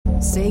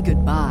Say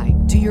goodbye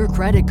to your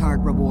credit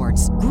card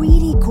rewards.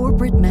 Greedy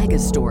corporate mega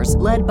stores,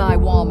 led by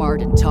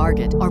Walmart and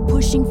Target, are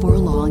pushing for a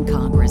law in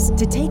Congress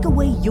to take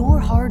away your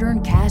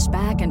hard-earned cash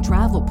back and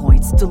travel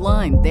points to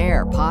line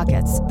their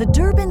pockets. The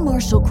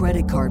Durbin-Marshall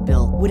credit card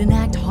bill would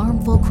enact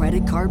harmful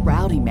credit card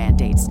routing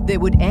mandates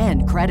that would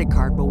end credit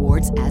card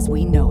rewards as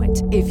we know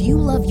it. If you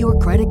love your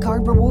credit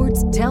card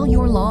rewards, tell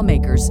your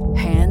lawmakers,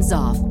 hands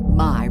off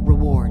my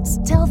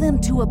rewards. Tell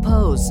them to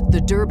oppose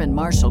the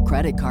Durbin-Marshall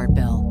credit card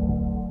bill.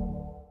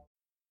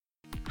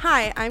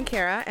 Hi, I'm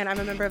Kara, and I'm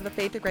a member of the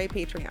Fade to Gray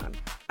Patreon.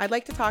 I'd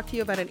like to talk to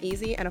you about an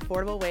easy and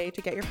affordable way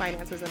to get your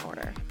finances in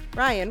order.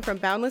 Ryan from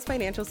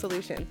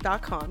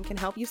BoundlessFinancialSolutions.com can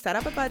help you set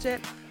up a budget,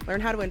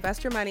 learn how to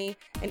invest your money,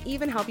 and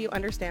even help you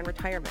understand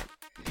retirement.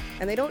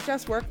 And they don't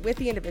just work with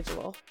the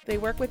individual, they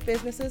work with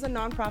businesses and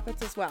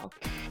nonprofits as well.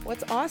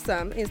 What's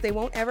awesome is they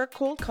won't ever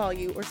cold call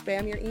you or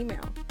spam your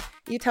email.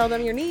 You tell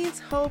them your needs,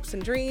 hopes,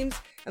 and dreams,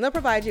 and they'll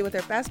provide you with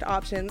their best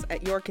options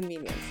at your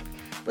convenience.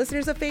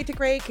 Listeners of Fade to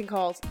Gray can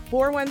call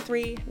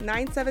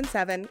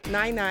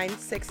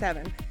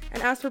 413-977-9967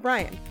 and ask for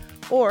Brian.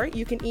 Or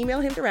you can email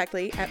him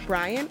directly at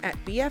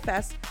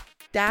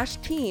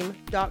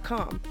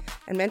brian@bfs-team.com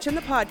and mention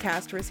the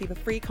podcast to receive a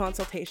free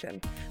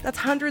consultation. That's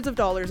hundreds of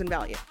dollars in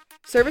value.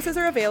 Services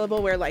are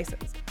available where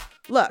licensed.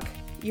 Look,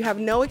 you have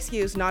no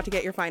excuse not to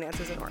get your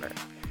finances in order.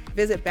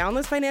 Visit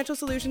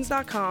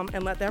BoundlessFinancialSolutions.com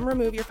and let them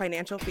remove your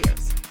financial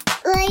fears.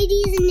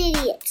 Ladies and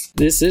idiots.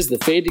 This is the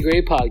Fade to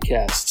Gray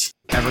podcast.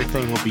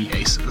 Everything will be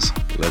aces.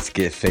 Let's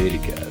get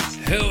faded, guys.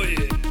 Hell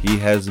yeah. He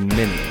has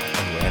many,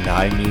 and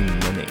I mean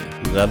many,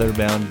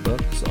 leather-bound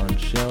books on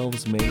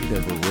shelves made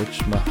of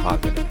rich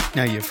mahogany.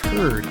 Now, you've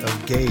heard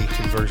of gay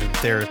conversion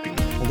therapy.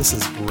 Well, this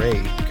is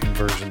gray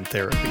conversion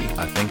therapy.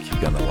 I think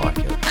you're gonna like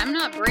it. I'm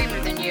not braver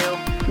than you.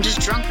 I'm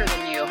just drunker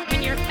than you.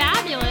 And you're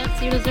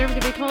fabulous. You deserve to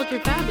be told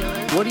you're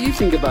fabulous. What do you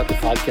think about the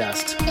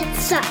podcast? It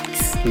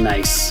sucks.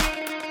 Nice.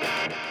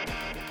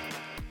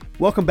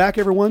 Welcome back,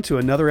 everyone, to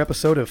another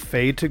episode of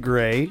Fade to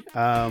Gray.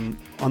 On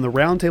the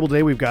roundtable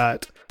today, we've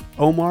got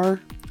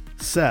Omar,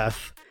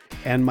 Seth,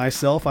 and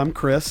myself. I'm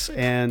Chris,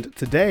 and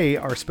today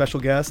our special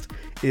guest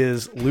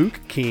is Luke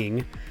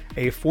King,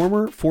 a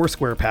former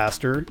Foursquare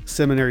pastor,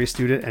 seminary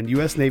student, and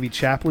U.S. Navy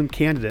chaplain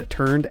candidate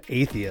turned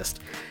atheist.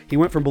 He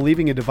went from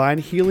believing in divine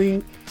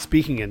healing,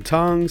 speaking in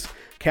tongues,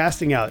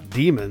 casting out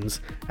demons,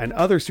 and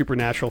other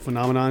supernatural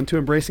phenomenon to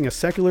embracing a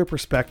secular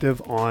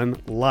perspective on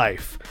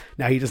life.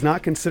 Now, he does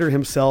not consider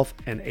himself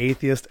an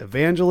atheist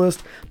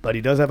evangelist, but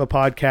he does have a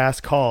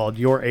podcast called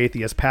Your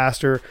Atheist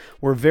Pastor.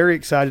 We're very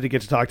excited to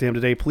get to talk to him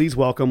today. Please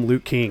welcome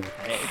Luke King.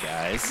 Hey,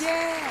 guys.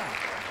 Yeah!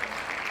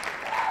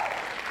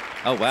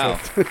 Oh, wow.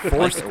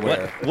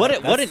 Foursquare.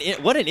 What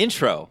an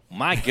intro.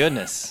 My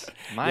goodness.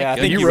 I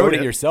think you wrote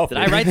it yourself. Did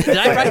I write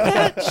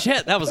that?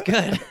 Shit, that was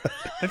good.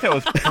 I think that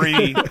was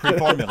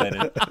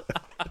pre-formulated.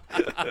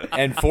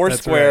 And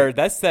Foursquare,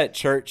 that's that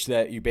church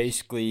that you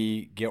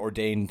basically get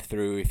ordained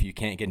through if you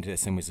can't get into the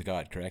Assemblies of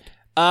God, correct?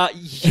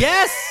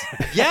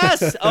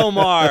 Yes,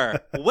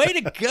 Omar. Way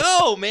to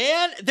go,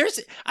 man.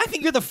 I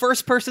think you're the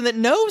first person that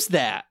knows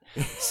that.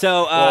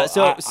 So, I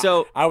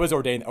was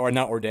ordained, or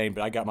not ordained,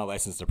 but I got my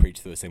license to preach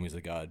through the Assemblies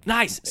of God.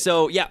 Nice.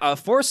 So,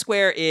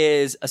 Foursquare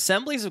is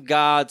Assemblies of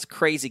God's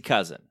crazy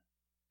cousin.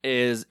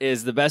 Is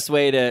the best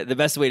way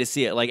to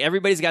see it. Like,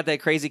 everybody's got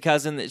that crazy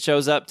cousin that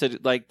shows up to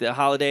like the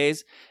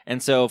holidays,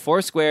 and so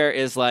Foursquare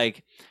is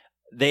like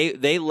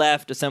they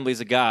left Assemblies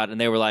of God and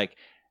they were like,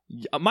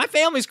 my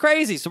family's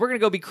crazy, so we're gonna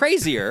go be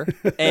crazier.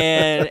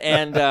 and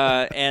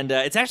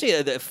it's actually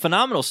a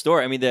phenomenal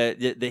story. I mean,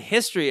 the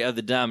history of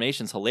the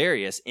denomination is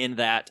hilarious in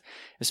that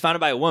it was founded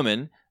by a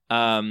woman.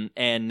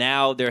 And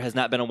now there has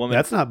not been a woman.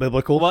 That's not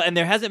biblical. Well, and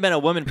there hasn't been a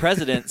woman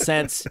president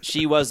since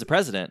she was the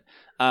president.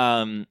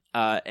 But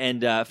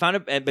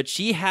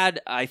she had,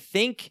 I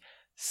think,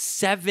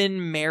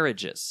 7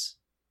 marriages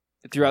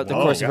throughout the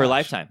course of her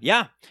lifetime.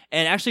 Yeah,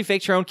 and actually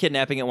faked her own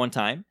kidnapping at one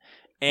time.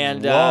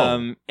 And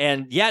her.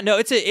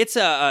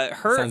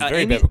 Sounds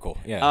very biblical.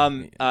 Yeah.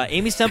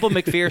 Amy Semple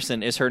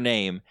McPherson is her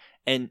name,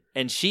 and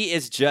she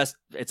is just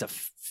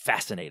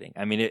fascinating.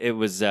 I mean, it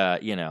was so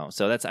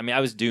that's. I mean,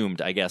 I was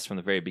doomed, I guess, from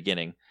the very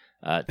beginning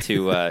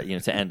to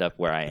end up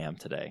where I am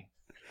today.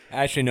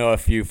 I actually know a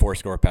few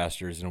Foursquare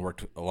pastors and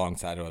worked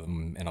alongside of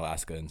them in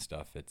Alaska and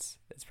stuff. It's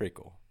pretty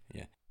cool.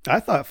 Yeah. I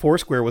thought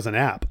Foursquare was an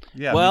app.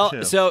 Yeah.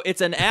 Well, so it's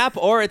an app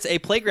or it's a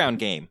playground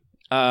game.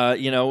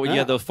 You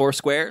have those 4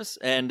 squares,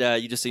 and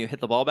you just hit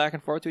the ball back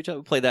and forth to each other.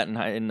 We played that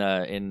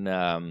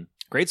in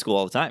grade school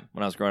all the time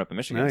when I was growing up in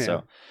Michigan.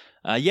 Oh,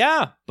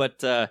 yeah.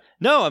 So,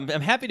 no, I'm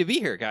happy to be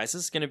here, guys.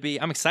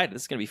 I'm excited.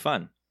 This is gonna be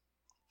fun.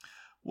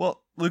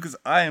 Well, Lucas,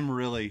 I am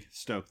really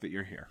stoked that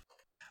you're here.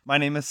 My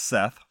name is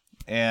Seth,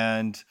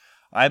 and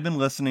I've been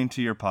listening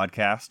to your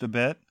podcast a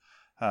bit,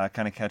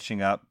 kind of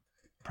catching up,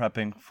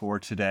 prepping for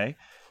today,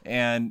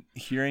 and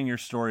hearing your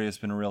story has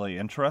been really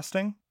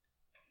interesting.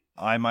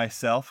 I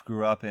myself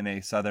grew up in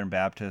a Southern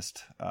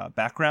Baptist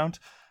background.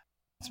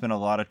 Spent a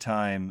lot of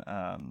time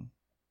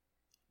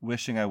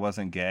wishing I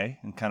wasn't gay,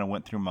 and kind of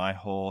went through my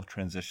whole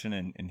transition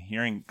and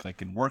hearing,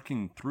 and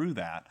working through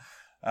that.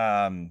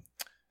 and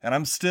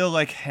I'm still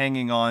like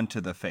hanging on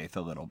to the faith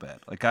a little bit.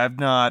 Like I'm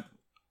not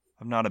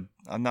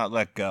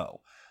let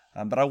go.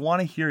 But I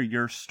want to hear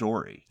your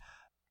story,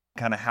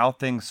 kind of how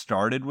things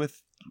started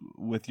with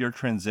your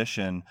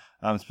transition,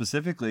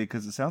 specifically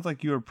because it sounds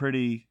like you were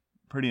pretty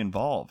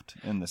involved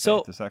in the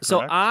faith. Is that correct?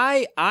 So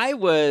I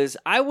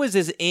was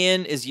as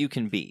in as you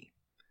can be.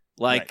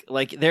 Like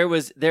I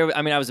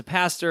was a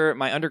pastor.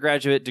 My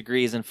undergraduate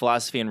degree is in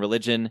philosophy and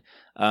religion.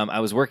 I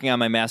was working on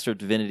my Master of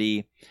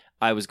Divinity.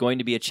 I was going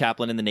to be a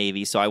chaplain in the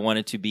Navy, so I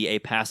wanted to be a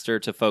pastor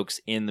to folks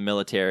in the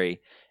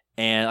military.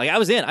 And like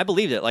I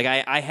believed it. Like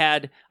I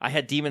had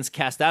demons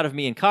cast out of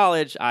me in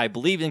college. I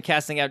believed in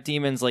casting out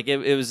demons. Like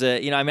it was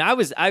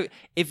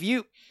if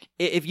you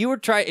were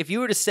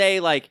to say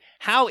like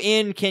how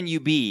in can you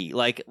be,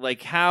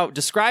 like how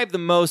describe the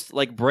most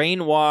like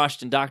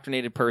brainwashed,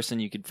 indoctrinated person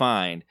you could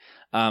find,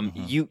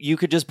 you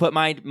could just put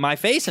my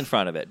face in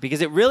front of it,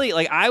 because it really,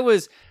 like, I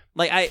was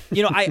like,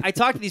 I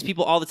talk to these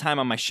people all the time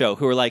on my show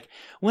who are like,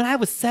 when I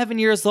was 7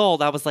 years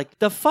old, I was like,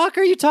 the fuck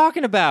are you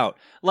talking about?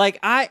 Like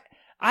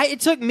it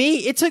took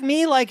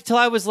me like till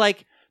I was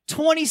like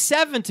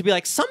 27 to be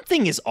like,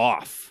 something is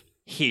off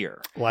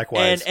here.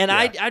 Likewise. And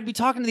yeah. I'd be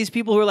talking to these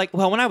people who are like,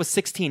 well, when I was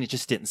 16, it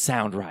just didn't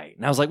sound right.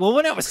 And I was like, well,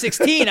 when I was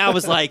 16, I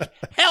was like,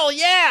 hell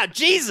yeah,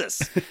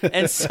 Jesus.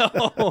 And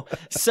so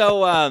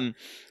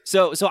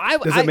I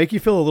does it make you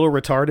feel a little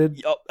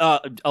retarded?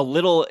 A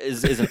little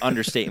is an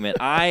understatement.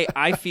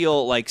 I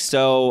feel like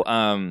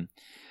so.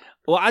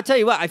 Well, I'll tell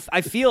you what.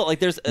 I feel like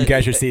there's. You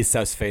guys should see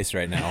Seth's face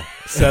right now.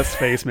 Seth's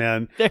face,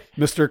 man.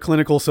 Mr.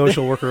 Clinical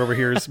Social Worker over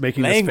here is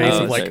making this face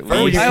of like,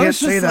 oh, you can't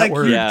say that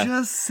word. You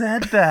just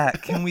said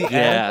that. Can we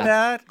add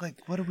that?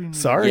 Like, what do we mean?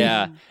 Sorry.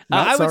 Yeah.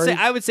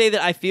 I would say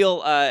that I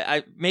feel.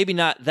 Maybe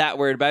not that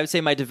word, but I would say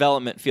my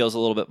development feels a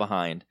little bit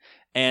behind.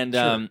 And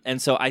sure.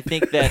 And so I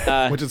think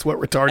that which is what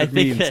retarded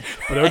means.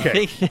 But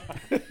okay.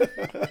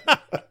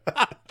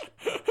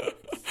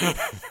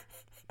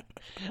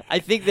 I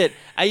think that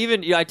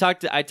I talk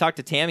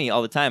to Tammy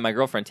all the time, my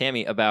girlfriend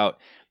Tammy, about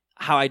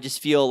how I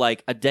just feel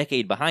like a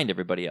decade behind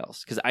everybody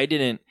else, because I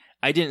didn't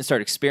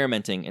start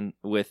experimenting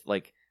with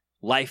like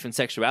life and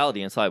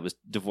sexuality until I was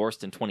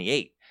divorced in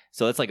 28.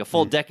 So it's like a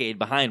full decade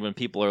behind when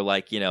people are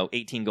like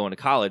 18 going to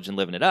college and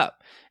living it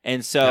up.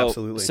 And so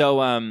absolutely.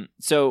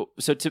 So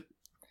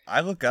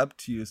I look up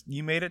to you.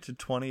 You made it to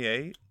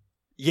 28.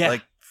 Yeah,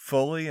 like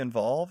fully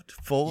involved,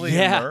 fully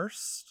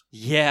immersed.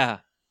 Yeah.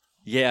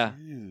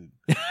 Dude.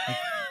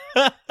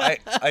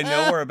 I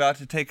know we're about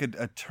to take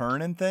a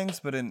turn in things,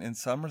 but in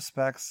some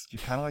respects,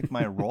 you're kind of like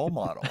my role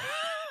model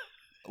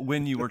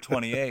when you were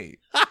 28.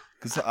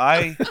 Because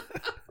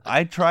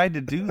I tried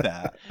to do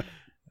that.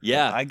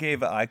 Yeah,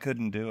 I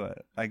couldn't do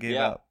it. I gave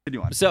up.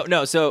 So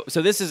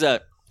this is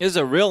a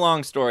real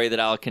long story that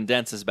I'll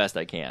condense as best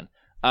I can.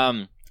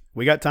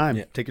 We got time.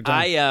 Yeah. Take your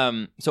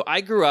time.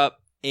 I grew up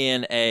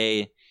in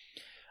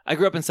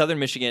Southern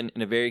Michigan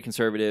in a very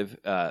conservative,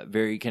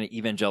 very kind of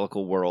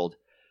evangelical world.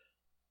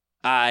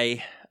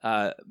 I,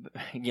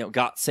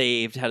 got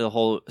saved, had a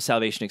whole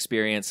salvation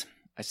experience.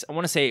 I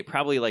want to say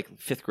probably like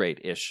 5th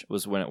grade-ish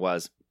was when it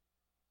was.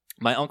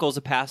 My uncle's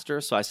a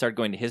pastor, so I started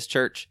going to his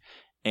church,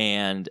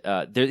 and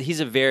he's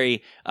a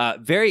very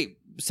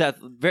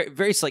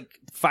like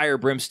fire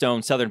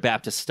brimstone Southern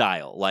Baptist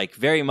style, like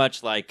very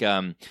much like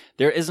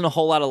there isn't a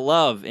whole lot of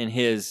love in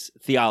his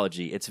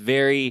theology. It's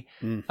very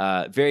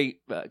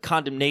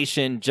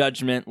condemnation,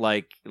 judgment,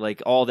 like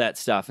all that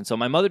stuff. And so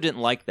my mother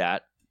didn't like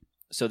that,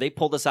 so they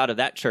pulled us out of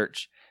that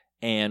church,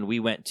 and we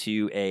went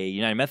to a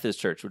United Methodist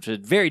church, which was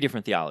a very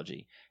different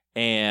theology,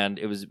 and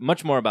it was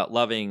much more about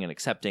loving and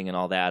accepting and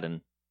all that. And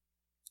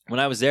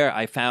when I was there,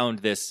 I found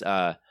this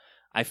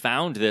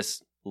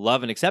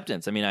love and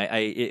acceptance. I mean,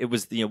 it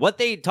was, what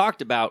they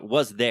talked about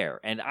was there.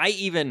 And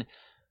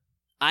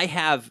I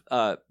have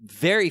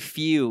very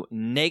few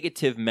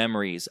negative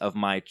memories of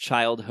my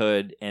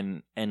childhood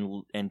and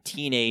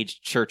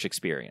teenage church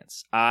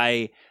experience.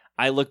 I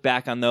look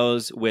back on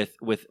those with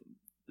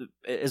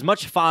as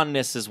much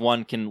fondness as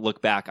one can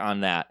look back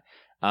on that.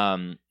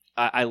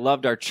 I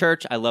loved our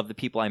church. I loved the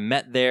people I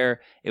met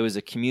there. It was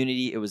a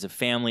community. It was a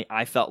family.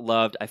 I felt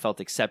loved. I felt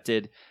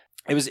accepted.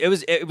 It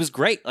was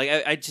great. Like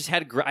I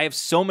have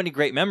so many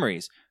great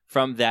memories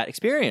from that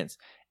experience.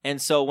 And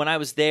so when I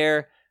was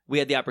there, we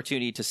had the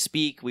opportunity to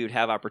speak. We would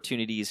have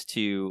opportunities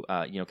to,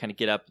 kind of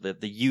get up.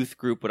 The youth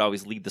group would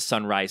always lead the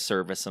sunrise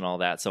service and all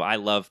that. So I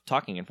love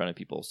talking in front of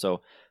people.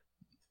 So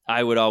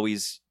I would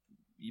always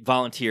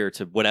volunteer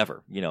to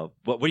whatever,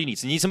 what do you need?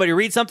 So you need somebody to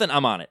read something?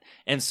 I'm on it.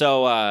 And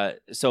so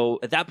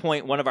at that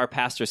point, one of our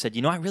pastors said,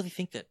 I really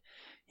think that,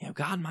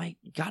 God might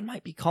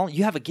be calling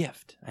you. Have a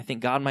gift. I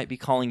think God might be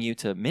calling you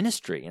to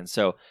ministry. And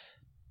so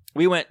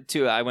I went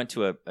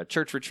to a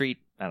church retreat.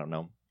 I don't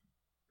know,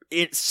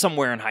 it's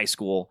somewhere in high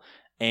school.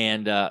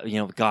 And,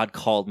 God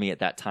called me at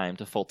that time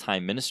to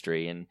full-time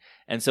ministry.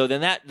 And so then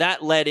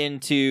that led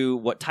into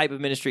what type of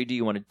ministry do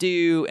you want to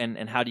do?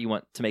 And how do you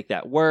want to make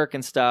that work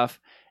and stuff?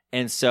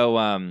 And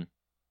so,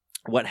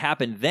 what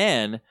happened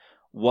then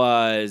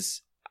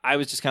was I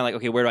was just kind of like,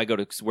 okay, where do I go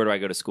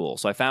to school?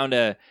 So I found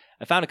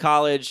found a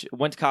college,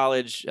 went to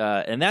college,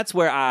 and that's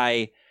where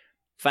I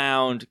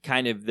found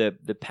kind of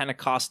the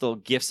Pentecostal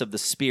gifts of the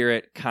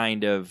Spirit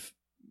kind of.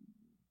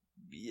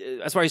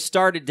 That's where I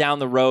started down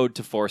the road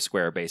to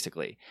Foursquare,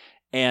 basically.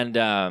 And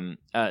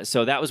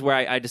so that was where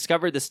I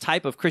discovered this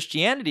type of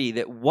Christianity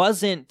that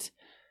wasn't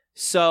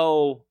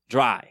so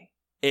dry.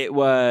 It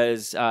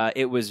was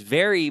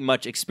very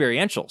much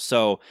experiential.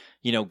 So,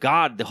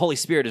 God, the Holy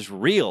Spirit is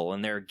real,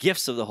 and there are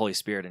gifts of the Holy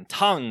Spirit and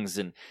tongues,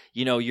 and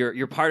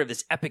you're part of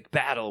this epic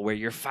battle where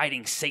you're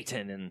fighting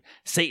Satan, and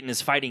Satan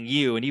is fighting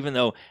you. And even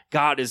though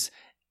God is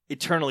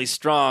eternally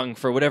strong,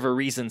 for whatever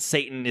reason,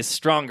 Satan is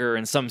stronger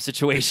in some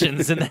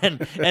situations, and then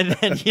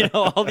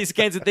all these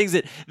kinds of things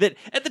that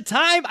at the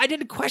time I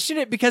didn't question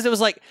it because it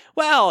was like,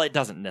 well, it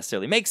doesn't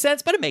necessarily make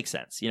sense, but it makes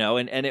sense,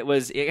 and it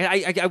was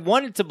I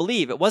wanted to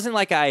believe. It wasn't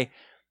like I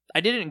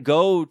didn't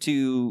go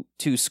to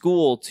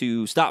school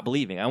to stop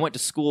believing. I went to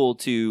school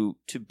to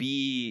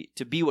be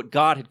what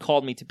God had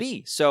called me to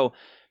be. So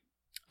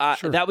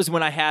that was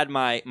when I had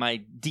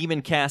my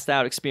demon cast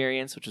out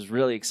experience, which was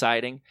really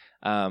exciting.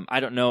 I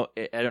don't know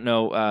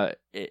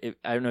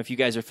if you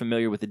guys are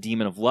familiar with the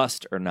demon of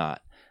lust or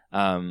not.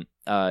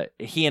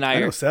 He and I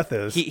know Seth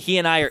is. He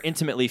and I are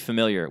intimately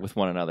familiar with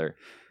one another.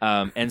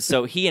 And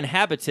so he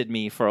inhabited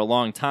me for a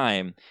long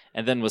time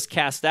and then was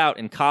cast out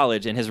in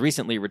college and has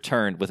recently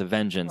returned with a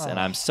vengeance. And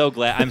I'm so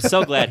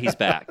glad he's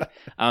back.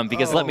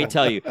 Because let me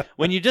tell you,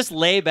 when you just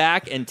lay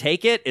back and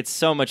take it, it's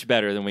so much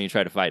better than when you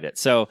try to fight it.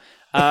 So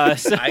I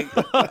was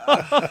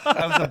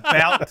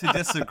about to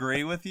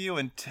disagree with you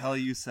until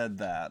you said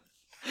that.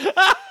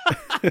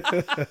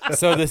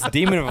 So this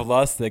demon of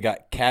lust that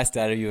got cast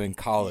out of you in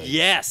college.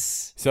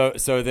 Yes.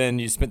 So then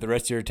you spent the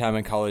rest of your time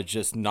in college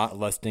just not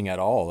lusting at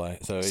all.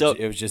 So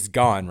it was just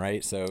gone,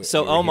 right? So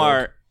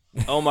Omar,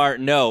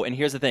 no. And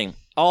here's the thing: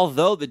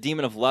 although the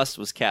demon of lust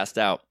was cast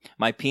out,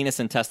 my penis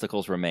and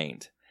testicles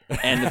remained,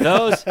 and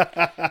those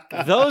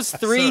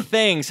three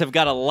things have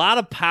got a lot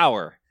of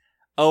power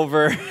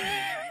over.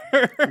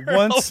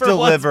 Once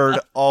delivered,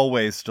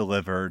 always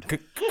delivered.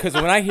 Because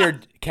when I hear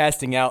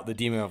casting out the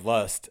demon of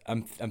lust,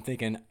 I'm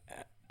thinking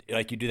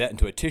like you do that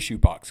into a tissue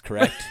box,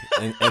 correct?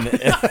 and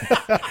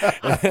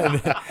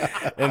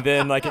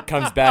then like it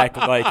comes back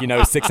like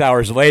 6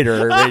 hours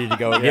later, ready to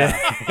go again.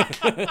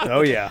 Yeah.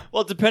 Oh yeah.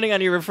 Well, depending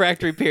on your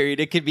refractory period,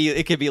 it could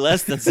be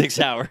less than 6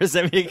 hours.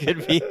 I mean,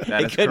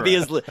 it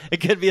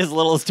could be as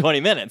little as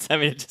 20 minutes. I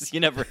mean, it just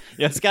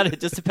it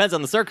just depends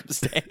on the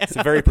circumstance. It's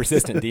a very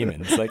persistent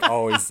demon. It's like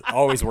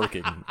always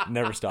working,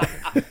 never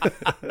stopping.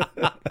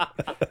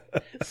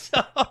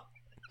 So.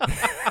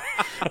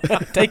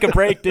 Take a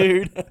break,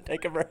 dude.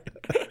 Take a break.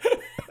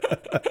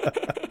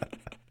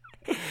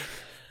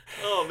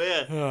 Oh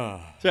man!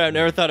 Sorry, I've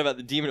never thought about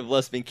the demon of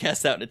lust being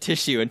cast out in a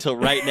tissue until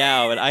right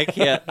now, and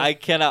I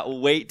cannot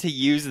wait to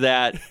use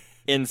that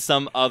in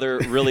some other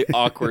really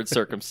awkward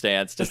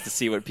circumstance just to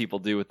see what people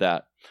do with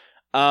that.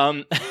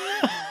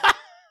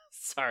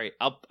 Sorry,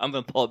 I'm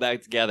gonna pull it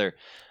back together.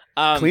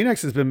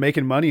 Kleenex has been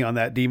making money on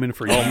that demon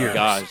for years. Oh my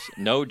gosh,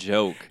 no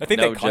joke. I think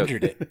they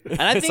conjured it.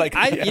 And I think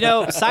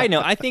side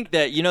note, I think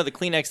that the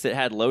Kleenex that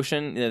had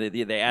lotion,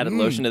 they added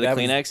lotion to the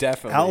Kleenex.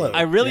 Definitely.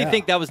 I really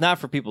think that was not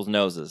for people's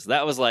noses.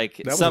 That was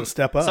like was a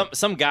step up.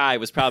 Some guy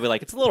was probably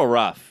like, it's a little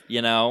rough,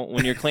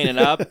 when you're cleaning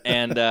up,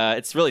 and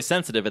it's really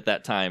sensitive at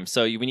that time.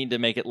 So we need to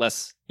make it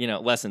less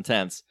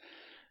intense.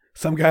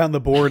 Some guy on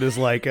the board is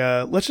like,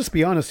 let's just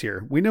be honest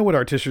here. We know what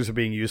our tissues are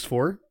being used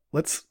for.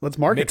 Let's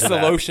market mix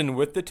the lotion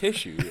with the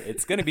tissue.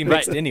 It's going to be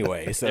mixed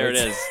anyway. So there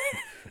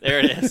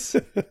it is.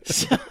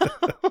 So,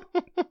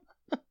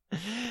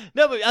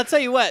 no, but I'll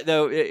tell you what,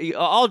 though.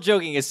 All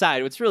joking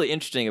aside, what's really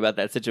interesting about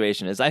that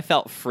situation is I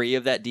felt free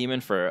of that demon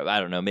for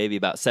maybe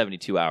about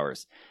 72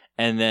 hours,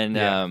 and then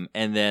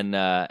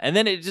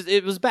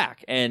it was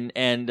back, and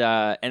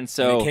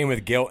so it came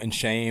with guilt and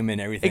shame and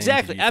everything.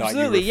 Exactly, you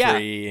absolutely, thought you were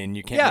free and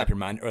you can't wrap your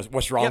mind.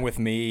 What's wrong with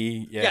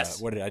me? Yeah, yes.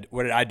 What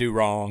did I do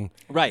wrong?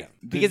 Right,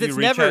 because did it's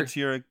you never reach out to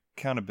your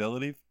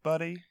accountability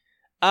buddy.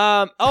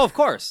 Of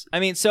course. I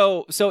mean,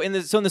 so in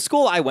the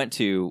school I went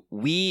to,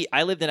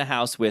 I lived in a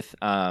house with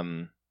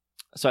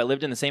so I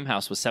lived in the same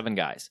house with 7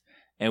 guys,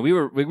 and we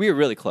were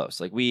really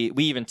close. Like we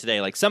even today,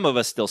 like some of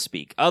us still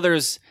speak.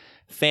 Others,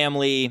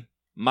 family.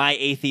 My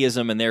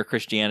atheism and their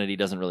Christianity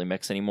doesn't really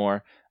mix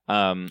anymore.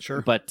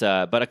 Sure. But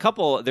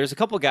there's a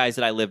couple guys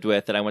that I lived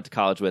with that I went to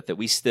college with that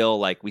we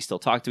still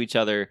talk to each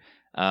other.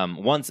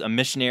 One's a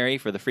missionary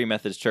for the Free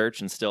Methodist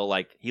Church, and still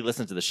he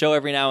listens to the show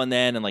every now and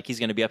then, and he's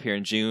going to be up here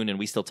in June, and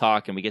we still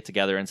talk and we get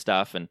together and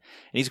stuff, and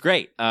he's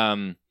great.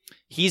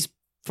 He's,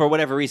 for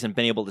whatever reason,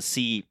 been able to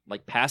see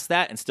past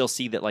that and still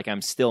see that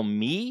I'm still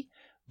me,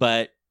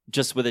 but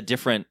just with a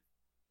different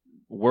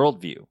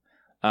worldview.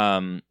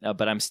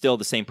 But I'm still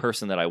the same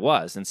person that I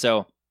was. And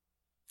so,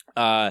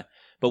 but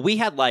we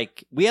had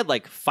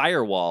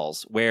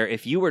firewalls where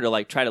if you were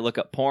to try to look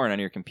up porn on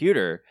your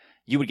computer,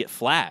 you would get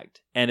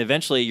flagged. And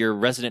eventually your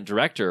resident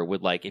director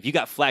would if you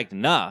got flagged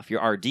enough,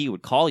 your RD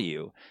would call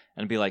you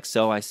and be like,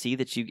 so I see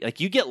that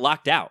you get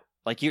locked out.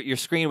 Like your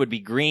screen would be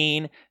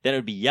green, then it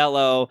would be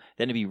yellow,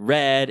 then it'd be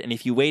red, and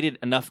if you waited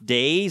enough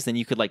days, then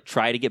you could like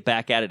try to get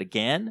back at it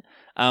again.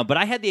 But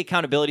I had the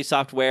accountability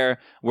software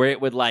where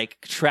it would like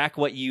track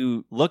what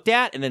you looked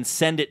at and then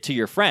send it to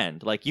your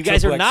friend. Like you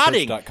guys are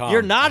nodding,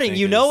 you're nodding.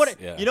 You know what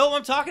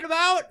I'm talking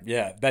about?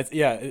 Yeah, that's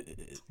yeah.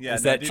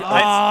 Is that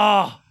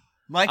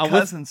my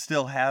cousin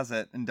still has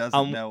it and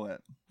doesn't know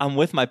it. I'm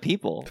with my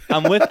people.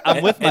 I'm with my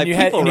people. And you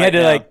had right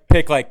to now. like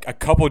pick like a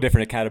couple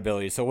different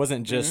accountabilities, so it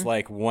wasn't just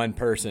like one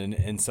person.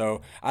 And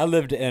so I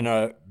lived in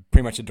a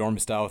pretty much a dorm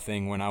style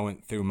thing when I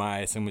went through my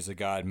Assemblies of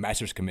God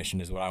Master's Commission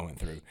is what I went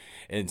through,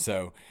 and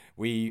so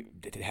we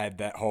had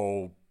that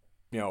whole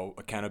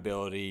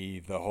accountability,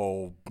 the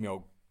whole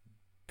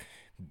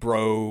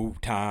bro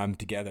time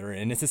together.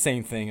 And it's the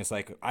same thing. It's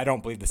like I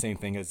don't believe the same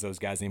thing as those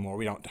guys anymore.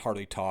 We don't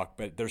hardly talk,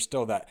 but there's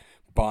still that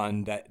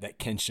bond, that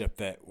kinship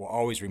that will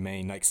always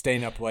remain. Like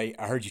staying up late,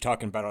 I heard you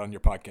talking about it on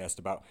your podcast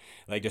about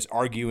like just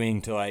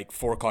arguing to like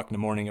 4 o'clock in the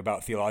morning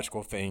about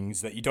theological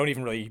things that you don't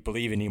even really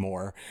believe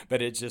anymore,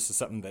 but it's just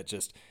something that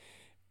just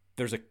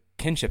there's a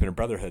kinship and a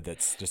brotherhood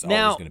that's just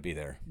always going to be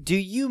there. Do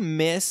you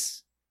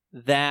miss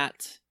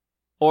that?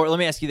 Or let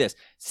me ask you this,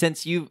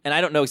 since you, and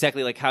I don't know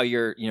exactly like how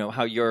your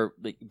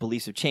like,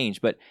 beliefs have changed,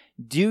 but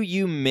do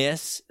you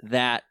miss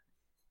that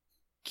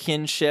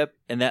kinship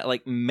and that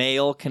like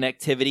male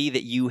connectivity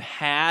that you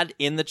had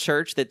in the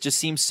church that just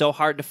seems so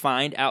hard to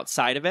find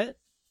outside of it?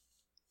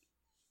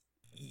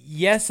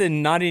 Yes,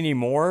 and not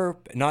anymore.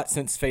 Not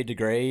since Fade to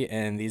Gray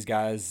and these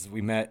guys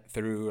we met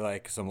through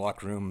like some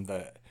locker room,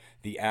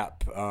 the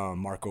app,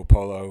 Marco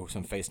Polo,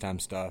 some FaceTime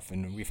stuff,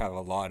 and we've had a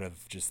lot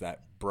of just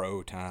that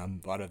bro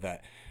time, a lot of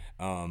that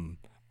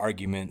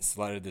arguments, a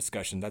lot of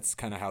discussion. That's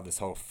kind of how this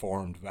whole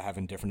formed, about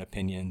having different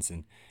opinions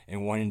and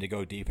wanting to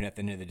go deep, and at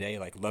the end of the day,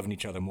 like loving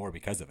each other more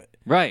because of it.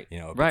 Right.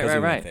 Because right. we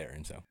went there,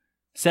 and so.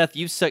 Seth,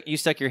 you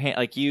stuck your hand,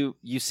 like you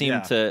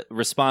seem to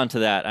respond to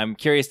that. I'm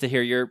curious to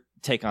hear your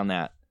take on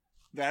that.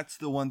 That's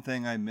the one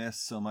thing I miss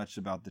so much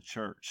about the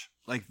church.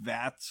 Like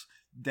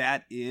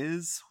that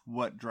is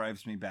what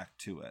drives me back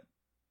to it.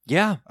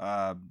 Yeah.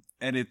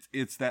 And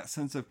it's that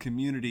sense of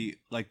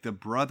community, like the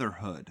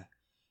brotherhood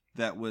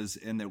that was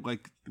in there,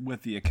 like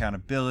with the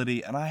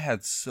accountability. And I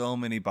had so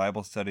many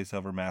Bible studies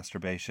over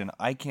masturbation,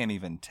 I can't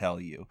even tell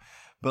you.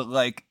 But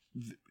like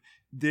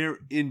they're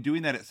in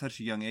doing that at such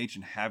a young age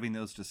and having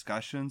those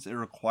discussions, it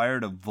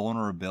required a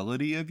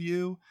vulnerability of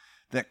you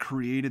that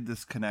created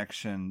this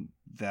connection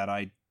that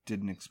I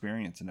didn't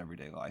experience in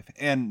everyday life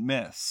and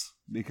miss,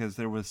 because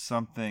there was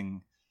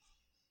something,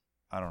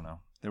 I don't know.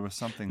 There was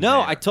something. No,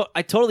 there.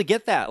 I totally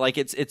get that. Like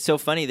it's so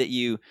funny that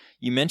you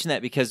mentioned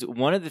that, because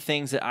one of the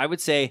things that I'd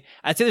say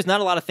there's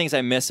not a lot of things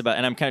I miss about,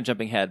 and I'm kind of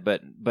jumping ahead,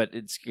 but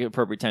it's the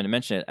appropriate time to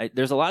mention it.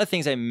 There's a lot of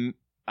things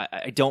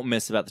I don't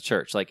miss about the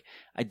church. Like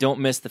I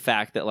don't miss the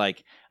fact that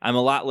like I'm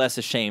a lot less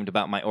ashamed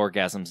about my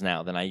orgasms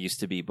now than I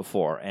used to be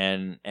before,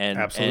 and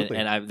Absolutely.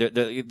 and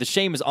the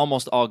shame is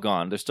almost all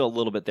gone. There's still a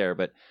little bit there,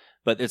 but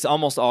it's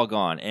almost all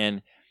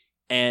gone.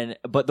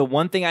 But the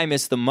one thing I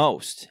miss the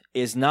most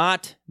is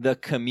not the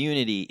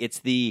community, it's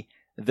the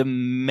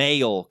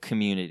male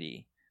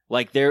community.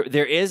 Like there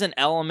is an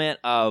element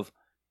of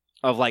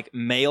like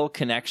male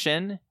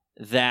connection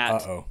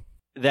that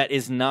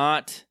is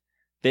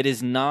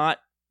not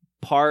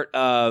part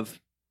of,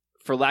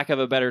 for lack of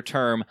a better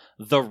term,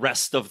 the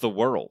rest of the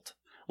world.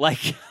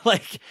 Like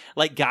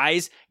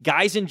guys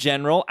in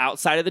general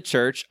outside of the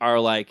church are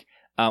like,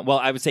 well,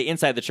 I would say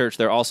inside the church,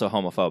 they're also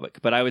homophobic.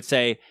 But I would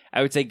say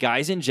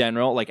guys in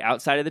general, like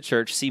outside of the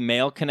church, see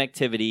male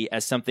connectivity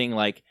as something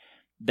like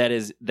that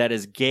is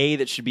gay,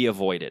 that should be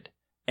avoided.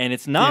 And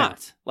it's not.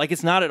 Yeah. Like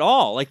it's not at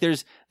all. Like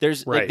there's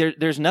right. like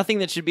there's nothing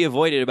that should be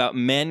avoided about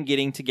men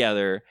getting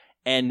together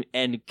and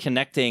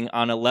connecting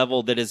on a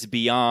level that is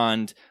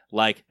beyond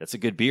like, that's a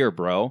good beer,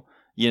 bro.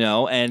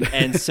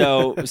 And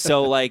so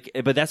like,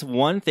 but that's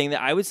one thing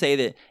that I would say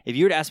that if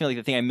you were to ask me like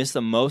the thing I miss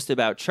the most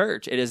about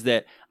church, it is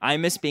that I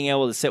miss being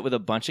able to sit with a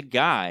bunch of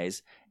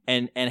guys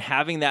and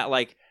having that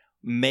like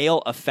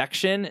male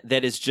affection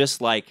that is just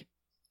like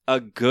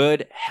a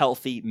good,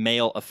 healthy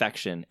male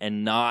affection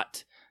and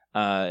not,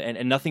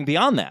 and nothing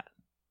beyond that.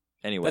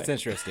 Anyway. That's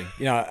interesting.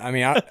 I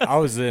mean, I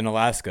was in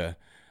Alaska,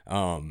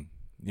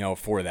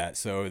 for that.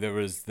 So there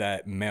was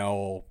that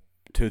male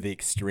to the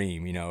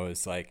extreme,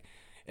 it's like,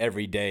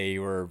 every day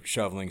we're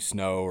shoveling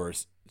snow or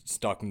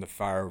stalking the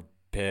fire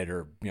pit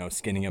or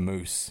skinning a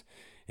moose,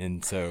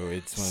 and so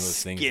it's one of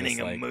those things. Skinning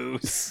a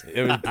moose.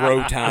 It was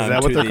bro time. Is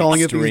that what they're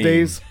calling it these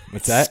days?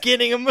 What's that?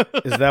 Skinning a moose.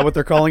 Is that what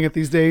they're calling it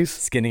these days?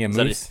 Skinning a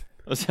moose.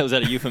 Was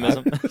that a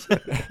euphemism?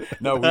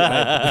 No, we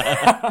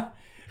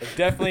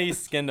definitely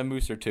skinned a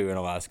moose or two in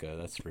Alaska.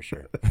 That's for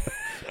sure.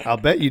 I'll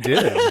bet you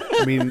did.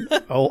 I mean,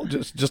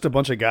 just a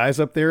bunch of guys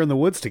up there in the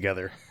woods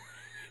together.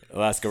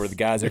 Alaska, where the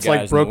guys are it's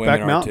guys like and the women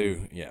Brokeback are Mountain.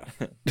 too. Yeah.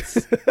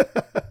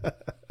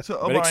 So,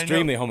 but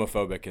extremely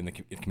homophobic in the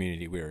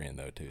community we were in,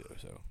 though, too.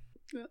 So.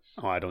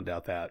 Oh, I don't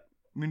doubt that.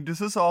 I mean, does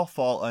this all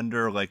fall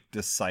under like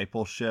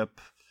discipleship,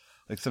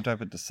 like some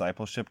type of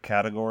discipleship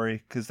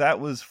category? Because that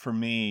was for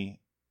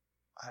me,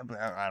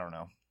 I don't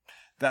know.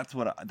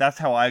 that's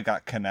how I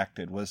got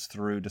connected, was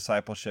through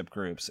discipleship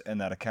groups and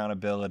that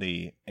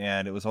accountability.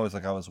 And it was always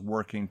like I was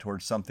working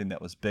towards something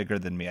that was bigger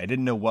than me. I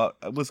didn't know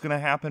what was going to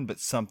happen, but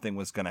something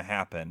was going to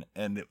happen.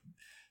 And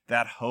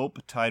that hope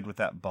tied with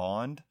that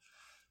bond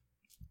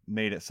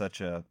made it such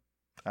a,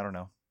 I don't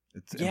know,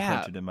 it's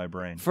imprinted in my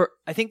brain.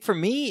 I think for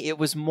me it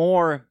was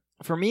more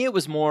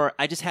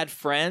I just had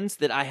friends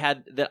that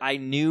I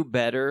knew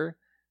better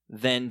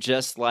than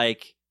just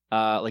like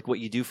what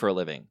you do for a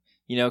living.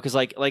 You know, because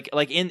like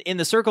in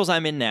the circles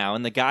I'm in now,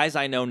 and the guys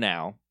I know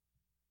now,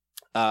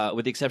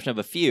 with the exception of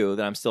a few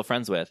that I'm still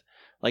friends with,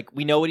 like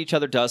we know what each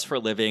other does for a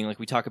living. Like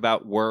we talk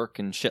about work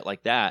and shit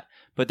like that.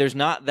 But there's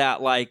not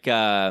that like,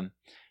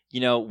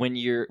 you know, when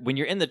you're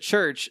in the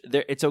church,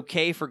 it's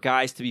okay for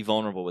guys to be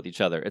vulnerable with each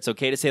other. It's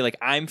okay to say like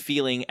I'm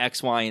feeling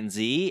X, Y, and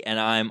Z, and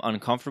I'm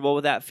uncomfortable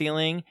with that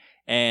feeling,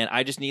 and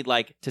I just need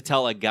like to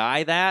tell a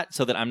guy that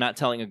so that I'm not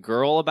telling a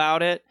girl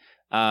about it.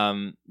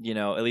 You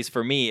know, at least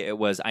for me, it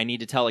was, I need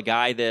to tell a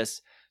guy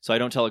this so I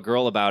don't tell a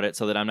girl about it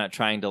so that I'm not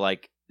trying to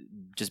like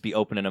just be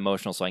open and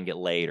emotional so I can get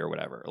laid or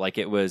whatever. Like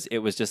it was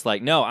just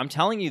like, no, I'm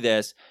telling you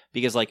this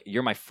because like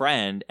you're my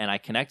friend and I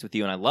connect with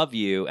you and I love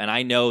you. And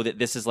I know that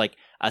this is like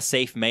a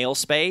safe male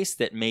space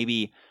that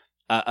maybe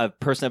a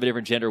person of a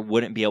different gender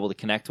wouldn't be able to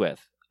connect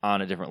with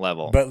on a different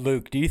level. But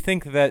Luke, do you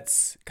think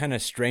that's kind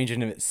of strange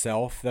in of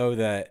itself though,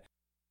 that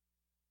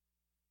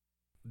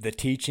the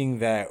teaching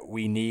that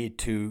we need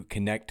to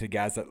connect to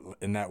guys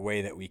in that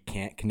way that we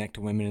can't connect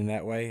to women in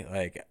that way?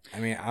 Like, I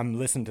mean, I'm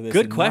listening to this.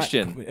 Good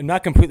question. I'm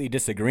not completely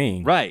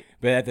disagreeing. Right.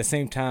 But at the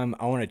same time,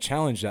 I want to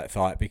challenge that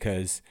thought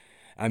because,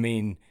 I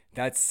mean,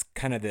 that's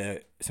kind of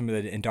some of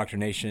the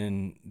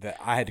indoctrination that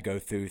I had to go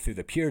through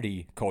the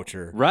purity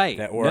culture. Right.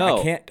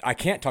 I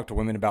can't talk to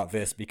women about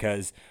this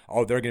because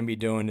all they're going to be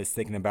doing is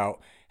thinking about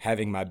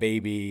having my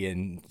baby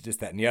and just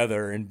that and the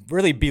other, and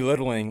really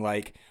belittling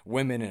like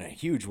women in a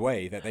huge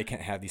way that they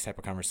can't have these type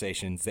of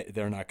conversations that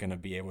they're not going to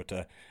be able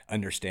to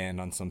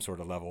understand on some sort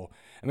of level.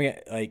 I mean,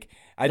 like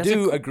I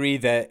do agree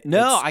that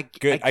I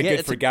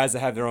get for guys to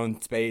have their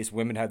own space,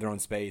 women have their own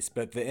space,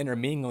 but the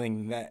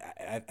intermingling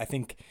that I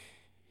think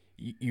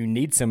you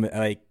need some,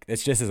 like,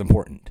 it's just as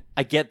important.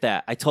 I get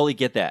that. I totally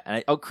get that.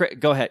 And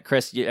go ahead,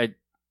 Chris.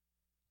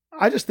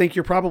 I just think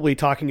you're probably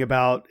talking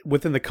about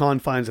within the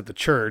confines of the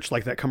church,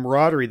 like that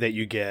camaraderie that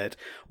you get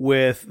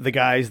with the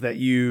guys that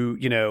you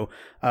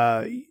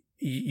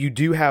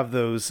do have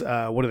those,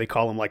 what do they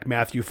call them? Like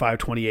Matthew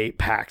 5:28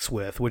 pacts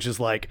with, which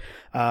is like,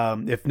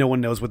 if no one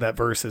knows what that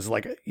verse is,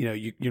 like, you know,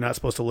 you're not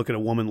supposed to look at a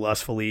woman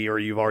lustfully, or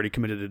you've already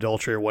committed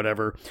adultery or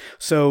whatever.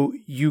 So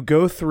you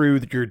go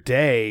through your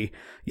day,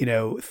 you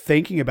know,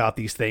 thinking about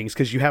these things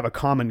because you have a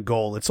common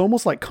goal. It's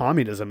almost like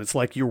communism. It's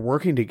like you're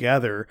working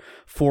together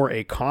for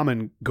a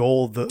common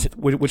goal,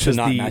 which is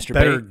the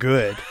better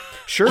good.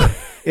 Sure.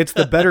 It's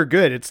the better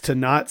good. It's to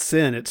not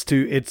sin. It's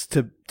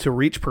to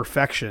reach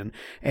perfection.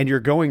 And you're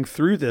going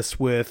through this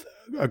with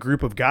a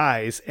group of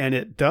guys, and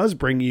it does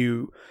bring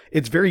you,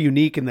 it's very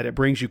unique in that it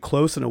brings you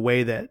close in a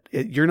way that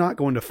you're not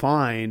going to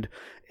find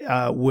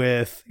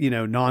with, you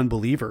know,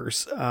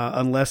 non-believers,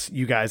 unless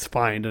you guys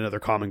find another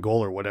common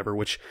goal or whatever,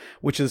 which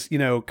is, you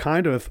know,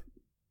 kind of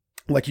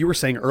like you were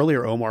saying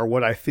earlier, Omar,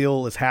 what I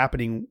feel is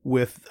happening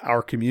with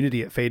our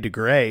community at Fade to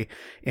Gray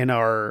in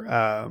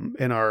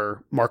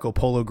our Marco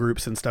Polo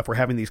groups and stuff. We're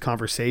having these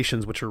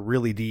conversations, which are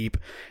really deep,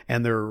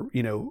 and they're,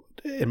 you know,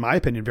 in my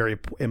opinion, very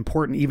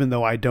important, even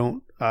though I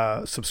don't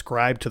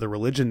subscribe to the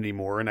religion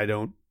anymore and I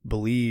don't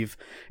believe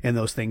in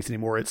those things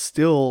anymore. It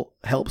still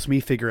helps me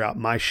figure out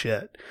my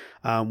shit,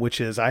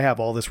 which is I have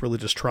all this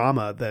religious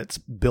trauma that's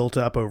built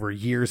up over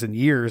years and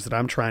years that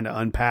I'm trying to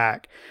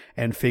unpack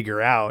and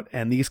figure out.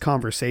 And these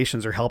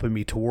conversations are helping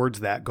me towards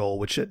that goal,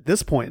 which at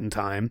this point in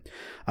time,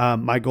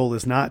 my goal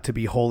is not to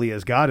be holy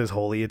as God is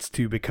holy. It's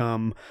to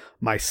become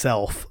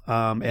myself,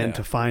 and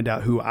to find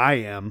out who I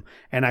am.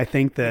 And I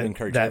think that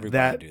encourage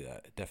everybody to do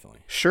that. Definitely.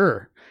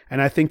 Sure.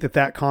 And I think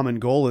that common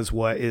goal is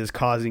what is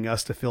causing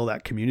us to feel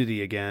that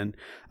community again.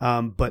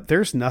 But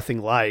there's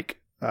nothing like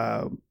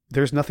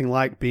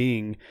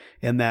being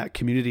in that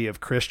community of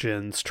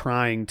Christians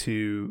trying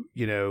to,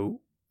 you know,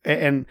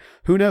 and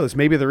who knows,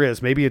 maybe there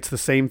is, maybe it's the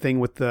same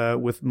thing with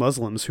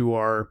Muslims who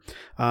are,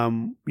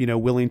 you know,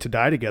 willing to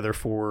die together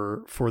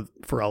for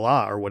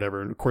Allah or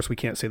whatever. And of course we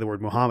can't say the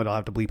word Muhammad. I'll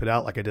have to bleep it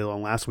out like I did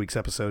on last week's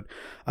episode.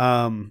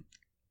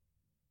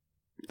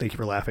 Thank you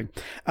for laughing.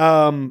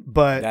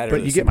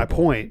 But you get my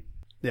point.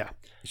 Yeah.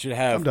 You should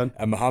have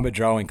a Muhammad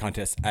drawing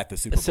contest at the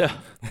Super Bowl.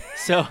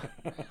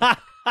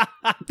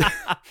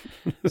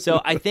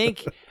 So I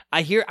think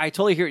I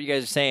totally hear what you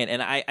guys are saying.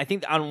 And I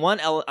think on one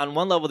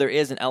level, there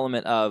is an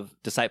element of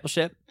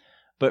discipleship.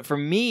 But for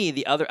me,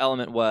 the other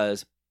element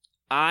was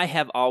I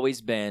have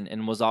always been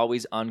and was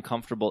always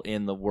uncomfortable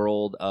in the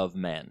world of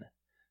men.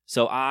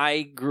 So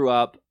I grew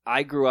up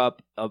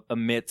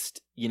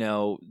amidst,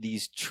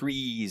 these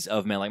trees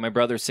of men. Like my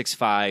brother's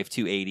 6'5",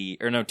 280,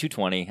 or no,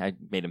 220. I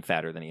made him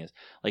fatter than he is.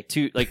 Like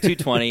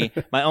 220.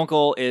 My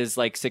uncle is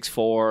like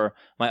 6'4".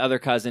 My other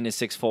cousin is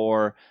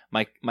 6'4".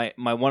 My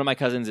one of my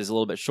cousins is a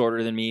little bit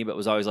shorter than me, but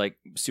was always like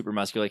super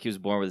muscular. Like he was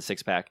born with a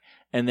six pack.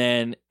 And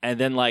then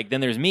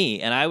there's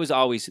me, and I was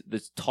always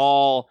this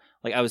tall.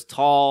 Like I was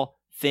tall,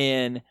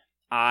 thin.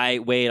 I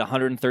weighed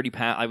 130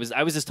 pounds.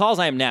 I was as tall as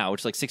I am now, which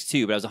is like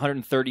 6'2", but I was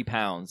 130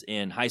 pounds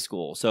in high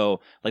school.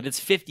 So like that's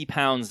 50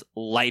 pounds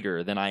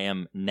lighter than I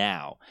am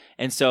now.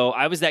 And so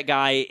I was that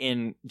guy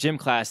in gym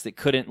class that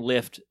could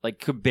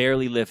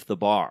barely lift the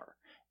bar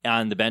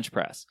on the bench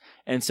press.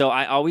 And so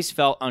I always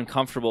felt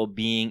uncomfortable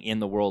being in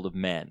the world of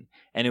men.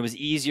 And it was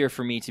easier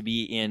for me to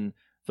be in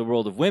the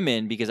world of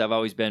women because I've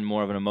always been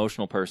more of an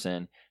emotional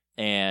person.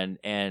 And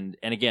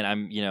again,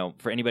 I'm,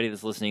 for anybody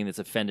that's listening that's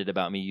offended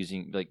about me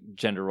using like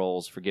gender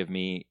roles, forgive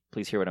me.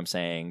 Please hear what I'm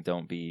saying.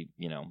 Don't be,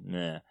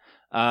 nah.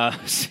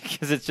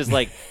 Because it's just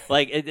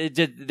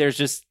there's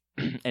just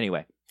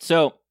anyway.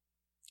 So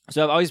I've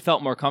always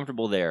felt more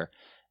comfortable there,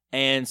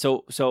 and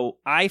so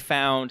I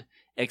found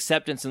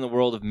acceptance in the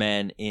world of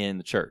men in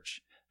the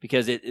church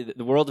because the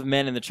world of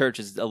men in the church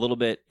is a little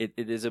bit. It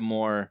is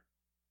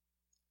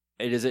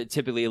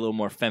typically a little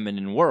more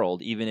feminine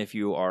world, even if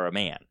you are a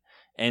man.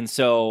 And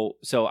so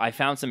I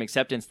found some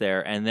acceptance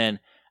there. And then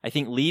I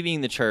think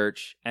leaving the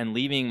church and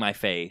leaving my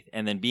faith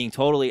and then being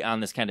totally on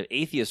this kind of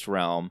atheist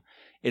realm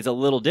is a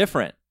little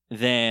different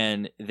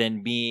than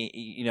being,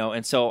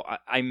 and so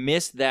I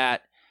missed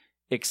that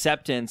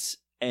acceptance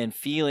and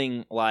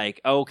feeling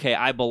like, okay,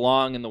 I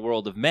belong in the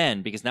world of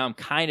men because now I'm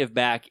kind of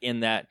back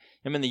in that,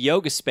 I'm in the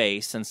yoga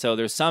space. And so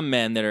there's some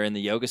men that are in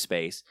the yoga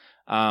space.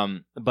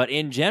 But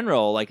in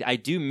general, like I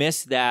do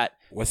miss that.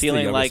 What's feeling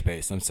the yoga like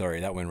space? I'm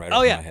sorry, that went right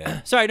over my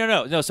head. Sorry,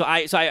 no. So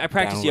I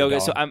practice yoga.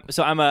 Dog.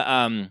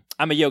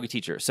 I'm a yoga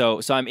teacher.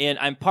 So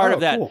I'm part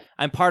of that. Cool.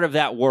 I'm part of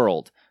that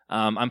world.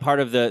 I'm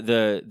part of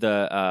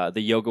the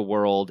yoga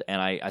world,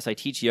 and I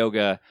teach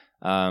yoga.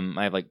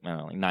 I have like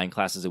 9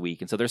 classes a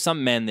week, and so there's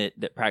some men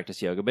that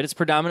practice yoga, but it's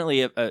predominantly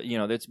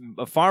it's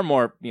a far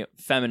more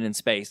feminine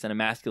space than a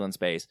masculine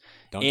space.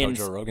 Don't tell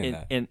Joe Rogan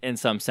that. In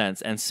some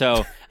sense, and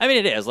so I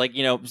mean it is like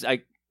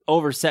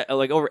over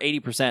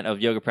 80% of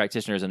yoga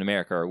practitioners in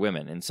America are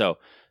women, and so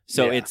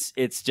yeah.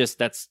 it's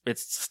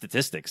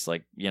statistics.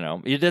 Like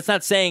that's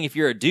not saying if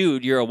you're a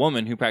dude you're a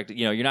woman who practice.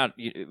 You're not.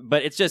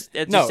 But it's just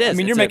is. I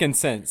mean you're making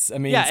sense. I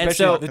mean, yeah,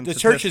 especially the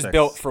church is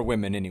built for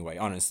women anyway.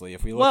 Honestly,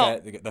 if we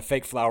look at the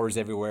fake flowers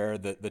everywhere,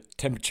 the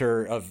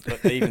temperature of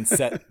they even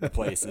set the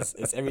place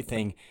is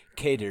everything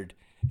catered,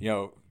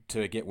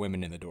 to get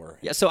women in the door.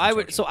 Yeah. So I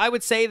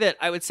would say that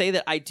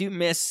I do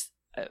miss.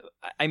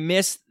 I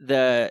miss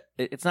the.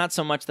 It's not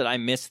so much that I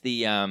miss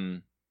the.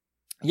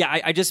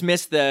 I just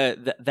miss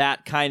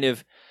that kind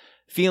of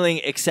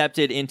feeling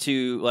accepted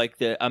into like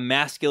a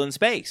masculine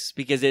space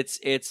because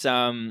it's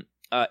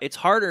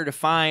harder to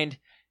find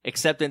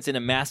acceptance in a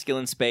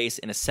masculine space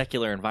in a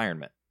secular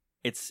environment.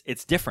 It's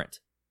different.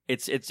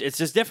 It's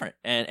just different,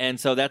 and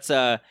so that's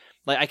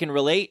like I can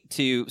relate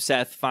to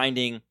Seth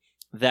finding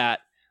that.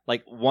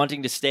 Like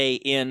wanting to stay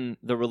in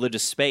the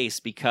religious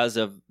space because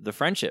of the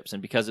friendships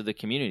and because of the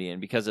community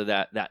and because of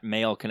that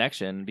male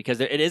connection, because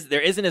there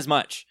isn't as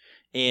much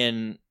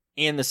in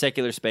the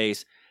secular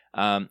space.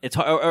 It's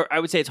or I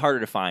would say it's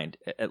harder to find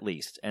at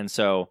least. And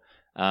so,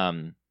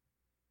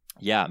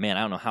 yeah, man,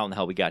 I don't know how in the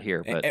hell we got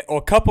here,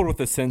 but coupled with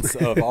the sense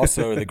of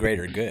also the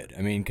greater good.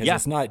 I mean, because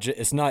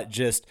it's not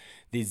just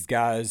these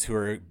guys who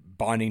are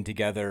bonding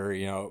together,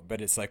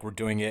 but it's like we're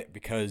doing it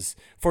because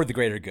for the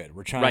greater good.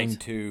 We're trying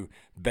to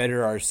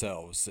better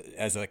ourselves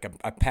as like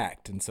a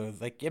pact, and so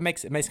like it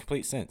makes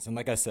complete sense. And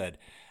like I said,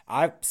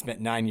 I've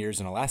spent 9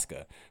 years in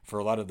Alaska for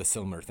a lot of the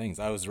similar things.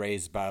 I was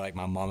raised by like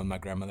my mom and my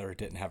grandmother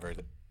didn't have let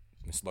me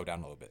slow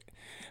down a little bit.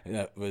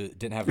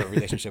 Didn't have a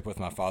relationship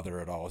with my father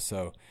at all,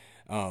 so.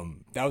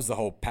 That was the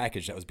whole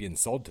package that was being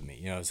sold to me.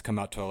 Is come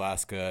out to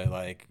Alaska,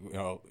 like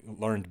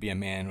learn to be a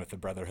man with the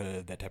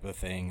brotherhood, that type of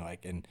thing,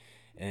 like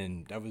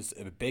and that was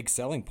a big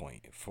selling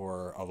point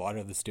for a lot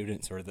of the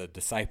students or the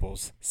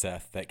disciples,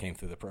 Seth, that came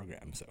through the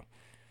program. So,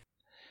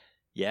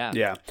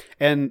 yeah.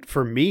 And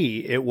for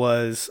me,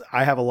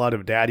 I have a lot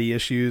of daddy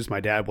issues.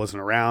 My dad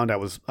wasn't around. I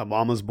was a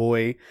mama's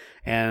boy,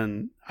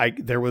 and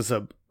there was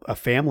a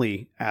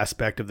family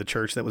aspect of the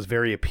church that was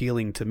very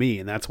appealing to me,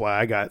 and that's why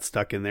I got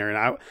stuck in there.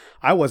 And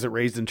I wasn't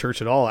raised in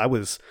church at all. I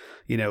was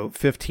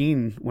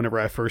 15 whenever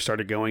I first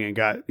started going, and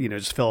got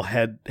just fell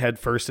head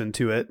first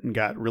into it and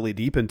got really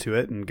deep into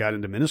it and got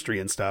into ministry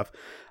and stuff.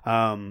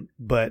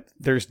 But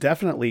there's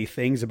definitely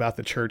things about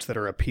the church that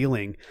are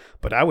appealing,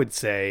 but I would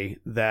say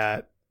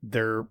that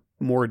they're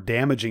more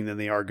damaging than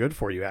they are good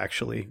for you,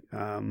 actually,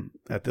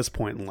 at this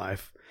point in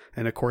life.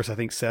 And of course, I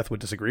think Seth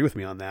would disagree with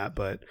me on that.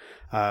 But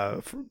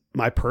for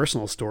my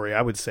personal story,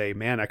 I would say,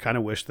 man, I kind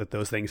of wish that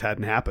those things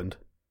hadn't happened.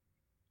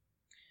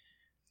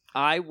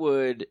 I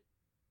would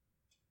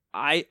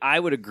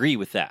agree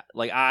with that.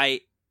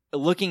 Like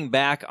looking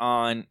back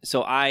on,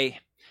 so I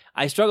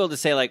I struggle to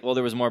say like, well,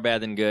 there was more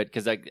bad than good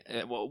because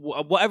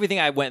everything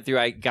I went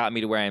through, got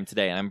me to where I am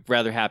today, and I'm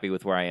rather happy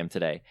with where I am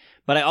today.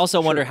 But I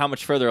also wonder how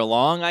much further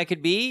along I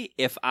could be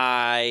if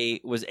I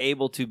was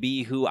able to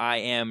be who I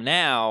am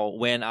now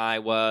when I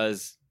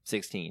was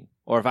 16,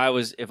 or if I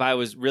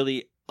was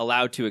really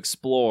allowed to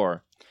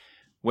explore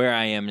where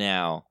I am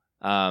now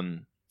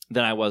than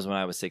I was when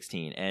I was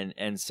 16.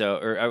 And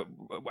so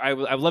I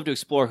would love to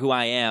explore who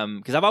I am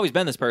because I've always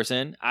been this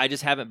person. I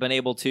just haven't been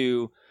able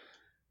to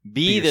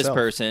be this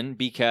person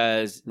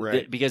because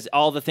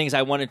all the things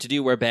I wanted to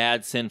do were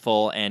bad,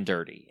 sinful, and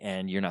dirty,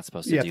 and you're not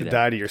supposed to do that. You have to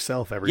die to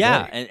yourself every day.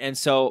 Yeah, and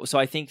so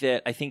I think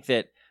that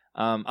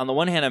on the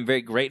one hand, I'm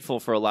very grateful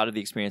for a lot of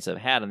the experience I've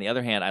had. On the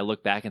other hand, I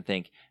look back and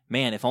think,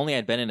 man, if only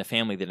I'd been in a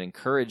family that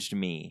encouraged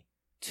me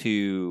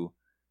to,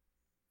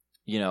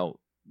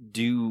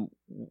 to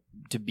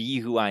be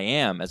who I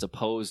am, as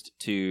opposed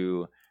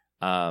to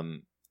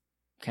kind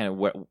of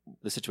what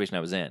the situation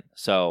I was in.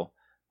 So,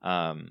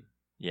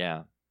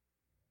 yeah.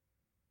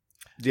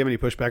 Do you have any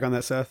pushback on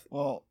that, Seth?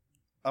 Well,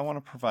 I want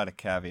to provide a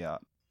caveat.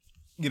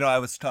 I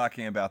was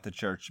talking about the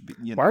church.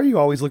 Why are you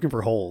always looking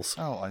for holes?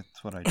 Oh,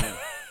 that's what I do.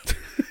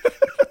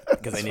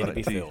 Because they need to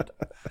be filled.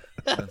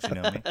 Don't you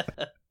know me?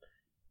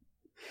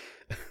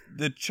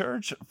 The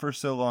church for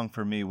so long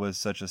for me was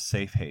such a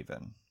safe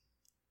haven.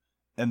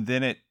 And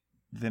then it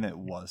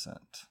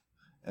wasn't.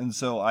 And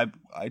so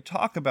I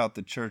talk about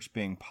the church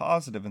being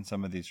positive in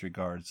some of these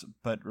regards,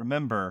 but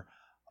remember,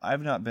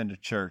 I've not been to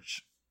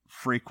church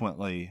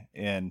frequently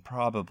in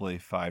probably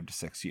 5 to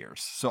 6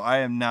 years. So I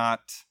am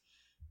not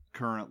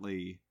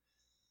currently,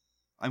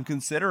 I'm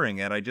considering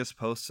it. I just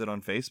posted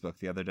on Facebook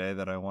the other day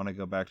that I want to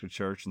go back to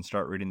church and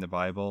start reading the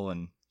Bible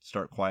and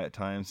start quiet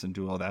times and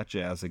do all that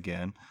jazz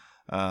again.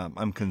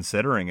 I'm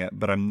considering it,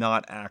 but I'm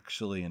not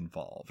actually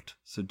involved.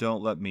 So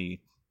don't let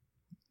me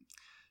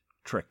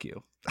trick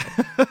you.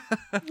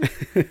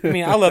 I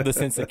mean, I love the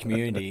sense of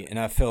community, and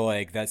I feel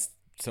like that's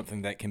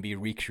something that can be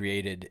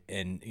recreated,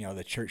 and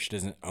the church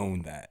doesn't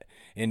own that.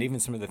 And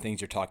even some of the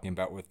things you're talking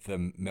about with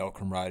the male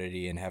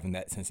camaraderie and having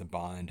that sense of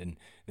bond and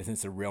the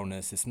sense of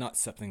realness, it's not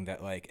something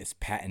that like is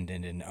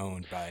patented and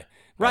owned by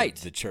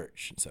the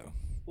church. So,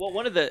 well,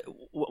 one of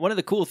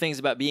the cool things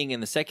about being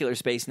in the secular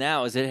space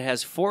now is that it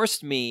has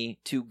forced me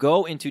to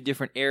go into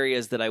different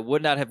areas that I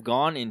would not have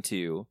gone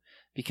into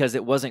because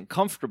it wasn't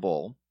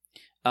comfortable.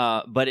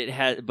 But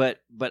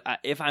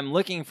if I'm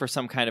looking for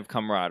some kind of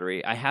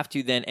camaraderie, I have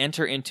to then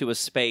enter into a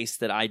space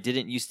that I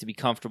didn't used to be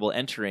comfortable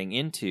entering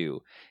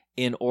into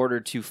in order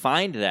to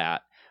find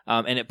that.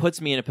 And it puts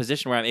me in a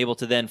position where I'm able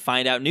to then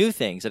find out new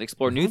things and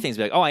explore new things.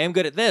 Be like, oh, I am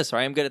good at this, or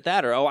I am good at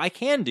that, or oh, I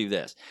can do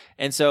this.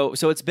 And so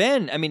it's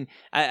been, I mean,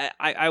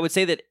 I would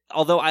say that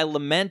although I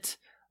lament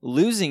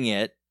losing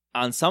it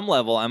on some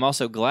level, I'm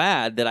also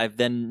glad that I've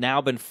then now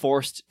been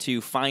forced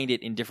to find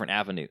it in different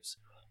avenues.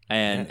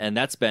 And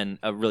that's been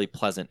a really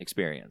pleasant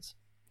experience.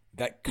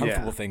 That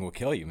comfortable thing will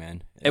kill you,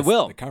 man. It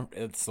will.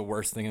 It's the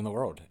worst thing in the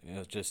world.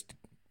 Just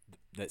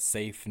that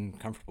safe and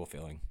comfortable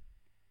feeling.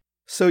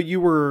 So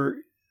you were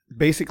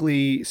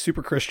basically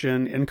super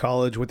Christian in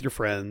college with your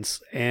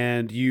friends,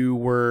 and you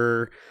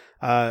were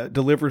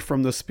delivered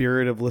from the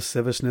spirit of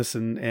lasciviousness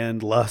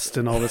and lust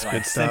and all this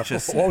good stuff.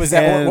 What was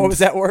that? What was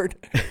that word?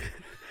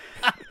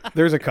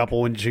 There's a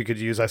couple ones you could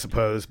use, I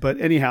suppose. But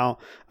anyhow,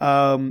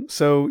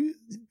 so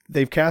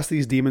they've cast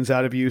these demons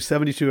out of you.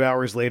 72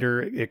 hours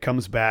later, it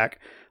comes back.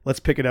 Let's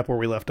pick it up where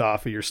we left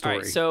off of your story.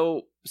 All right,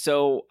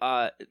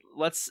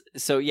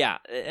 yeah.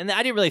 And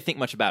I didn't really think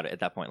much about it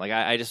at that point. Like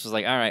I just was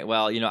like, all right,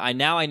 well, I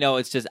know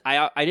it's just,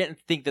 I didn't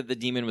think that the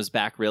demon was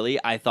back really.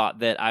 I thought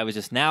that I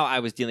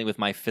was dealing with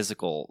my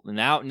physical.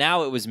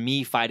 Now it was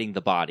me fighting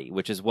the body,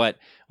 which is what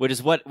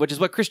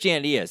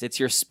Christianity is. It's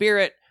your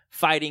spirit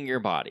fighting your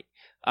body.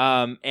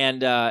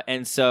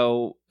 And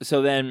so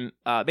then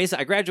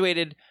basically I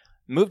graduated,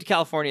 moved to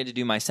California to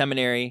do my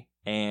seminary,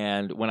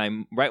 and when I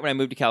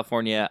moved to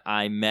California,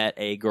 I met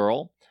a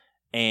girl,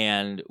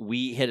 and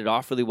we hit it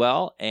off really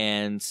well.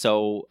 And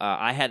so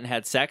I hadn't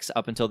had sex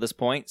up until this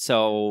point.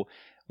 So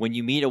when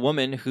you meet a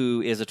woman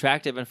who is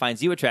attractive and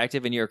finds you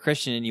attractive, and you're a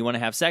Christian and you want to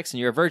have sex and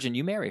you're a virgin,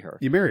 you marry her.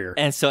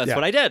 And so that's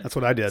what I did. That's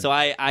what I did. So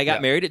I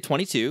got married at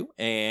 22,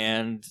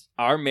 and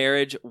our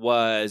marriage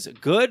was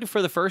good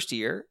for the first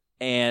year,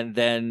 and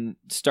then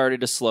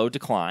started a slow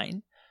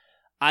decline.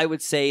 I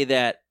would say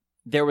that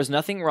there was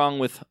nothing wrong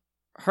with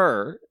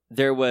her.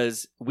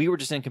 We were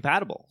just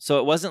incompatible. So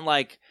it wasn't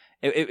like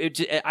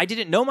I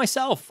didn't know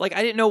myself. Like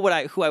I didn't know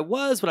who I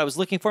was, what I was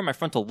looking for. My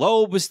frontal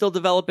lobe was still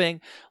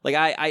developing. Like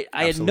I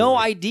had no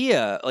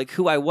idea like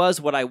who I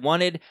was, what I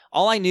wanted.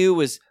 All I knew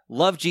was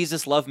love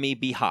Jesus, love me,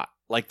 be hot.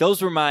 Like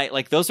those were my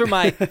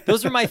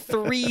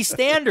three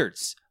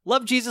standards.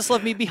 Love Jesus,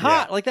 love me, be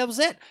hot. Yeah. Like that was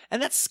it.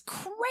 And that's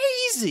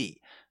crazy.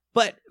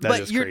 But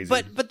is crazy.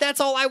 but that's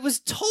all I was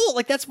told.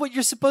 Like, that's what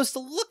you're supposed to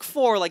look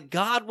for. Like,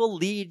 God will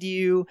lead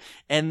you,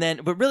 and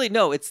then, but really,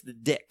 no, it's the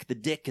dick. The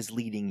dick is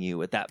leading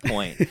you at that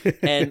point.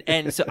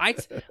 and so I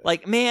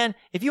like, man,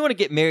 if you want to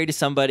get married to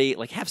somebody,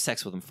 like, have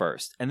sex with them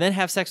first, and then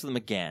have sex with them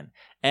again.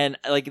 And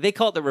like, they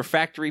call it the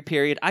refractory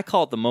period. I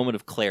call it the moment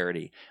of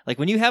clarity. Like,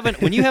 when you have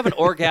an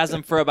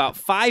orgasm for about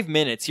 5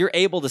 minutes, you're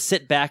able to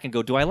sit back and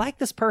go, do I like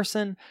this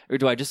person, or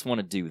do I just want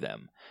to do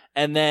them?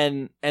 And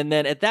then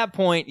at that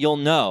point, you'll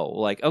know,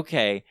 like,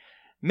 okay,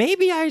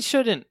 maybe I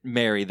shouldn't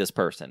marry this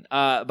person.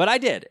 But I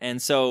did. And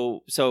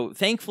so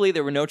thankfully,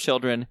 there were no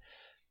children.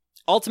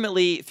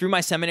 Ultimately, through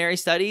my seminary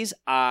studies,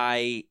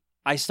 I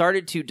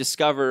started to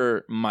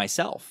discover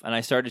myself, and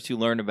I started to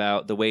learn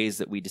about the ways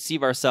that we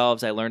deceive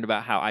ourselves. I learned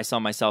about how I saw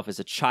myself as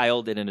a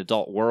child in an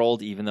adult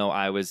world, even though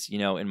I was,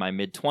 in my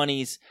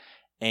mid-20s.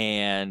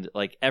 And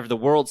like, the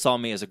world saw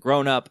me as a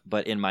grown-up,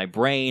 but in my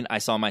brain, I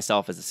saw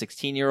myself as a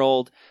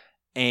 16-year-old.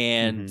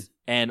 And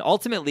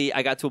ultimately,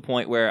 I got to a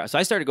point where, so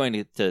I started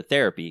going to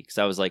therapy, because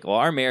I was like, well,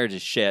 our marriage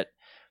is shit.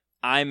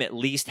 I'm at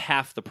least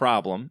half the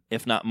problem,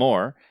 if not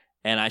more,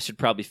 and I should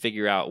probably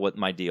figure out what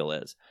my deal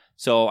is.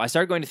 So I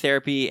started going to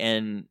therapy,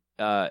 and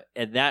then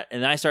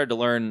I started to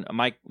learn.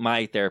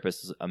 My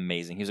therapist was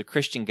amazing. He was a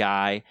Christian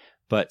guy,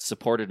 but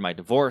supported my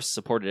divorce,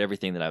 supported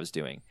everything that I was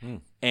doing,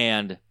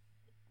 and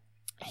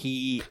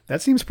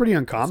that seems pretty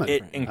uncommon.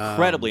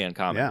 Incredibly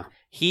uncommon.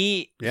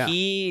 Yeah.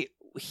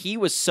 He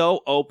was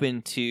so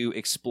open to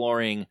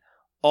exploring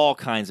all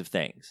kinds of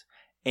things,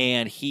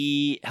 and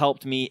he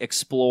helped me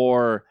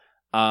explore,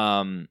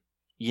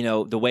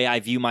 the way I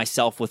view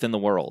myself within the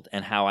world,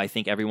 and how I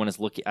think everyone is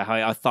looking, how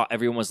I thought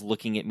everyone was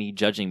looking at me,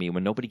 judging me,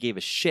 when nobody gave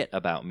a shit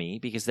about me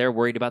because they're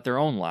worried about their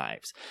own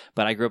lives.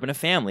 But I grew up in a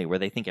family where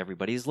they think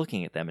everybody is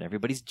looking at them and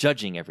everybody's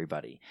judging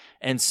everybody.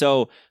 And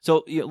so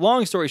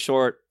long story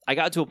short, I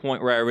got to a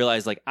point where I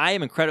realized, like, I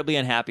am incredibly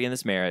unhappy in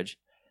this marriage.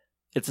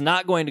 It's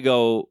not going to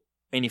go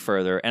any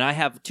further, and I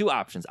have two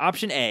options.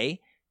 Option A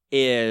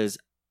is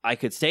I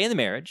could stay in the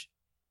marriage.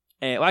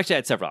 Well, actually, I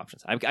had several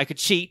options. I could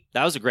cheat.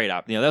 That was a great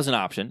option. That was an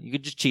option. You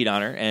could just cheat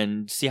on her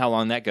and see how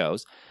long that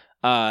goes.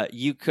 I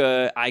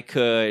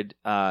could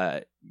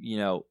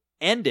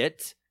end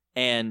it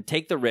and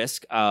take the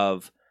risk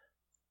of,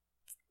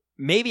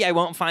 maybe I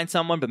won't find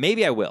someone, but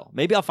maybe I will.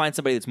 Maybe I'll find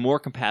somebody that's more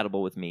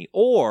compatible with me.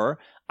 Or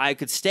I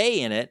could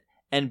stay in it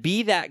and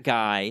be that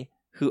guy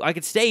who I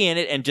could stay in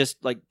it and just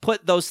like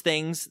put those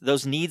things,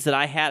 those needs that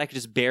I had, I could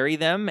just bury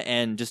them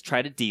and just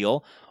try to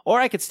deal.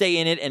 Or I could stay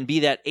in it and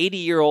be that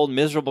 80-year-old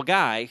miserable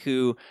guy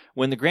who,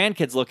 when the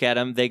grandkids look at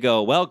him, they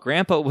go, well,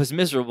 Grandpa was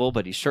miserable,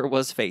 but he sure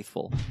was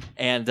faithful.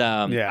 And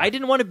I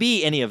didn't want to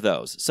be any of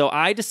those. So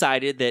I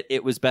decided that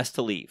it was best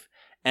to leave.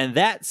 And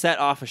that set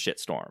off a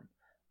shitstorm.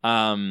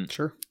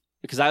 Sure.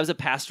 Because I was a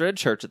pastor at a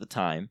church at the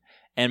time,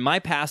 and my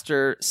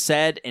pastor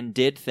said and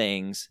did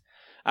things.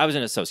 I was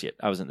an associate.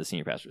 I wasn't the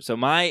senior pastor. So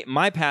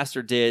my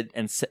pastor did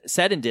and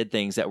said and did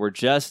things that were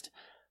just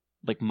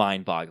like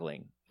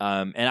mind-boggling.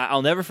 And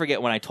I'll never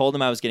forget when I told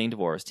him I was getting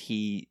divorced.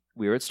 We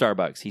were at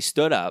Starbucks. He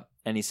stood up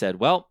and he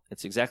said, well,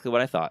 it's exactly what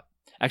I thought.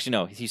 Actually,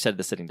 no, he said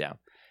this sitting down.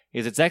 He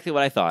goes, exactly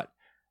what I thought.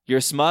 You're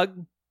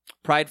smug,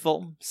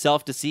 prideful,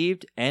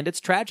 self-deceived, and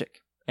it's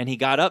tragic. And he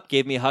got up,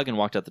 gave me a hug, and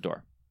walked out the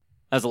door.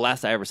 That was the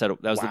last I ever said.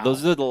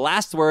 Those are the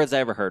last words I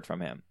ever heard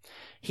from him.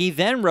 He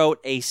then wrote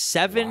a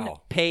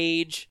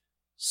 7-page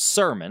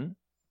sermon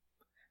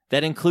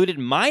that included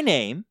my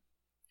name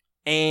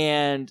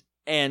and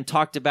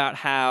talked about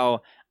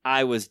how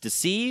I was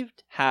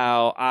deceived,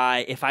 how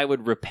if I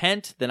would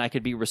repent, then I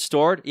could be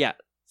restored. Yeah.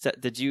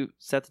 Did you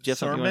set the GIF?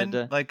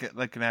 Sermon? Like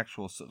an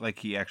actual, like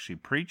he actually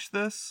preached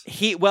this?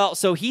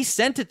 So he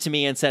sent it to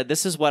me and said,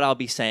 this is what I'll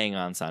be saying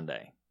on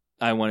Sunday.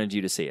 I wanted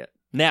you to see it.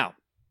 Now,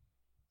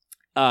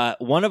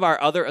 one of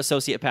our other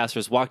associate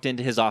pastors walked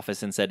into his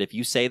office and said, if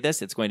you say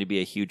this, it's going to be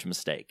a huge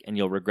mistake and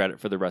you'll regret it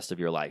for the rest of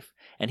your life.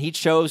 And he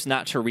chose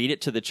not to read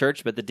it to the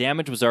church, but the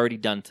damage was already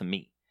done to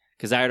me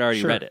because I had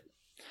already read it.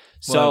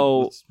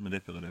 So it's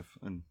manipulative.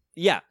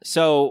 Yeah.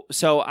 So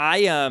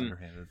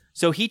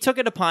he took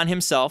it upon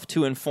himself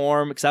to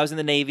inform, because I was in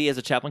the Navy as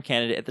a chaplain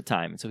candidate at the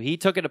time. So he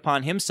took it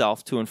upon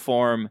himself to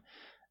inform.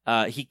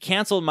 He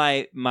canceled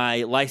my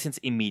license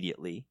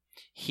immediately.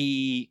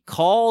 He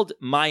called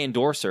my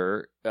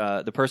endorser,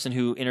 the person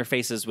who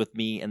interfaces with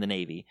me in the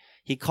Navy.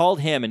 He called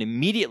him and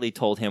immediately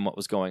told him what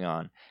was going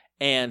on.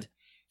 And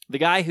the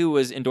guy who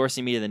was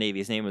endorsing me to the Navy,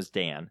 his name was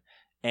Dan.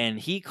 And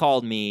he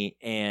called me,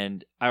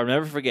 and I'll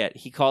never forget,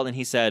 he called and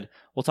he said,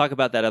 we'll talk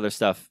about that other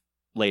stuff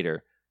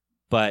later,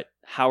 but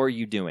how are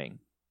you doing?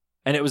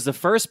 And it was the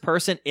first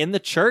person in the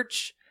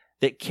church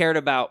that cared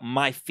about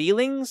my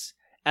feelings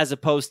as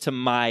opposed to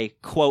my,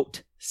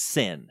 quote,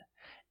 sin.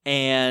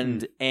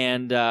 And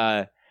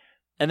that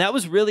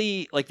was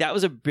really, like, that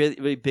was a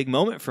really big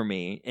moment for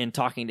me in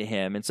talking to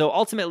him. And so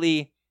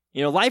ultimately,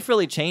 life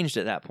really changed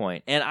at that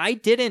point. And I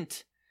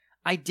didn't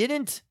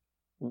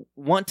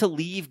want to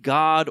leave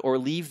God or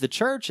leave the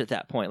church at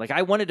that point. Like,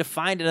 I wanted to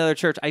find another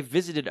church. I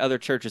visited other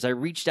churches. I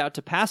reached out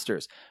to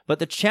pastors. But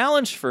the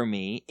challenge for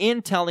me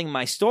in telling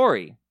my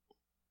story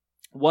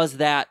was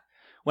that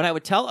when I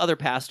would tell other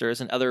pastors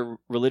and other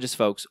religious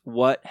folks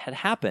what had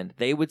happened,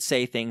 they would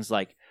say things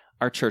like,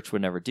 our church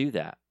would never do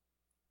that.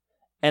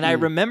 And I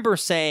remember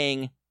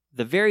saying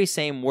the very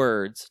same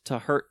words to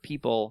hurt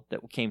people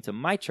that came to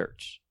my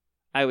church.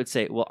 I would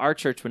say, well, our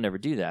church would never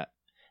do that.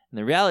 And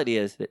the reality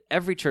is that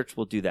every church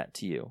will do that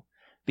to you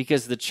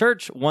because the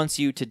church wants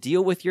you to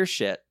deal with your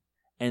shit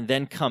and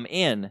then come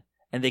in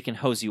and they can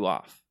hose you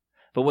off.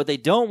 But what they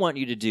don't want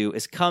you to do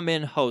is come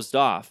in hosed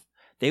off.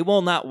 They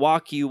will not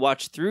walk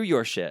through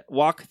your shit.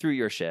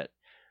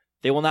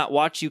 They will not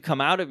watch you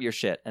come out of your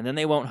shit, and then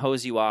they won't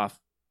hose you off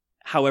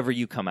however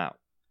you come out.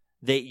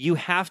 You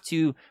have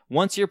to,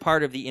 once you're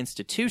part of the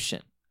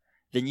institution,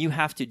 then you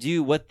have to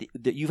do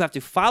you have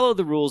to follow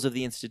the rules of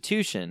the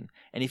institution,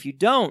 and if you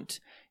don't,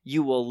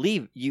 you will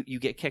leave. You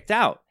get kicked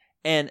out,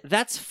 and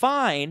that's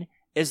fine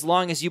as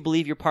long as you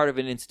believe you're part of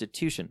an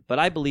institution. But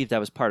I believed I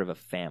was part of a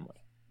family,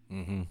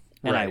 and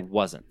I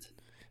wasn't.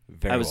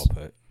 Well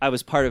put. I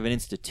was part of an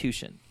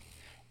institution,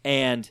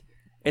 and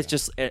it's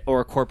just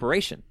or a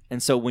corporation.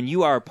 And so when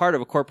you are a part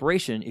of a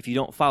corporation, if you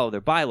don't follow their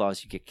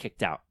bylaws, you get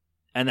kicked out.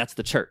 And that's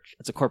the church.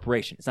 It's a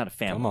corporation. It's not a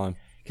family. Come on.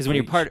 Because when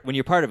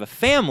you're part of a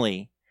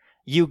family,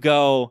 you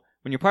go.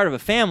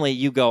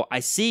 I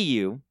see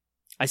you.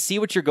 I see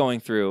what you're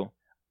going through.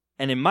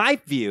 And in my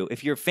view,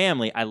 if you're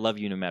family, I love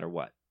you no matter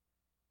what.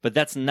 But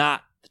that's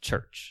not the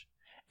church.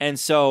 And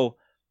so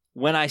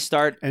when I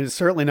start, and it's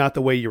certainly not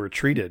the way you were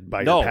treated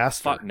by your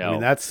pastor. Fuck no. I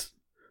mean,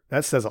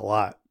 that says a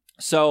lot.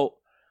 So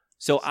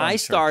I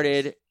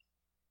started.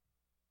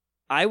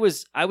 I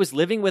was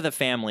living with a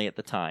family at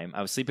the time.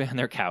 I was sleeping on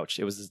their couch.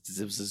 It was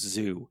a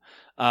zoo.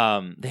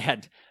 They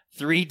had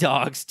 3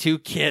 dogs, 2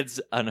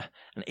 kids, an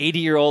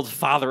 80-year-old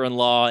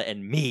father-in-law,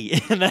 and me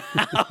in the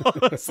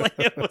house. Like,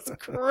 it was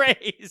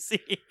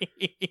crazy.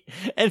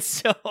 And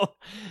so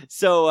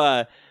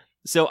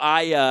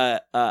I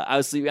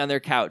was sleeping on their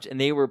couch,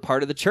 and they were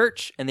part of the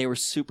church, and they were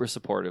super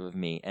supportive of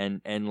me,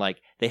 and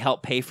like they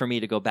helped pay for me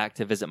to go back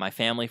to visit my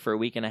family for a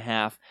week and a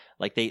half.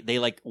 Like they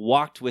like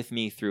walked with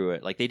me through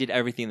it. Like they did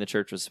everything the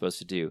church was supposed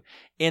to do.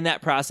 In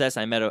that process,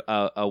 I met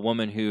a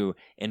woman who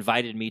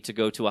invited me to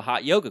go to a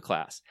hot yoga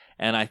class,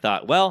 and I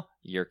thought, well,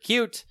 you're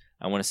cute.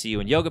 I want to see you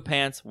in yoga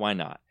pants. Why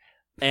not?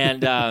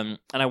 And and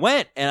I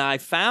went and I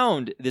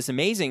found this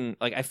amazing.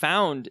 Like I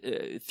found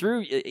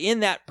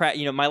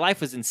my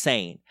life was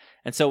insane.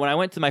 And so when I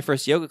went to my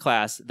first yoga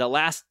class, the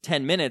last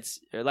 5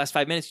 minutes,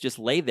 you just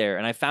lay there.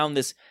 And I found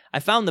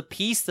the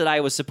peace that I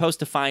was supposed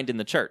to find in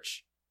the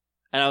church.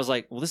 And I was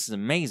like, well, this is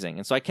amazing.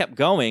 And so I kept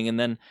going. And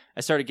then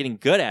I started getting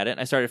good at it. And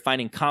I started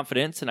finding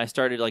confidence. And I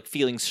started like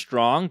feeling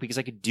strong because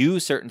I could do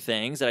certain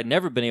things that I'd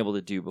never been able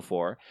to do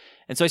before.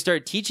 And so I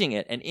started teaching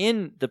it. And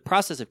in the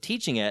process of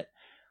teaching it,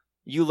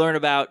 you learn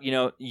about,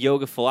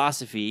 yoga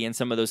philosophy, and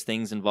some of those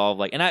things involve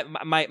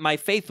my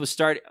faith was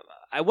started.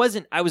 I was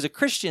a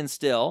Christian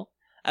still.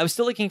 I was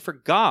still looking for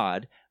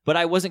God, but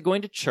I wasn't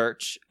going to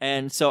church.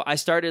 And so I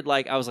started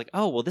I was like,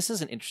 oh, well, this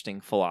is an interesting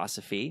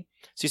philosophy.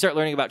 So you start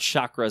learning about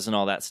chakras and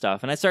all that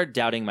stuff. And I started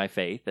doubting my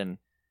faith. And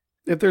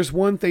if there's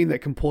one thing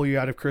that can pull you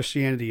out of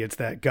Christianity, it's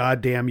that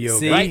goddamn yoga.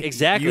 See, right,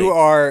 exactly. You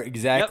are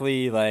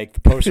exactly like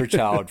the poster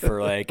child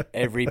for like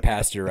every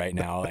pastor right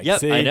now. Like,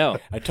 yep, see, I know.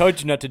 I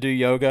told you not to do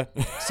yoga.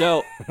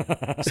 So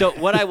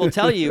what I will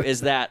tell you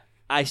is that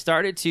I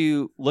started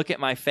to look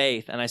at my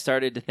faith, and I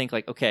started to think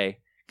like, okay,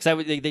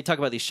 because they talk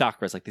about these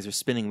chakras, like these are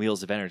spinning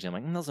wheels of energy. I'm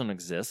like, those don't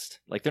exist.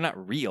 Like they're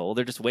not real.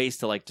 They're just ways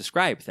to like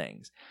describe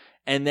things.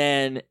 And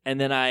then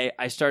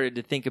I started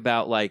to think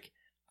about like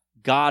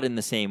God in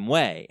the same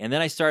way. And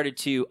then I started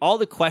to, all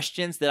the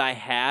questions that I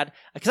had,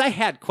 because I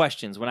had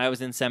questions when I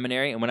was in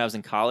seminary and when I was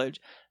in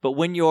college, but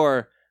when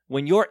your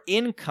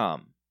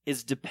income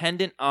is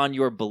dependent on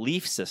your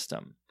belief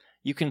system,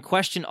 you can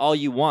question all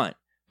you want,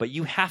 but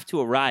you have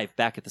to arrive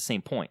back at the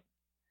same point.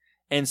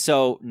 And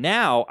so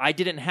now I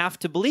didn't have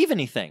to believe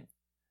anything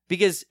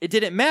because it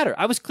didn't matter.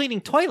 I was cleaning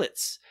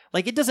toilets.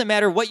 Like it doesn't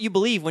matter what you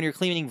believe when you're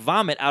cleaning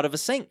vomit out of a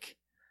sink.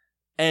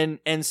 And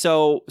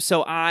so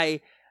I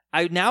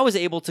now was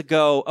able to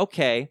go,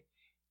 okay,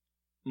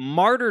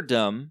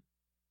 martyrdom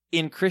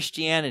in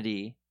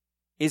Christianity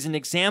is an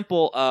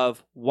example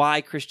of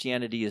why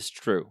Christianity is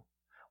true.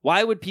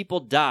 Why would people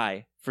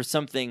die for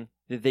something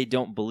that they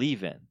don't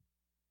believe in?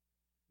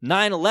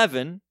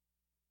 9/11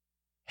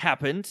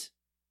 happened,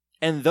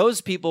 and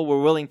those people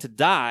were willing to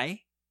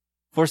die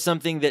for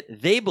something that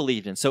they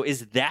believed in. So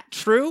is that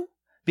true?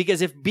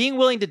 Because if being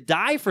willing to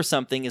die for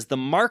something is the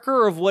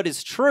marker of what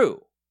is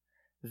true,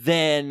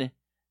 then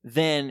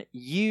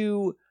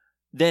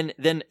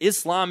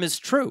Islam is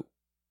true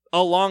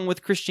along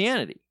with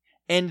Christianity.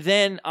 And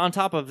then on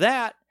top of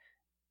that,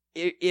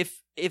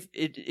 if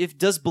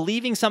does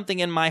believing something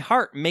in my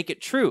heart make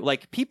it true?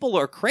 Like people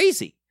are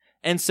crazy.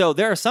 And so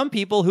there are some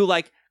people who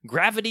like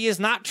gravity is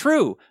not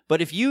true.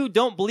 But if you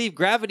don't believe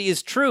gravity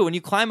is true and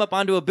you climb up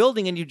onto a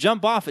building and you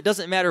jump off, it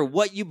doesn't matter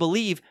what you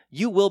believe,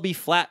 you will be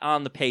flat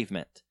on the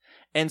pavement.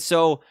 And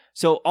so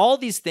all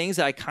these things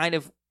that I kind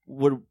of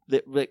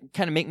that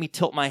kind of make me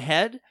tilt my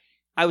head,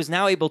 I was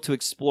now able to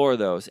explore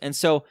those. And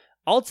so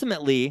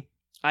ultimately,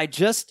 I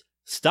just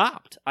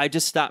stopped. I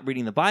just stopped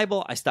reading the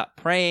Bible. I stopped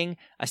praying.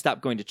 I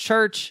stopped going to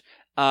church,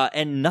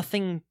 and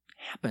nothing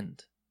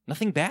happened.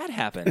 Nothing bad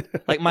happened.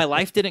 Like, my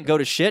life didn't go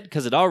to shit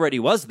because it already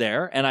was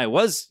there, and I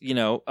was,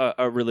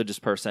 a religious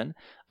person.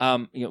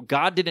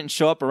 God didn't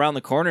show up around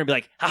the corner and be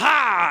like, "Ha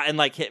ha!" and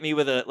like hit me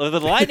with a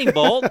lightning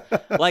bolt.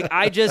 Like,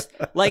 I just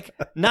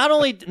not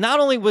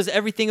only was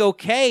everything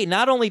okay,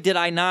 not only did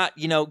I not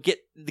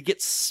get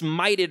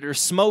smited or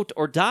smote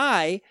or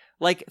die,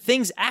 like,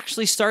 things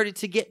actually started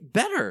to get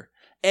better.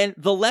 And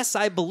the less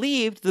I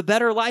believed, the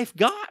better life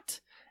got.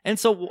 And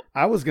so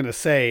I was going to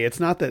say, it's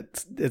not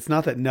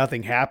that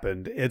nothing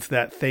happened. It's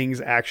that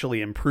things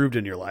actually improved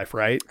in your life,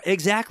 right?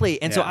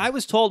 Exactly. And so I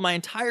was told my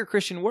entire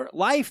Christian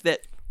life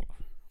that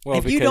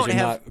if because you don't you're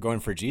have not going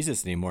for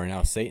Jesus anymore,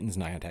 now Satan's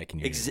not attacking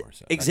you anymore.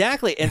 So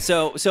exactly. And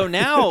so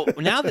now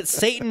that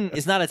Satan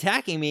is not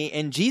attacking me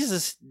and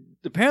Jesus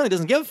apparently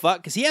doesn't give a fuck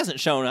because he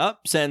hasn't shown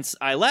up since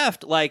I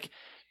left, I've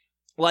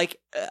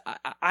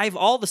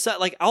all of a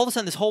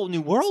sudden this whole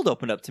new world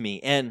opened up to me.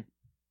 And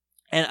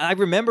I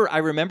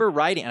remember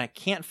writing, and I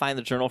can't find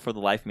the journal for the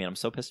life of me, and I'm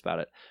so pissed about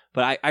it.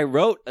 But I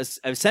wrote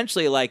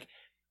essentially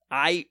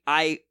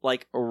I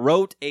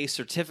wrote a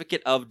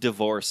certificate of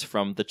divorce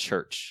from the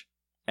church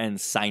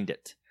and signed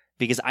it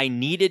because I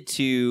needed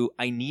to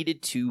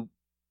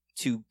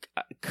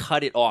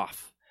cut it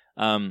off.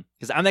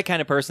 Because I'm that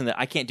kind of person that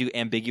I can't do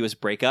ambiguous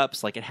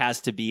breakups. Like, it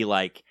has to be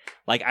like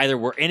either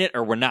we're in it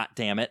or we're not,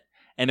 damn it.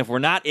 And if we're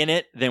not in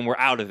it, then we're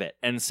out of it.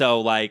 And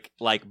so like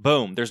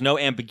boom, there's no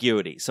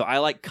ambiguity. So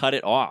I cut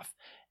it off.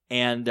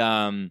 And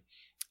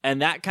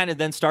that kind of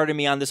then started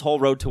me on this whole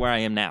road to where I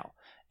am now.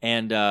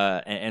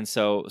 And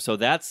so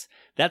that's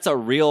a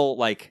real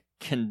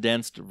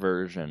condensed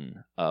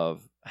version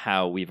of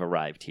how we've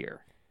arrived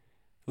here.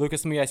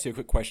 Lucas, let me ask you a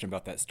quick question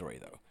about that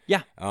story though.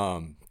 Yeah.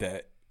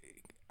 That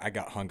I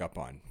got hung up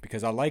on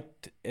because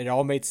it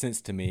all made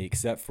sense to me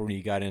except for when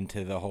you got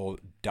into the whole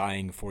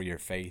dying for your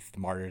faith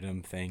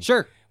martyrdom thing.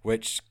 Sure.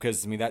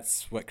 Because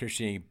that's what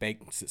Christianity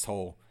banks its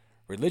whole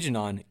religion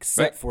on,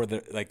 except for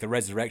the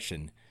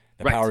resurrection,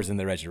 the powers in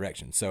the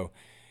resurrection. So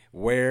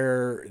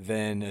where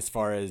then, as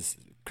far as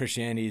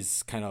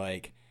Christianity's kind of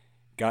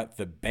got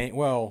the bank,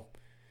 well,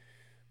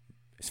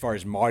 as far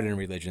as modern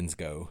religions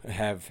go,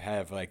 have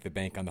the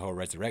bank on the whole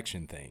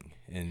resurrection thing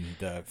and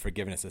the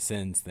forgiveness of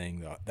sins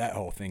thing. That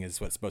whole thing is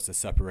what's supposed to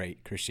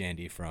separate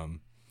Christianity from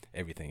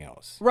everything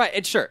else. Right.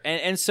 And sure.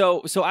 And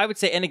so I would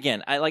say, and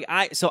again,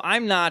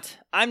 I'm not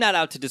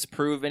out to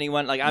disprove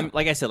anyone. I'm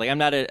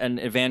not an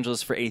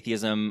evangelist for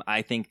atheism.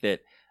 I think that,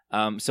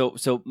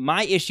 so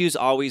my issues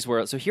always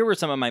were, so here were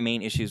some of my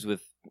main issues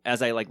with,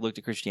 as I looked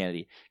at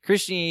Christianity.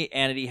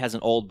 Christianity has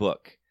an old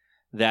book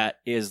that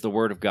is the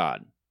Word of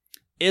God.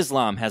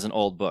 Islam has an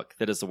old book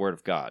that is the Word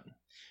of God.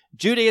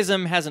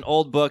 Judaism has an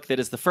old book that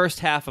is the first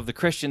half of the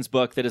Christian's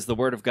book that is the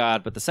Word of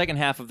God, but the second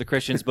half of the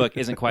Christian's book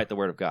isn't quite the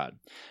Word of God.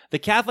 The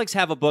Catholics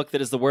have a book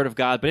that is the Word of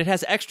God, but it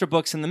has extra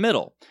books in the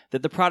middle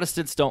that the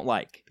Protestants don't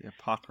like. The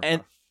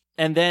Apocrypha.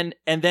 And then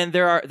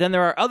there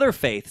are other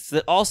faiths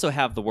that also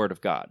have the Word of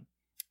God.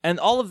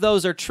 And all of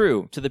those are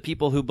true to the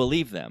people who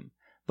believe them.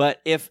 But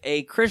if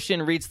a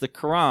Christian reads the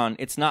Quran,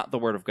 it's not the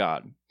Word of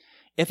God.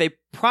 If a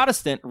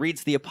Protestant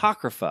reads the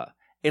Apocrypha,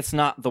 it's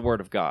not the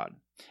Word of God.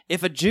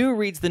 If a Jew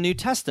reads the New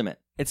Testament,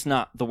 it's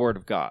not the Word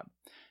of God.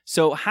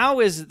 So how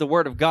is the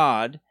Word of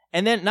God?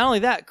 And then not only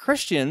that,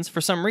 Christians,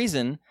 for some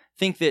reason,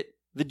 think that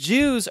the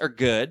Jews are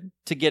good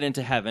to get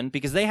into heaven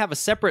because they have a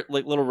separate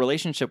little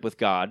relationship with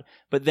God,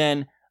 but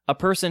then a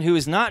person who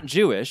is not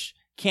Jewish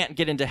can't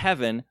get into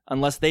heaven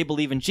unless they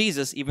believe in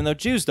Jesus, even though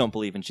Jews don't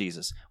believe in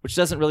Jesus, which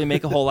doesn't really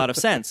make a whole lot of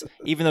sense.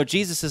 Even though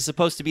Jesus is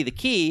supposed to be the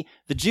key,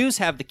 the Jews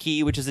have the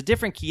key, which is a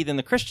different key than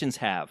the Christians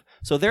have.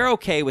 So they're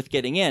okay with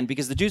getting in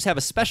because the Jews have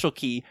a special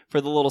key for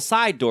the little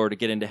side door to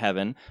get into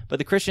heaven, but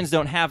the Christians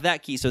don't have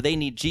that key, so they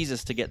need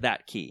Jesus to get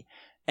that key.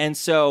 And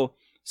so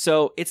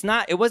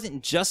it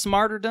wasn't just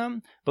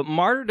martyrdom, but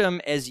martyrdom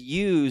as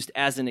used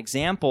as an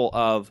example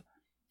of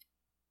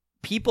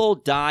people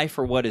die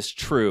for what is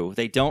true.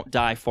 They don't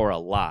die for a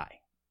lie.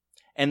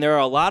 And there are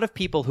a lot of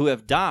people who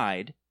have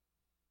died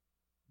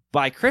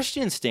by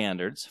Christian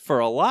standards for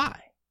a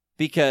lie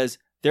because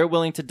they're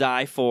willing to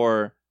die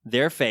for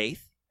their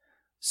faith.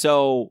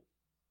 So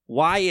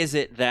why is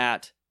it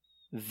that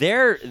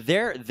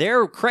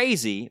they're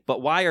crazy,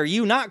 but why are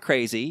you not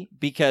crazy?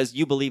 Because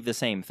you believe the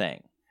same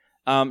thing.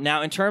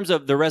 Now, in terms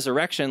of the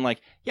resurrection,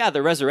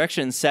 the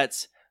resurrection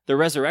sets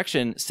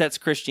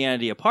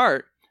Christianity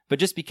apart. But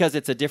just because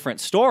it's a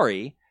different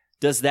story,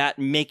 does that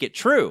make it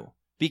true?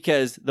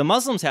 Because the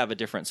Muslims have a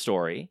different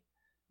story.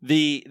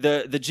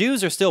 The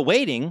Jews are still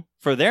waiting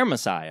for their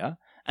Messiah.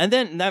 And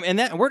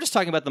we're just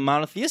talking about the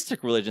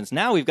monotheistic religions.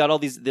 Now we've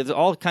got there's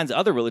all kinds of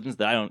other religions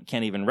that I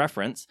can't even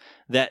reference,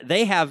 that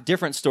they have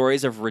different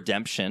stories of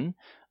redemption.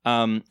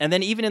 And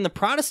then even in the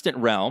Protestant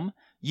realm,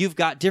 you've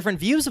got different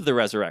views of the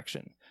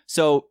resurrection.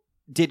 So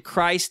did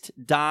Christ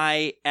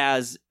die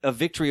as a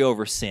victory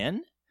over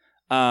sin?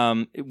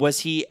 Was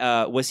he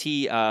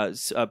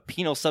a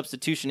penal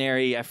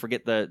substitutionary? I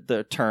forget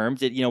the term.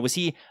 Was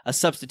he a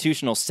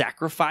substitutional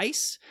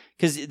sacrifice?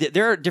 Because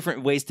there are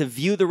different ways to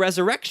view the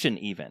resurrection,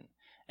 even.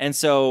 And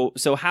so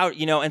how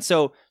and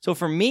so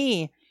for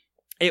me,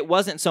 it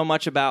wasn't so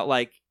much about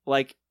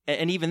like,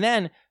 and even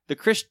then,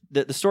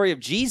 the story of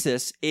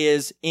Jesus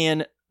is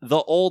in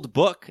the old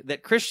book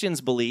that Christians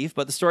believe,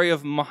 but the story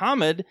of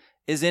Muhammad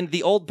is in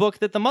the old book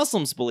that the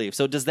Muslims believe.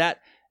 So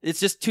it's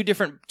just two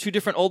different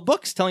old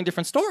books telling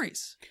different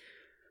stories.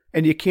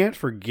 And you can't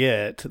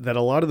forget that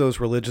a lot of those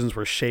religions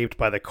were shaped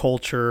by the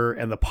culture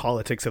and the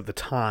politics of the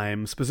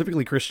time,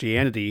 specifically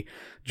Christianity.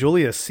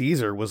 Julius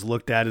Caesar was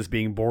looked at as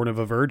being born of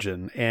a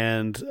virgin,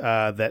 and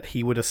that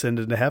he would ascend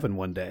into heaven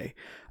one day.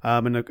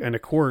 And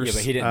of course... Yeah,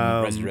 but he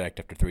didn't resurrect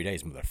after 3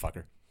 days,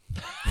 motherfucker.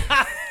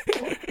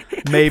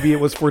 Maybe it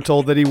was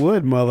foretold that he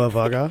would,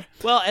 motherfucker.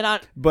 Well,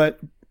 and But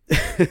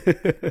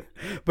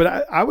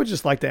I would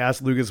just like to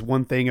ask Lucas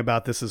one thing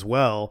about this as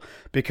well,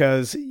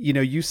 because,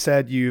 you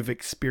said you've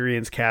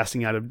experienced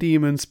casting out of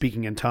demons,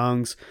 speaking in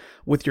tongues.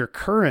 With your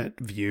current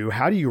view,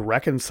 how do you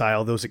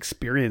reconcile those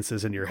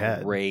experiences in your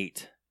head?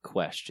 Great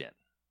question.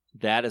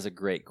 That is a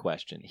great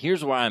question.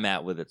 Here's where I'm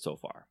at with it so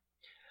far.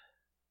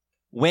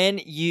 When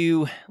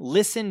you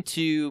listen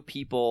to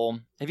people,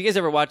 have you guys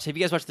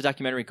watched the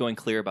documentary Going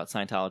Clear about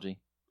Scientology?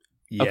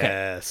 Yes.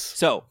 Okay.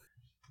 So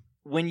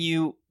when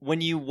you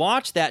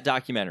watch that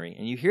documentary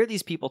and you hear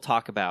these people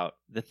talk about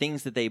the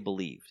things that they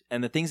believed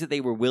and the things that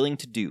they were willing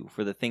to do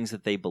for the things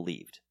that they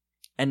believed,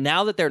 and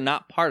now that they're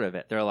not part of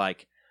it, they're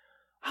like,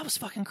 I was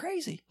fucking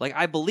crazy. Like,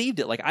 I believed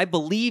it. Like, I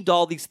believed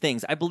all these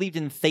things. I believed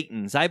in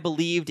thetans. I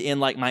believed in,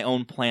 like, my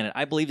own planet.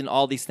 I believed in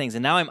all these things.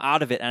 And now I'm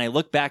out of it, and I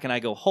look back and I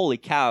go, holy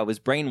cow, I was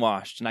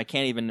brainwashed, and I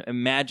can't even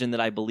imagine that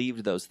I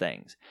believed those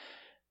things.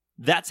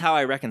 That's how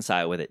I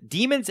reconcile with it.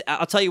 Demons,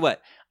 I'll tell you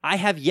what, I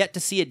have yet to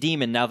see a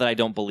demon now that I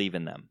don't believe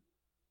in them.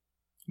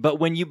 But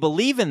when you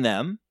believe in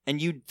them and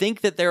you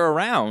think that they're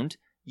around,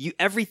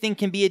 everything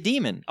can be a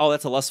demon. Oh,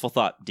 that's a lustful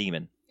thought,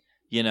 demon.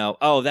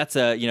 Oh, that's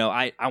I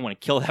want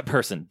to kill that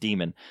person,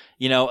 demon.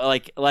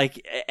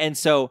 And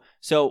so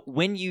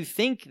when you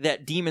think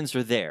that demons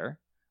are there,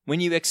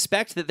 when you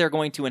expect that they're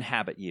going to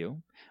inhabit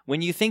you,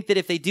 when you think that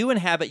if they do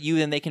inhabit you,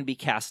 then they can be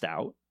cast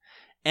out,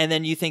 and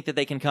then you think that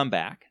they can come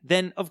back,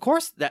 then of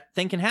course that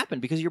thing can happen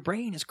because your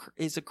brain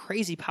is a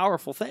crazy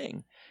powerful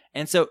thing.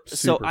 And so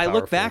I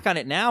look back on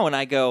it now and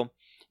I go,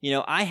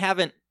 I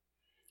haven't,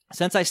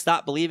 since I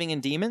stopped believing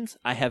in demons,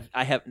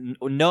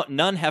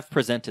 none have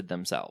presented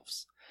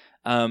themselves.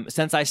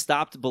 Since I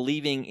stopped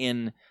believing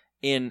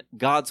in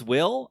God's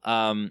will,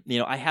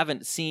 I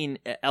haven't seen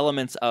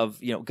elements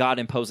of, God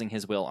imposing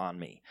his will on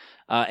me.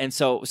 And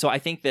so I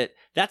think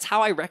that's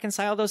how I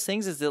reconcile those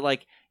things, is that,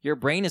 like, your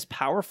brain is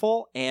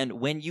powerful. And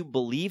when you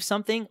believe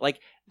something, like,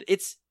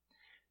 it's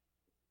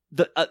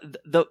was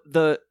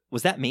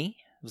that me?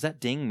 Was that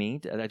ding me?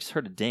 I just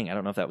heard a ding. I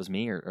don't know if that was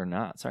me or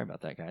not. Sorry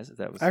about that, guys. If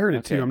that was, I heard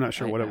it too. I'm not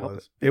sure what it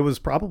was. It was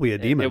probably a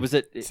demon. It was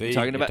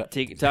talking about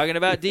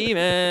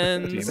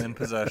demons. Demon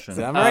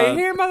possession. I'm right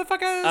here,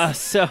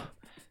 motherfuckers.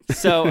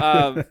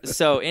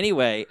 So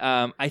anyway,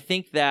 I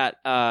think that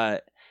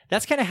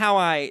that's kind of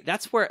how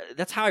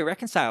that's how I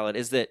reconcile it.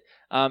 Is that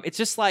it's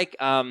just like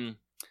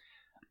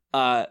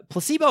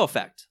placebo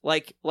effect.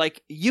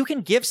 Like you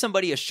can give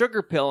somebody a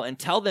sugar pill and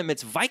tell them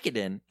it's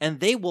Vicodin, and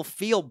they will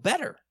feel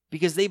better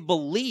because they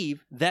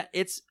believe that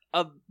it's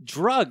a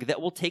drug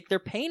that will take their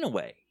pain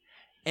away.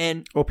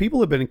 And people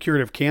have been cured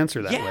of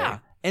cancer that way.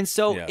 And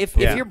so if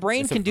your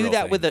brain can do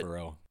that with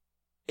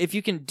if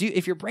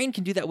your brain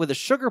can do that with a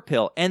sugar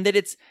pill, and that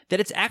it's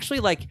actually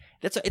like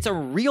it's a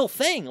real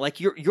thing, like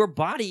your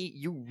body,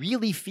 you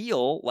really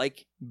feel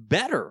like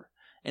better.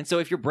 And so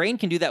if your brain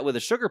can do that with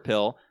a sugar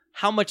pill,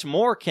 how much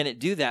more can it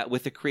do that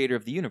with the creator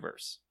of the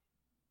universe?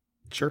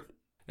 Sure.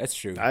 That's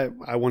true. I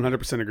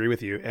 100% agree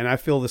with you. And I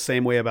feel the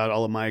same way about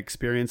all of my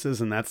experiences.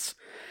 And that's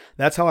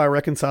how I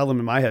reconcile them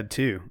in my head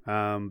too.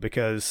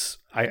 Because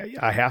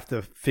I have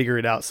to figure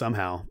it out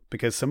somehow,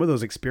 because some of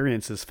those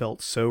experiences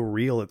felt so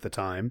real at the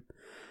time.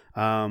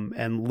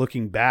 And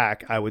looking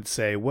back, I would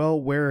say, well,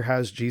 where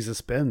has Jesus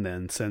been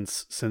then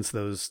since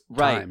those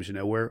times?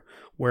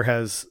 Where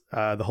has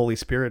the Holy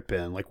Spirit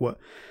been? Like what?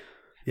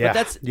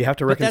 Yeah, you have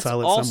to reconcile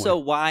it somewhere. That's also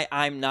why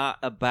I'm not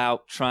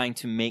about trying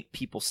to make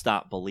people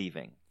stop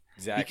believing.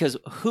 Exactly.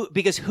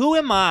 Because who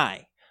am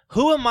I?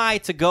 Who am I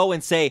to go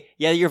and say,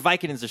 yeah, your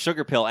Vicodin's a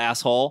sugar pill,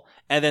 asshole,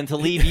 and then to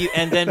leave you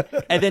and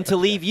then to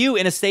leave you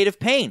in a state of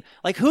pain?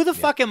 Like, who the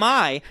fuck am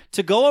I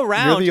to go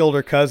around? You're the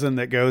older cousin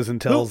that goes and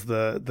tells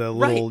the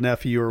little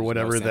nephew or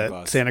whatever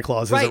that Santa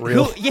Claus isn't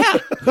real.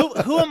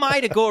 Who am I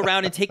to go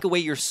around and take away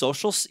your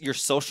social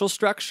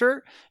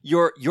structure,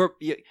 your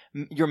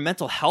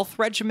mental health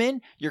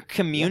regimen, your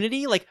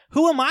community? Like,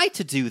 who am I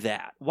to do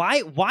that?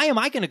 Why am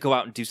I going to go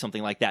out and do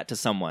something like that to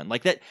someone?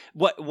 Like that?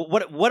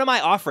 What am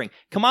I offering?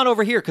 Come on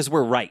over here, because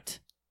we're right.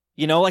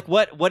 You know, like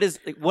what is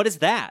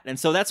that? And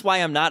so that's why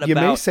I'm not You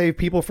about. may save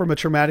people from a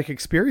traumatic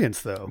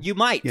experience, though. You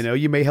might. You know,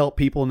 you may help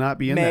people not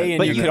be in that. And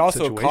But you in could that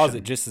also situation. cause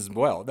it just as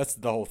well. That's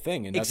the whole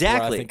thing. And that's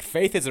Exactly. where I think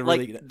faith is a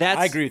really.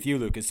 I agree with you,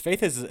 Lucas.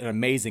 Faith is an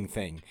amazing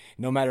thing.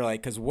 No matter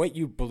because what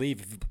you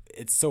believe,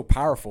 it's so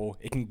powerful.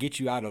 It can get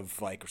you out of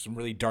some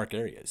really dark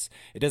areas.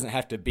 It doesn't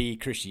have to be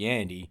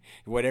Christianity.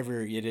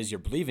 Whatever it is you're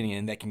believing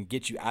in, that can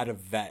get you out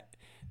of the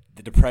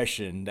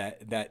depression,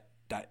 that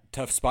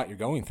tough spot you're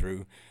going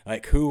through.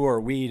 Who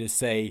are we to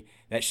say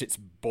that shit's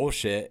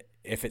bullshit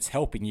if it's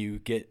helping you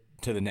get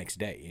to the next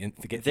day and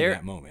to get through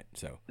that moment?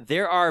 So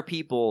there are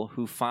people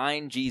who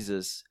find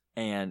Jesus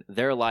and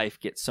their life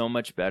gets so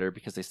much better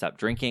because they stop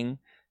drinking.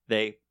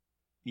 They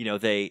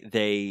not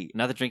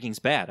that drinking's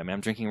bad. I mean,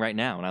 I'm drinking right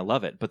now and I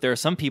love it. But there are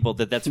some people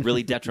that's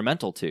really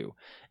detrimental to.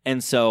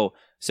 And so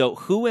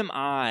who am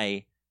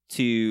I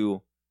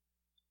to?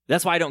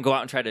 That's why I don't go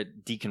out and try to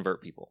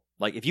deconvert people.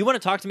 If you want to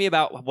talk to me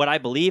about what I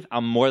believe,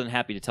 I'm more than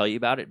happy to tell you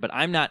about it, but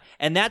I'm not.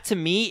 And that to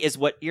me is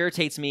what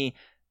irritates me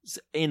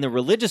in the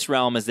religious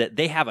realm, is that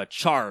they have a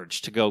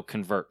charge to go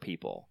convert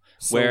people.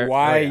 So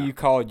why you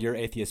called your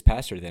atheist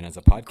pastor then as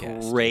a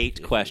podcast?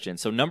 Great question.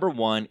 So number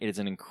one, it is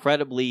an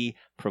incredibly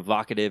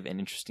provocative and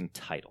interesting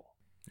title.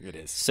 It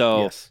is.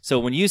 So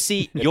when you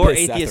see your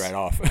atheist, right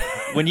off.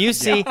 when you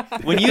see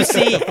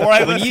before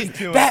I listened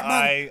to it,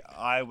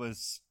 I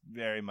was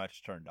very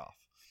much turned off.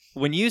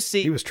 When you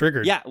see, he was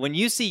triggered. Yeah, when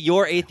you see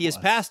your atheist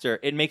pastor,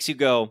 it makes you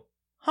go,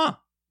 "Huh,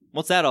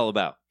 what's that all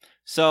about?"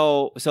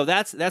 So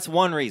that's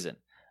one reason.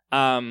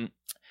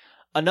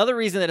 Another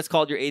reason that it's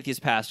called your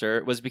atheist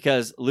pastor was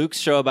because Luke's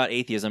show about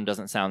atheism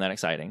doesn't sound that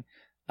exciting.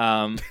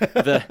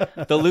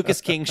 The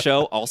Lucas King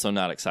show also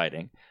not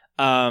exciting.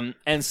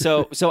 And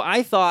so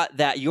I thought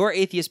that your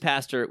atheist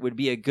pastor would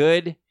be a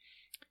good.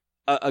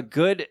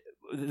 The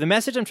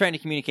message I'm trying to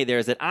communicate there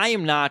is that I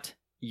am not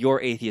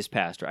your atheist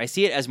pastor. I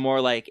see it as more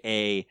like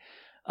a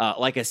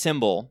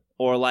symbol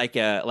or like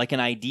an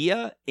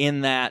idea,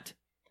 in that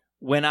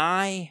when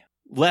I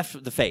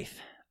left the faith,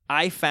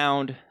 I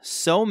found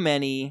so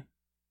many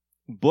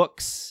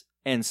books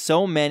and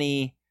so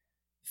many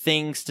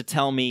things to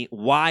tell me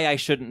why I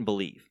shouldn't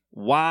believe,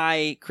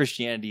 why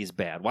Christianity is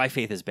bad, why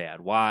faith is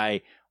bad,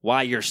 why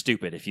you're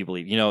stupid if you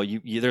believe.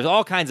 There's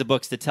all kinds of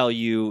books to tell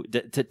you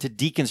to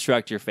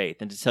deconstruct your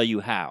faith and to tell you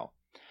how.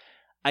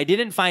 I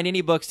didn't find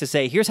any books to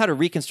say, here's how to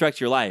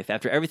reconstruct your life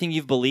after everything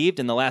you've believed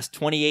in the last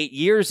 28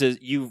 years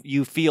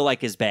you feel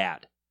like is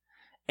bad.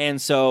 And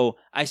so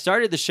I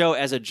started the show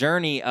as a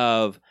journey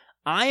of,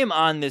 I am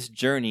on this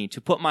journey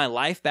to put my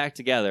life back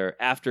together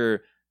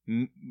after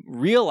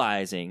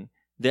realizing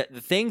that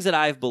the things that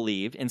I've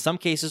believed, in some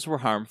cases were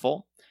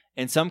harmful,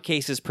 in some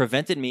cases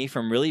prevented me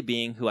from really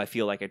being who I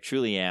feel like I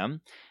truly am,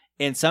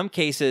 in some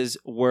cases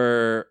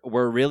were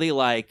really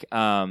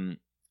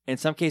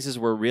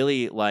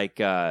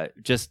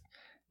just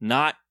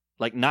not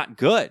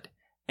good.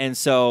 And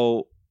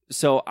so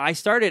I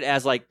started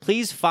as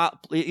please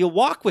you'll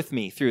walk with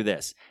me through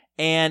this.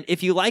 And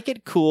if you like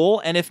it,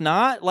 cool. And if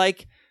not,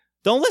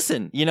 don't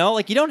listen, you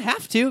don't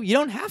have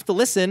to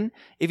listen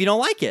if you don't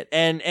like it.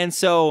 And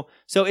so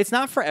it's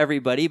not for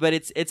everybody, but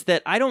it's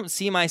that I don't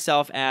see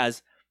myself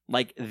as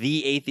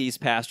the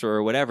atheist pastor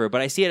or whatever, but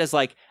I see it as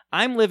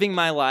I'm living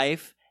my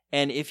life.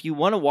 And if you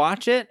want to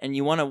watch it and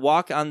you want to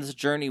walk on this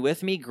journey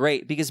with me,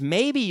 great. Because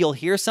maybe you'll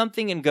hear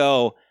something and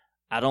go,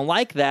 I don't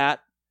like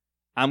that.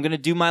 I'm going to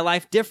do my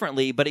life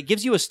differently. But it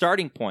gives you a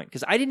starting point,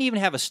 because I didn't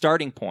even have a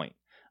starting point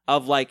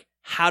of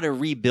how to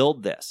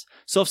rebuild this.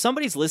 So if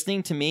somebody's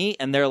listening to me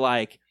and they're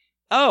like,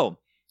 oh,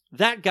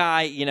 that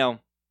guy,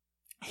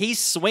 he's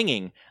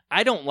swinging,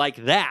 I don't like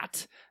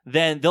that,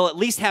 then they'll at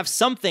least have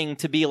something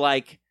to be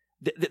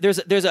there's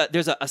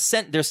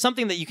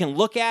something that you can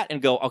look at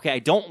and go, okay, I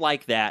don't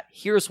like that.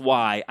 Here's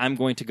why I'm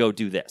going to go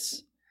do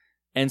this.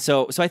 And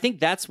so I think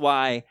that's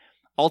why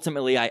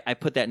ultimately I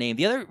put that name.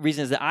 The other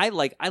reason is that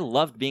I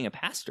loved being a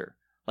pastor.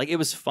 It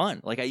was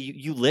fun.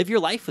 You live your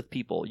life with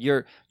people.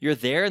 You're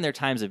there in their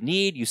times of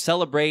need. You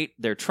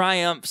celebrate their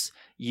triumphs.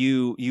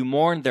 You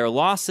mourn their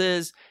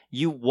losses.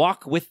 You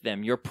walk with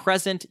them. You're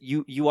present.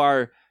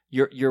 You're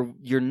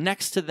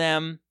next to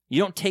them. You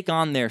don't take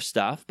on their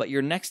stuff, but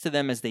you're next to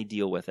them as they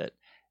deal with it.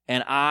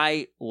 And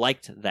I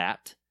liked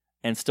that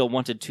and still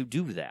wanted to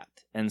do that.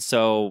 And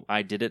so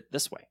I did it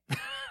this way.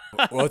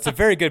 Well, it's a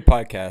very good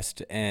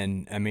podcast.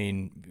 And I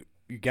mean,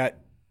 you got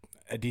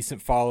a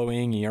decent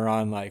following. You're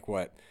on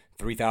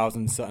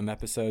 3,000 something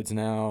episodes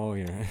now.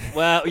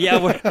 Well, yeah,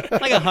 we're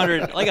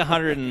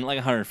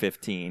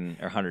 115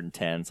 or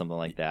 110, something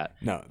like that.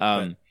 No.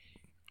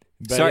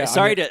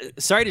 Sorry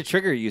to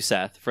trigger you,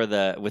 Seth, with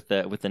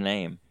the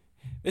name.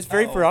 It's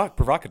very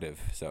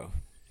provocative. So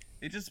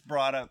it just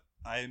brought up.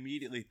 I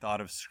immediately thought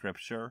of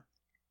scripture,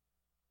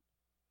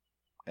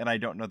 and I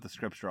don't know the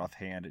scripture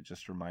offhand. It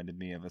just reminded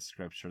me of a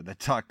scripture that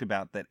talked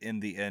about that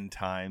in the end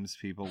times,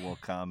 people will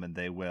come and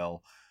they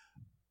will,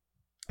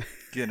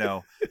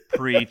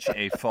 preach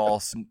a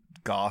false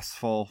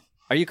gospel.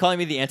 Are you calling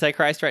me the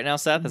Antichrist right now,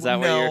 Seth? Is that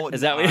what you're?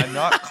 I'm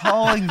not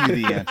calling you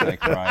the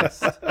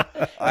Antichrist.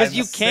 Because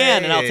you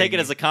can, and I'll take it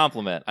as a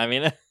compliment. I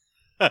mean,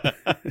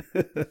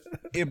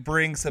 it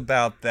brings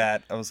about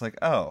that. I was like,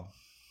 oh,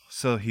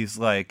 so he's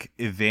like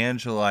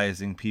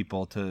evangelizing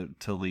people to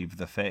leave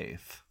the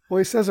faith. Well,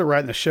 he says it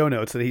right in the show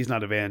notes that he's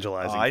not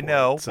evangelizing. I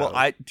know. So.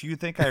 Well, do you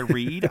think I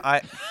read?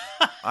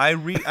 I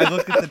read. I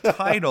look at the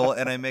title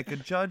and I make a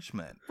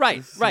judgment.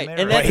 Right.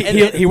 And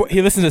then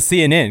he listens to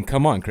CNN.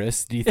 Come on,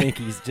 Chris. Do you think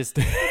he's just?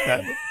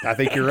 I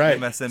think you're right.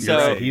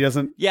 So he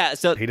doesn't. Yeah.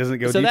 So he doesn't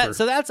go deeper.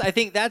 I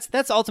think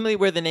that's ultimately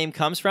where the name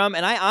comes from.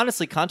 And I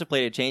honestly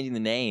contemplated changing the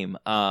name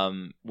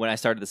when I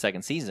started the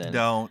second season.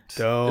 Don't.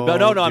 No,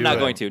 I'm not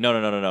going to.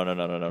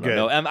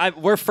 No.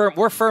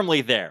 We're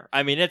firmly there.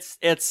 I mean, it's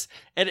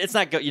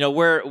not good. You know,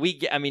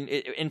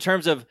 in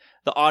terms of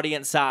the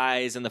audience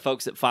size and the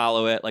folks that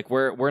follow it, like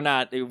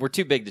we're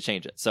too big to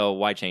change it. So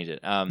why change it?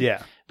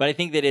 Yeah. But I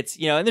think that it's,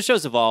 and the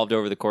show's evolved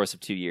over the course of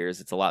 2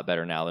 years. It's a lot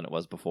better now than it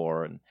was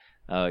before. And,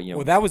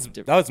 well, that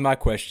was my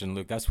question,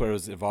 Luke. That's what it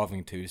was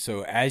evolving to.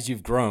 So as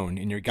you've grown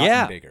and you've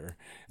gotten bigger,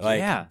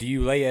 do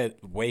you lay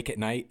awake at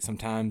night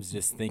sometimes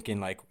just thinking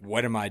like,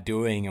 what am I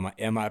doing?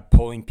 Am I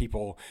pulling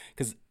people?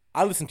 Because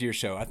I listen to your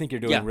show. I think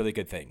you're doing really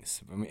good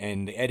things,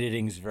 and the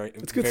editing is very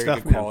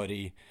good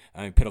quality.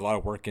 You put a lot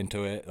of work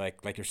into it,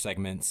 like your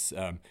segments.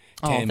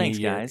 Tammy, thanks,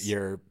 guys.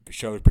 Your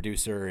show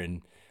producer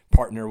and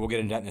partner. We'll get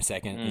into that in a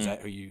second. Is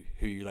that who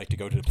you like to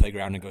go to the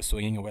playground and go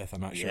swinging with?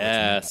 I'm not sure.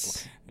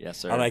 Yes,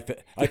 sir. I like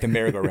the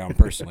merry-go-round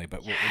personally,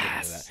 but we'll get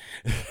into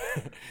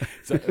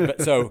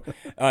that. so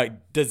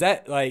does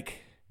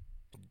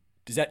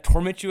that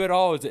torment you at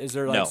all? Is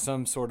there like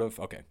some sort of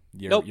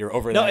you're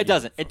over that? No, it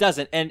doesn't. It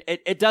doesn't. And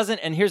it doesn't.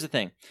 And here's the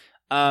thing: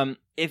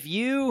 if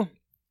you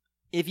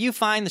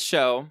find the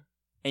show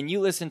and you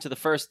listen to the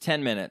first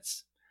 10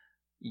 minutes,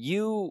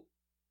 it's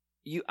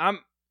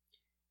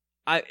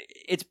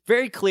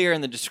very clear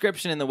in the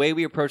description and the way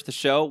we approach the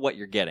show what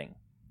you're getting.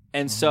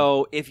 And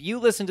so if you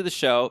listen to the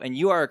show and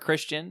you are a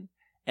Christian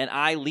and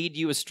I lead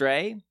you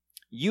astray,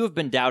 you have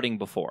been doubting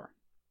before.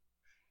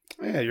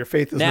 Yeah, your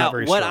faith is not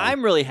very strong. Now, what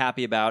I'm really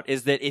happy about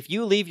is that if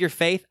you leave your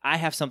faith, I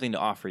have something to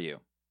offer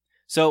you.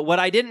 So what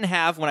I didn't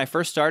have when I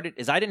first started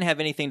is I didn't have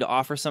anything to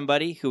offer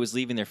somebody who was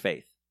leaving their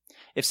faith.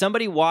 If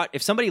somebody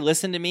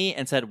listened to me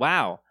and said,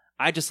 wow,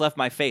 I just left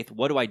my faith,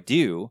 what do I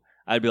do?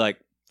 I'd be like,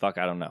 fuck,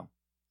 I don't know.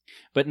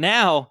 But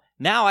now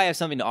I have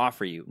something to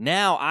offer you.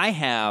 Now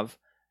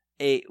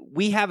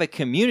we have a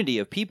community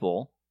of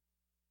people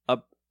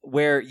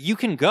where you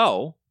can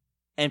go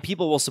and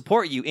people will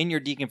support you in your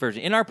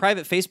deconversion. In our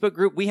private Facebook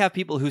group, we have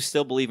people who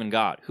still believe in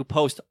God, who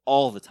post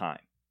all the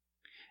time.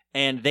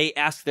 And they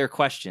ask their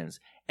questions.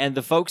 And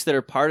the folks that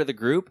are part of the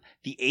group,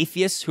 the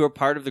atheists who are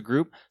part of the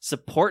group,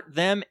 support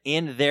them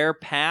in their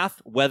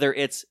path, whether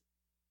it's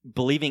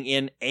believing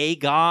in a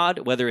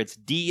God, whether it's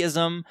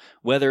deism,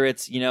 whether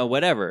it's,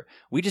 whatever.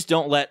 We just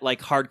don't let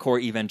like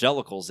hardcore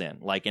evangelicals in.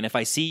 And if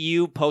I see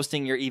you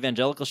posting your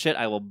evangelical shit,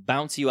 I will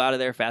bounce you out of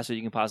there faster than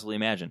you can possibly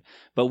imagine.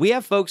 But we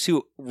have folks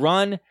who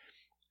run,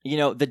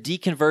 the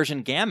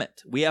deconversion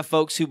gamut. We have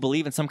folks who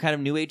believe in some kind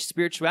of new age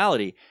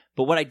spirituality.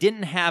 But what I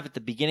didn't have at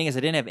the beginning is I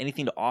didn't have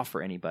anything to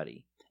offer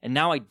anybody. And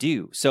now I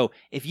do. So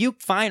if you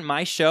find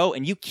my show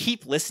and you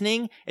keep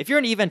listening, if you're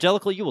an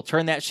evangelical, you will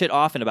turn that shit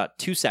off in about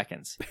 2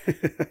 seconds.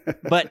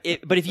 But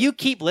if you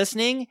keep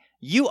listening,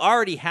 you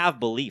already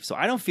have belief. So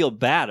I don't feel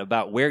bad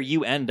about where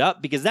you end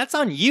up because that's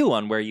on you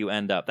on where you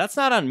end up. That's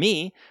not on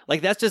me.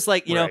 Like that's just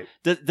like, right.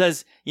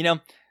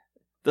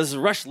 Does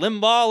Rush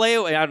Limbaugh lay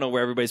awake? I don't know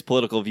where everybody's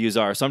political views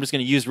are, so I'm just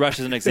going to use Rush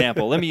as an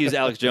example. Let me use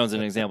Alex Jones as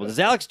an example. Does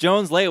Alex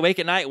Jones lay awake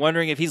at night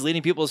wondering if he's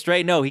leading people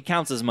astray? No, he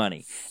counts his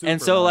money. And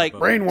so like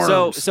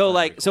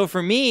brainworms. So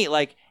for me,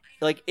 like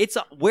it's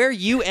where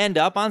you end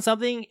up on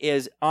something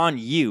is on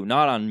you,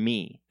 not on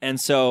me. And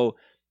so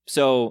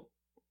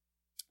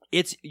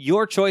it's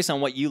your choice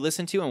on what you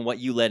listen to and what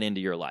you let into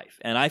your life.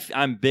 And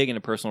I'm big into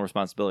personal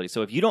responsibility.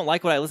 So if you don't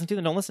like what I listen to,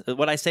 then don't listen.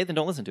 What I say, then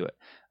don't listen to it.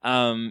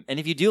 And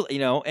if you do,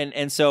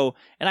 and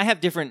I have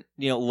different,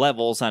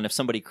 levels on if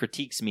somebody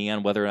critiques me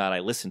on whether or not I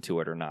listen to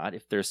it or not.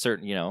 If there's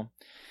certain,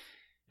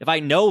 if I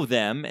know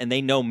them and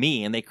they know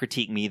me and they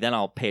critique me, then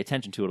I'll pay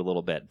attention to it a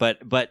little bit. But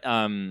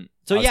I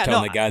was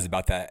telling the guys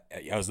about that.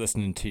 I was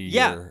listening to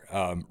your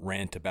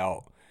rant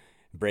about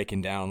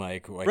breaking down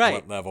like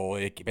what level.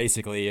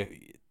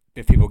 Basically,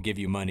 if people give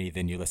you money,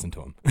 then you listen to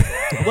them.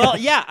 Well,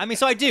 yeah, I mean,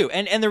 so I do,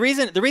 and the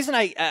reason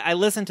I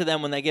listen to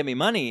them when they give me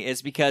money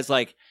is because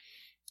like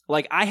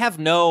I have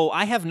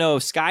no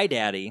Sky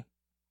Daddy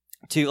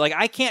to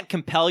I can't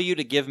compel you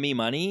to give me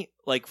money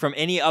like from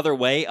any other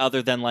way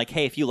other than like,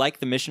 hey, if you like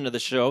the mission of the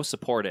show,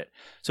 support it.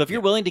 So if you're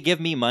willing to give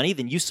me money,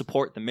 then you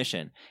support the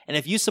mission. And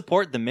if you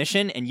support the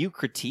mission and you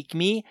critique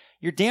me,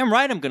 you're damn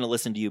right I'm going to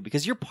listen to you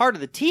because you're part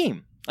of the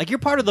team. Like you're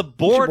part of the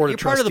board. You're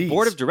part of the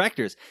board of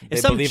directors.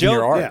 They believe in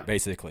your art,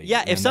 basically.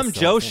 Yeah. If some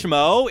Joe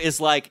Schmo is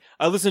like,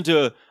 I listened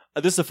to.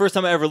 This is the first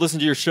time I ever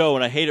listened to your show,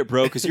 and I hate it,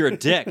 bro, because you're a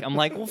dick. I'm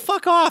like, well,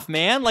 fuck off,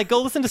 man. Like,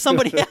 go listen to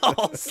somebody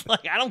else.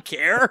 Like, I don't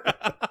care.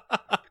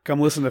 Come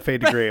listen to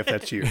Fade to Gray if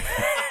that's you.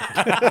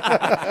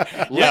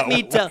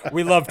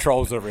 We love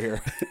trolls over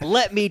here.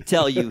 Let me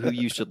tell you who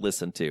you should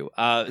listen to.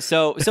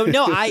 So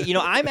no,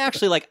 I'm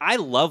actually like, I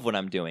love what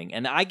I'm doing,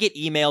 and I get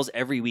emails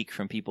every week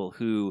from people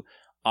who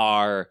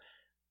are,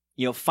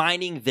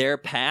 finding their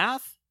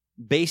path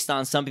based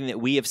on something that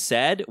we have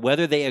said,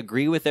 whether they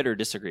agree with it or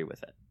disagree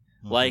with it.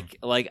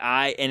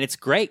 Mm-hmm. And it's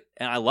great,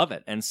 and I love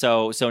it. And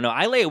so no,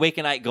 I lay awake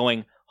at night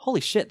going, holy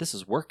shit, this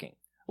is working.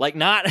 Like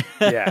not.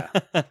 Yeah.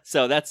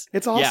 So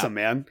it's awesome,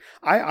 man.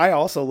 I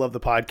also love the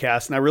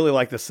podcast, and I really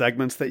like the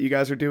segments that you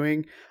guys are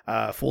doing.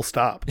 Full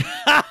stop.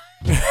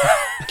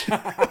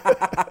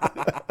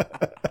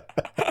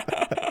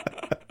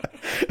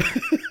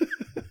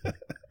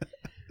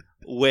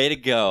 Way to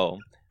go.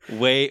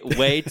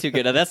 Way too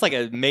good. Now, that's like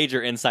a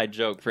major inside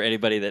joke for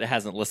anybody that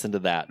hasn't listened to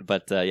that.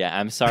 But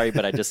I'm sorry,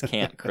 but I just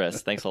can't,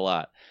 Chris. Thanks a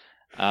lot.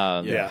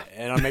 Yeah,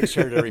 and I'll make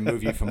sure to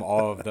remove you from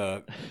all of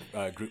the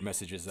group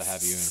messages that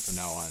have you in from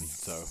now on.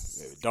 So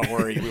don't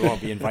worry, we won't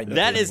be inviting you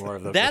to any more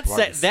of the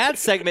that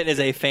segment is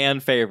a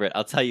fan favorite.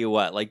 I'll tell you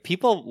what, like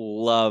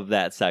people love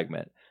that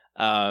segment.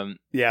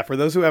 Yeah, for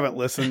those who haven't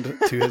listened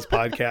to his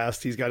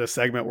podcast, he's got a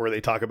segment where they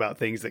talk about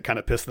things that kind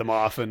of piss them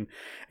off, and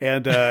what's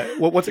it called?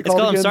 It's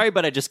called again? I'm sorry,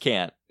 but I just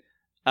can't.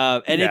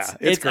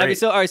 It's great. I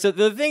mean, so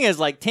the thing is,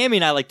 like, Tammy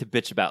and I like to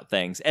bitch about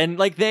things, and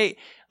like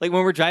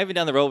when we're driving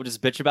down the road, we'll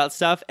just bitch about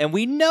stuff, and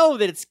we know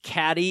that it's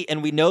catty,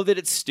 and we know that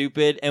it's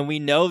stupid, and we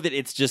know that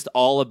it's just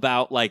all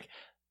about like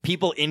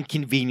people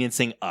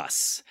inconveniencing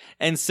us.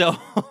 And so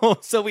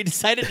we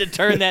decided to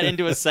turn that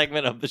into a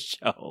segment of the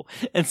show.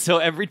 And so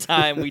every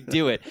time we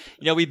do it,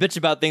 we bitch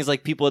about things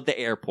like people at the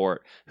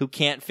airport who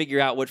can't figure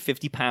out what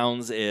 50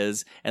 pounds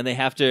is, and they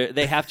have to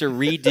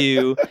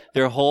redo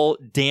their whole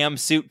damn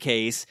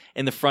suitcase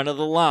in the front of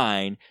the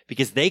line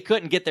because they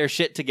couldn't get their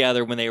shit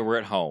together when they were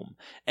at home.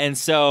 And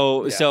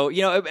so and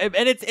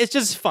it's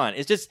just fun.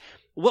 It's just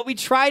what we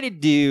try to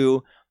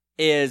do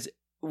is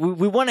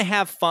we want to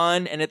have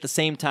fun, and at the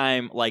same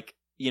time, like,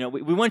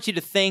 we want you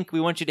to think,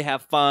 we want you to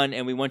have fun,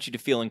 and we want you to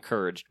feel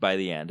encouraged by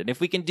the end. And if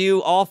we can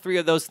do all three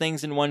of those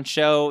things in one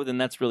show, then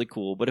that's really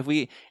cool. But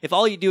if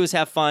all you do is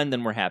have fun,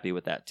 then we're happy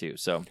with that too.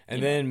 So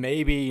then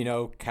maybe,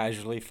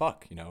 casually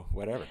fuck,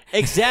 whatever.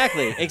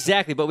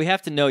 Exactly. But we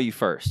have to know you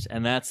first,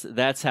 and that's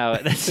how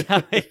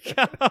it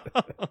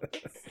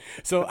goes.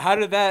 So how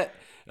did that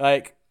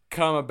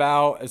come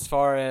about? As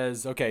far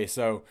as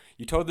so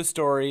you told the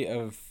story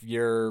of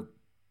your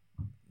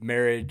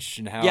marriage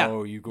and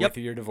how you go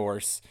through your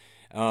divorce.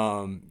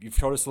 You've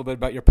told us a little bit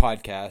about your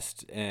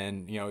podcast,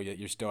 and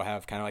you still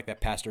have kind of like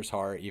that pastor's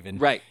heart. Even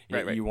right.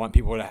 You want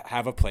people to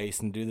have a place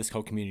and do this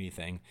whole community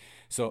thing.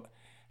 So,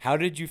 how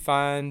did you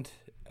find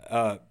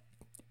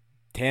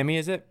Tammy?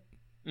 Is it?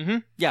 Mm-hmm.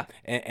 Yeah.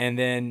 And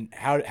then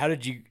how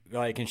did you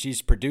and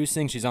she's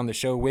producing, she's on the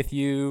show with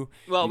you.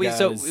 Well, we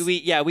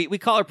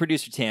call her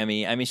producer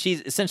Tammy. I mean,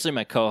 she's essentially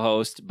my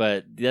co-host,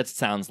 but that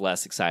sounds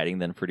less exciting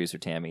than producer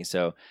Tammy.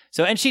 So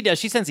and she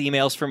sends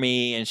emails for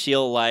me, and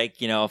she'll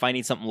if I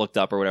need something looked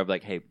up or whatever,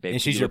 like, hey, babe.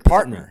 And she's your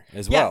partner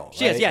as well.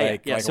 She is.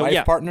 Yeah. So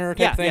life partner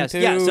type thing too.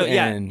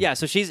 Yeah.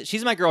 So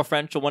she's my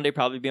girlfriend. She'll one day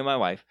probably be my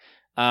wife.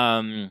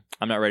 I'm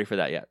not ready for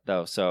that yet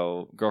though.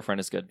 So girlfriend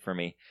is good for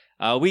me.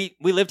 We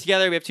live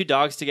together. We have 2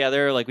 dogs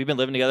together. Like, we've been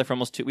living together for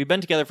we've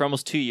been together for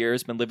almost 2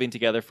 years, been living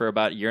together for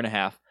about a year and a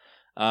half.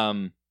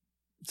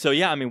 So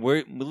yeah, I mean,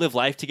 we live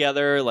life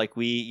together. Like,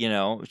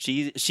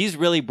 she's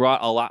really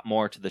brought a lot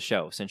more to the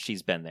show since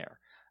she's been there.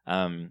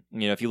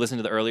 If you listen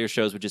to the earlier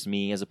shows with just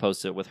me as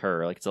opposed to with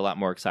her, like, it's a lot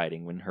more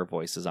exciting when her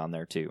voice is on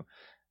there too.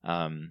 So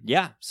and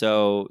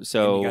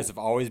you guys have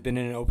always been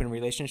in an open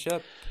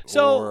relationship.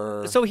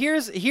 So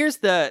here's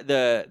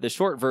the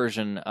short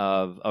version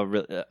of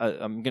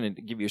I'm gonna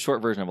give you a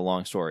short version of a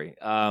long story.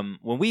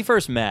 When we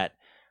first met,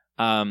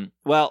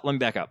 let me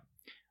back up.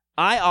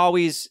 I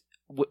always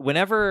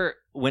whenever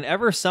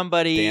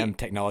somebody damn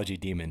technology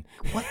demon.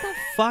 What the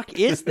fuck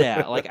is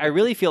that? Like, I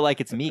really feel like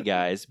it's me,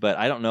 guys, but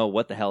I don't know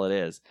what the hell it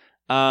is.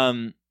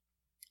 I'm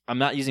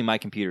not using my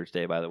computer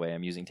today, by the way.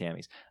 I'm using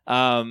Tammy's.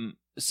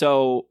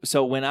 So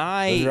when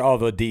those are all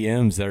the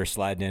DMs that are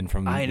sliding in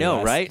from I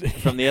know, right?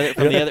 From the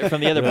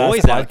other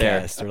boys out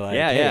there. They're like,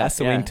 hey, that's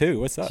the wing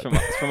too. What's up?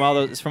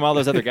 It's from all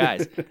those other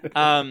guys.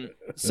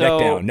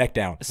 Neck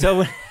down.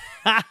 So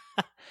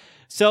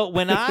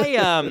when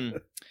I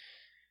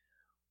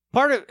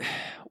part of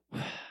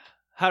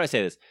how do I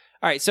say this?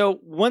 All right, so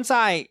once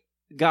I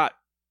got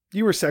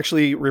you were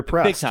sexually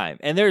repressed big time,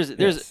 and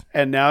there's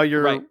and now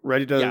you're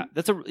ready to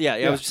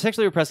I was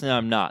sexually repressed, and now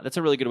I'm not. That's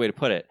a really good way to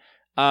put it.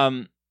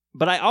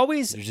 But I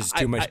always there's just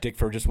too much dick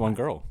for just one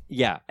girl.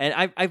 Yeah,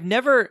 and I've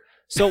never.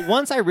 So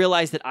once I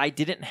realized that I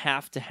didn't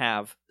have to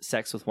have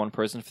sex with one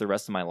person for the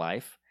rest of my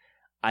life,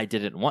 I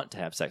didn't want to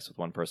have sex with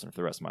one person for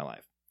the rest of my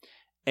life.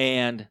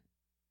 And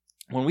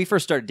when we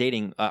first started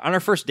dating, on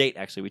our first date,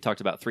 actually, we talked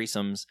about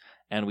threesomes,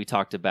 and we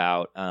talked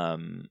about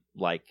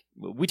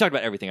we talked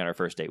about everything on our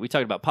first date. We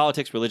talked about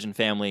politics, religion,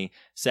 family,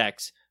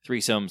 sex,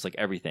 threesomes, like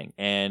everything.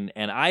 And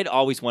I'd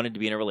always wanted to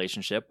be in a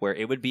relationship where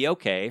it would be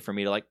okay for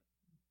me to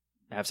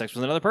have sex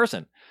with another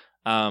person.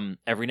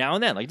 every now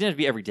and then. Like, it didn't have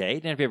to be every day, it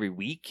didn't have to be every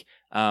week,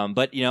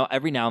 but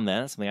every now and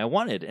then, it's something I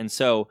wanted. And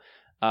so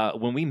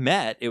when we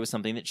met, it was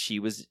something that she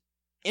was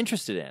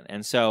interested in.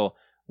 And so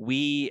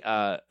we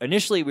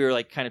initially we were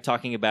like kind of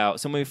talking about.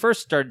 So when we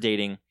first started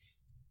dating,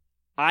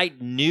 I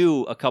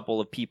knew a couple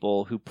of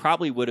people who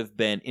probably would have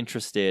been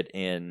interested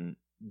in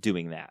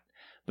doing that.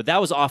 But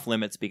that was off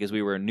limits because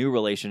we were in a new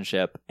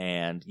relationship,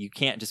 and you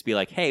can't just be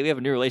like, hey, we have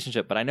a new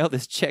relationship, but I know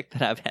this chick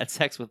that I've had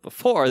sex with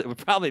before that would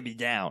probably be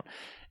down.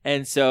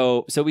 And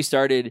so we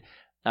started,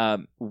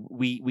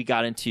 we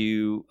got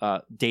into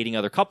dating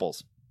other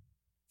couples.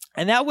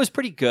 And that was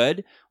pretty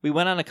good. We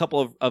went on a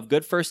couple of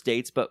good first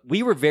dates, but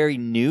we were very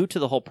new to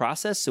the whole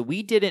process, so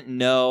we didn't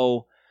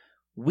know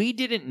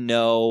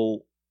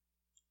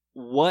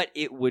what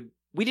it would.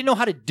 We didn't know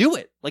how to do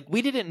it. Like,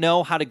 we didn't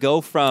know how to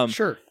go from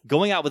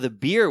going out with a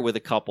beer with a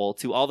couple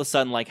to all of a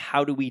sudden, like,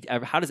 how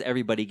does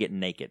everybody get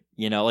naked?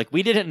 Like,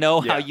 we didn't know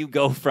how you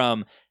go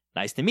from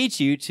nice to meet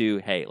you to,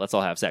 hey, let's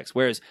all have sex.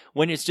 Whereas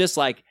when it's just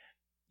like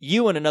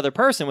you and another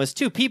person, was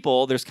 2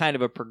 people, there's kind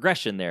of a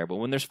progression there. But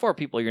when there's 4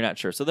 people, you're not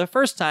sure. So the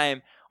first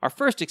time, our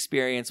first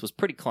experience was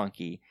pretty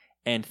clunky,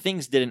 and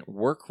things didn't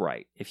work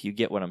right, if you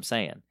get what I'm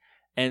saying.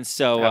 And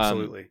so,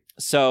 absolutely.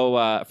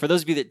 So for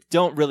those of you that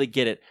don't really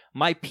get it,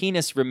 my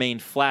penis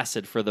remained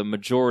flaccid for the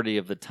majority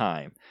of the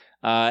time,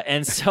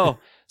 and so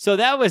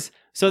that was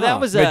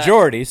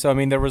majority. So I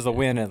mean, there was a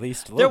win at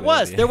least. There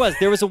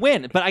was a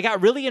win, but I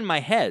got really in my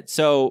head.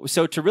 So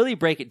to really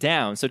break it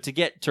down,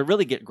 to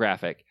really get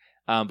graphic,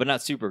 but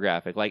not super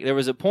graphic. Like, there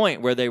was a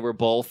point where they were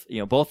both,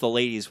 both the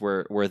ladies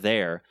were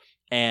there.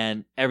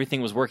 And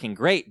everything was working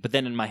great. But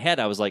then in my head,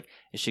 I was like,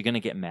 is she going to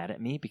get mad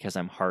at me because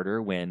I'm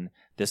harder when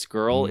this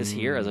girl is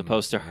here as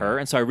opposed to her?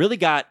 And so I really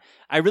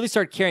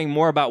started caring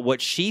more about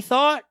what she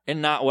thought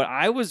and not what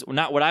I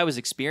was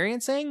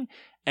experiencing.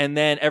 And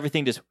then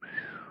everything just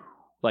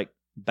like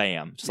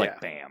bam, like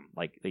bam,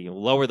 like you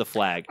lower the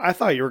flag. I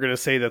thought you were going to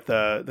say that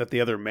the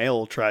other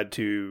male tried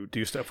to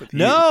do stuff with you.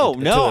 No,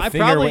 I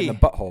probably went in the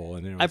butthole.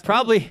 And I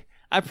probably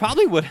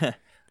would.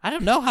 I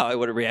don't know how I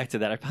would have reacted to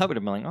that. I probably would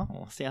have been like, oh,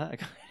 we'll see how that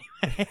goes.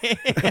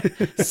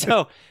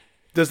 So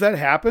does that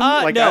happen? No.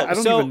 I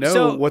don't even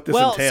know what this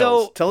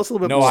entails. Tell us a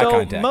little bit more. Eye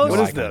contact. What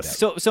is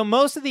this? So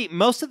most of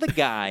the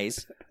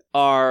guys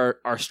are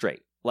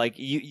straight. Like,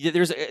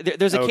 there's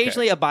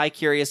occasionally a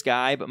bi-curious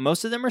guy, but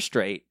most of them are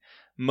straight.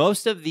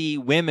 Most of the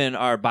women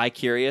are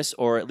bi-curious,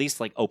 or at least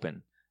like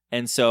open.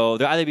 And so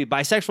they'll either be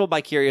bisexual,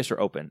 bi-curious, or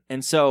open.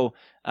 And so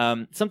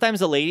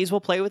sometimes the ladies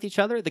will play with each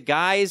other. The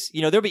guys,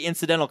 there'll be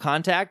incidental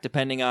contact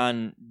depending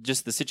on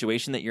just the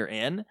situation that you're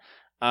in.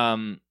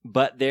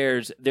 But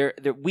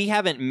we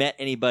haven't met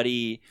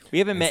anybbe. We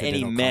haven't met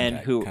any men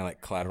who kind of like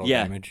collateral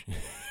damage.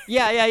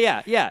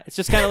 Yeah. It's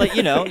just kind of like,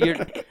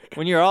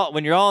 when you're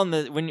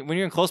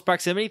in close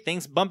proximity,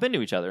 things bump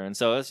into each other, and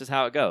so that's just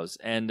how it goes.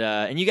 And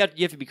you have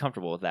to be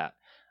comfortable with that.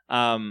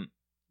 But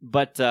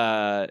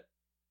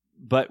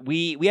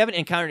we haven't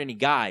encountered any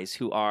guys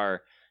who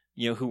are,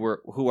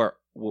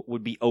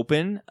 would be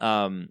open.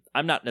 I'm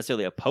not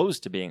necessarily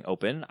opposed to being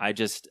open. I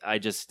just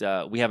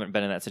we haven't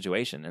been in that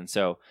situation, and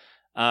so.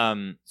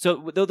 So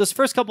those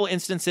first couple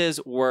instances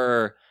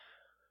were,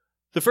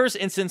 the first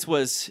instance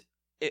was,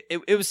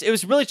 it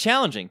was really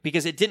challenging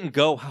because it didn't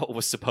go how it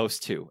was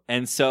supposed to.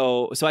 And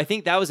so I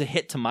think that was a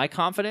hit to my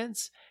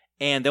confidence.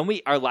 And then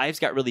our lives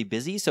got really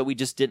busy, so we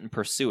just didn't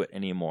pursue it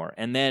anymore.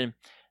 And then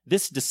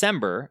this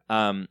December,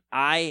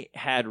 I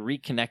had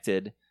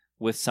reconnected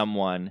with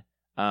someone,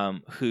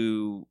 in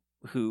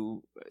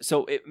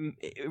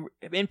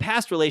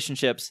past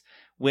relationships,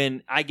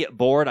 when I get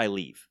bored, I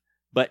leave.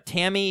 But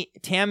Tammy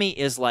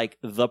is like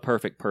the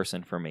perfect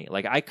person for me.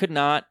 Like, I could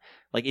not,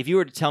 like, if you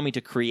were to tell me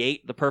to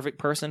create the perfect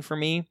person for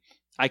me,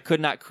 I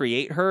could not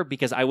create her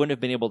because I wouldn't have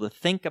been able to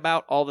think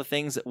about all the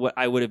things that what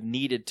I would have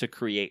needed to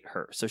create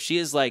her. So she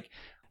is like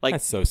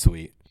that's so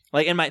sweet.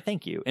 Like,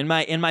 thank you. In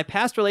my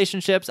past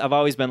relationships, I've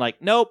always been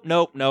like, nope,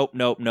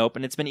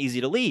 and it's been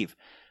easy to leave.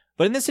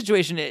 But in this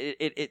situation,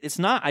 it's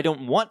not. I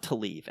don't want to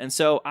leave, and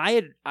so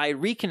I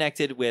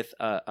reconnected with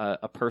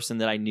a person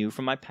that I knew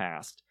from my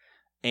past.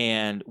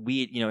 And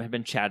we, had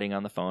been chatting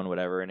on the phone,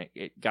 whatever, and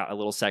it got a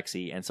little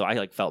sexy, and so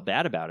I felt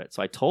bad about it.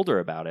 So I told her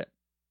about it,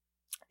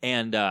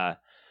 and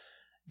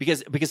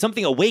because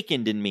something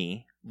awakened in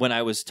me when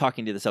I was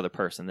talking to this other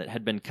person that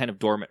had been kind of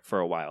dormant for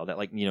a while,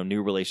 that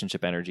new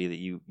relationship energy that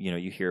you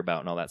hear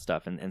about and all that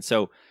stuff, and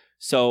so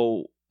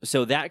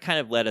that kind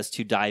of led us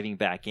to diving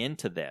back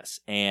into this,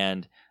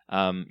 and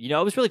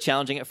it was really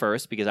challenging at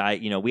first because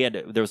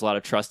there was a lot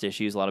of trust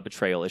issues, a lot of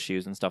betrayal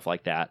issues, and stuff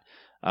like that.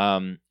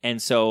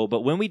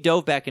 But when we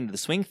dove back into the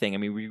swing thing,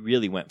 we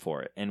really went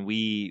for it, and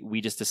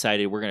we just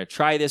decided we're going to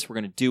try this. We're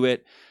going to do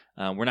it.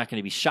 We're not going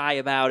to be shy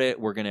about it.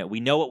 We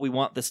know what we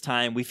want this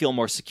time. We feel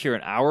more secure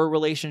in our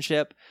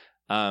relationship.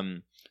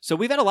 So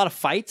we've had a lot of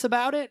fights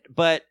about it,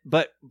 but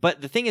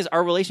the thing is,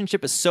 our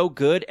relationship is so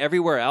good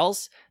everywhere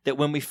else that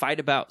when we fight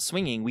about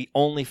swinging, we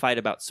only fight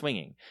about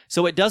swinging.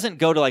 So it doesn't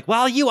go to like,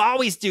 well, you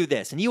always do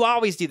this and you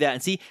always do that.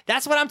 And see,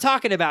 that's what I'm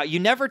talking about. You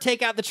never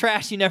take out the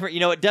trash. You never,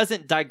 it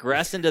doesn't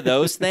digress into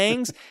those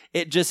things.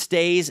 It just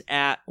stays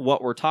at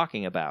what we're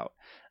talking about.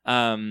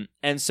 And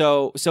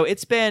so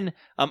it's been,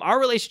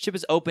 our relationship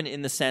is open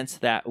in the sense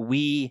that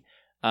we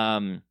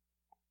meet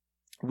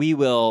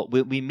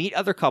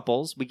other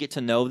couples, we get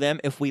to know them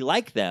if we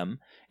like them,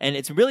 and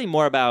it's really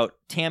more about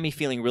Tammy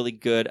feeling really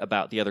good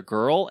about the other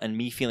girl and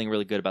me feeling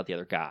really good about the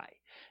other guy.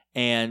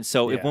 And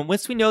so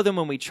once we know them,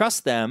 when we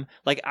trust them,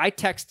 like I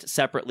text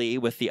separately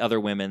with the other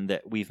women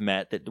that we've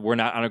met that we're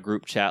not on a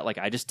group chat. Like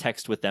I just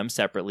text with them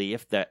separately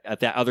if that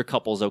other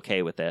couple's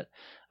okay with it.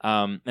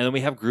 And then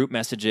we have group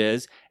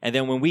messages. And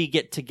then when we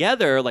get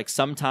together, like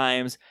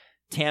sometimes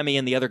Tammy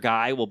and the other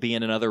guy will be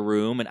in another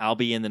room and I'll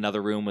be in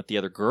another room with the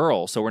other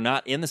girl. So we're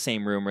not in the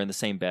same room or in the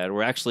same bed.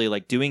 We're actually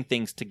like doing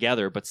things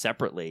together, but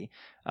separately.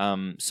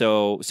 But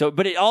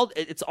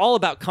it's all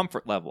about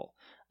comfort level.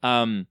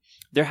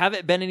 There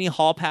haven't been any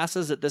hall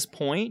passes at this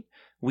point.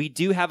 We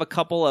do have a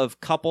couple of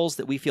couples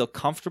that we feel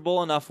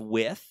comfortable enough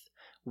with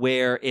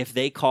where if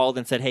they called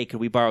and said, hey, could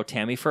we borrow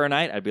Tammy for a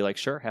night? I'd be like,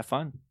 sure, have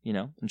fun,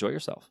 enjoy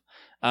yourself.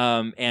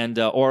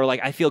 Or like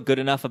I feel good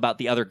enough about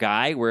the other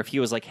guy where if he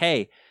was like,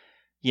 hey,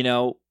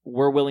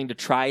 we're willing to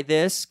try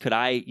this. Could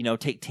I,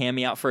 take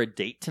Tammy out for a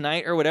date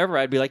tonight or whatever?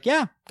 I'd be like,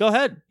 yeah, go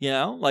ahead.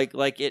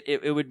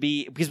 It would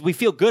be because we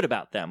feel good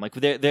about them. Like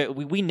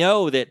we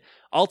know that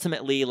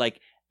ultimately, like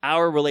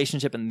our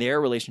relationship and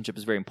their relationship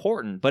is very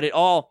important. But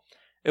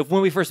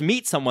when we first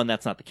meet someone,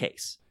 that's not the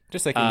case.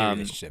 Just like in your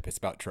relationship, it's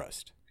about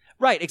trust.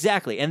 Right,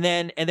 exactly. And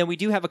then we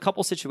do have a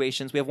couple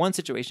situations. We have one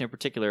situation in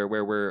particular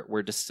where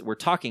we're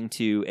talking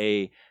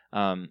to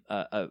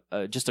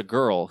just a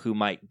girl who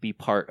might be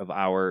part of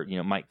our,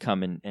 might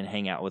come and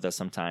hang out with us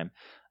sometime.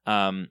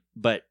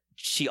 But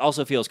she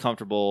also feels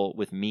comfortable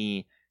with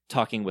me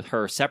talking with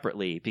her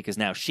separately because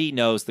now she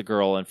knows the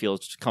girl and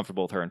feels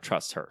comfortable with her and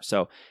trusts her.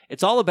 So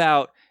it's all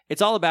about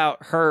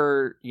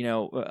her,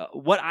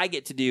 what I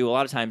get to do a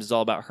lot of times is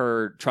all about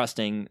her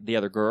trusting the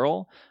other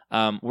girl.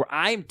 Where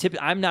I'm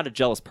not a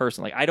jealous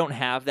person. Like I don't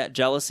have that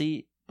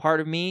jealousy part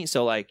of me.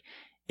 So like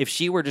if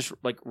she were just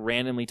like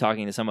randomly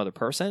talking to some other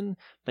person,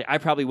 like I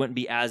probably wouldn't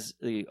be as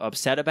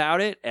upset about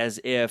it as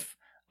if,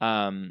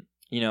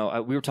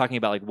 we were talking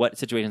about like what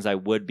situations I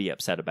would be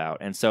upset about.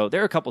 And so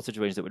there are a couple of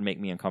situations that would make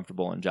me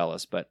uncomfortable and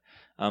jealous, but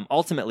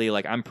ultimately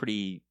like I'm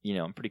pretty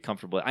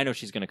comfortable. I know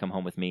she's going to come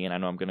home with me and I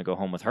know I'm going to go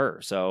home with her.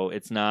 So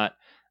it's not,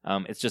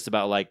 it's just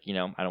about like, I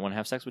don't want to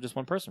have sex with just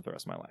one person for the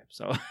rest of my life.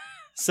 So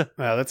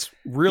that's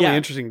really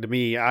interesting to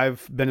me.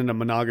 I've been in a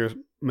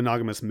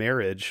monogamous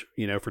marriage,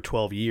 for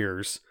 12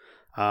 years.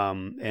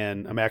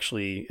 And I'm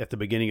actually at the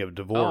beginning of a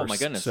divorce. Oh my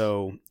goodness.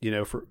 So,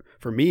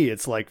 for me,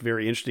 it's like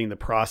very interesting, the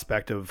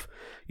prospect of,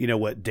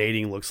 what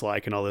dating looks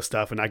like and all this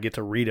stuff. And I get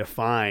to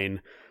redefine,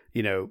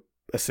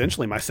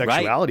 essentially my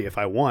sexuality if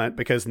I want,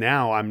 because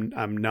now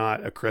I'm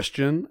not a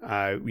Christian.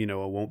 I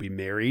won't be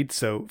married.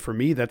 So for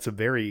me, that's a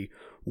very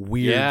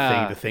weird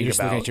thing to think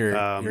about.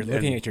 You're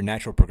looking at your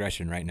natural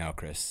progression right now,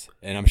 Chris.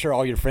 And I'm sure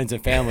all your friends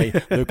and family,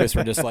 Lucas,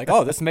 were just like,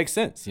 oh, this makes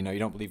sense. You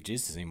don't believe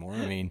Jesus anymore.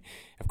 I mean,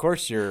 of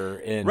course you're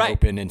in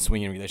open and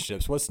swinging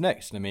relationships. What's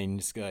next? I mean,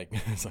 it's like,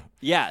 so.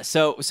 Yeah.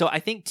 So I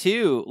think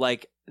too,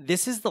 like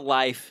this is the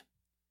life.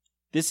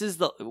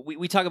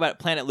 We talk about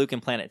Planet Luke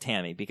and Planet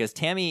Tammy because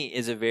Tammy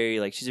is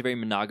she's a very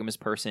monogamous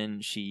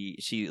person. She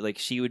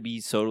would be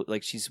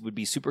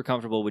super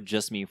comfortable with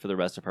just me for the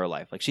rest of her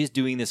life. Like she's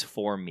doing this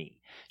for me.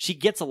 She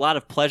gets a lot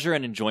of pleasure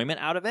and enjoyment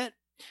out of it,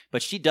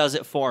 but she does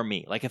it for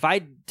me. Like if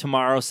I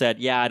tomorrow said,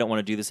 yeah, I don't want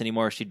to do this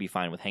anymore, she'd be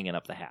fine with hanging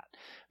up the hat.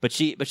 But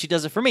she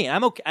does it for me. And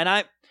I'm okay. And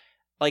I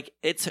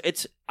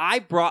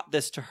brought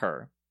this to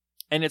her.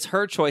 And it's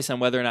her choice on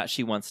whether or not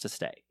she wants to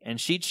stay.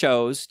 And she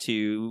chose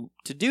to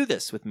do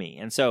this with me.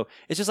 And so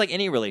it's just like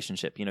any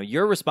relationship.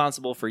 You're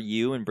responsible for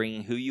you and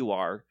bringing who you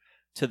are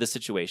to the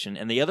situation.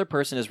 And the other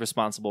person is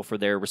responsible for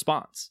their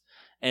response.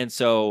 And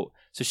so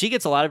she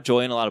gets a lot of joy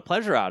and a lot of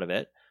pleasure out of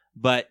it.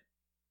 But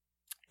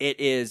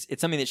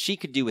it's something that she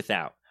could do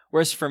without.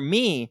 Whereas for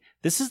me,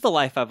 this is the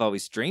life I've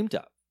always dreamed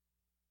of.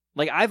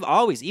 Like I've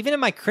always, even in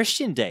my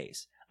Christian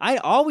days, I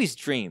always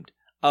dreamed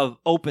of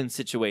open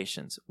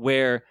situations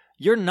where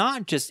you're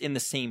not just in the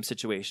same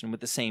situation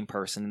with the same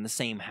person in the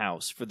same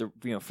house for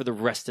the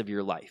rest of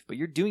your life, but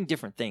you're doing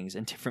different things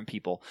and different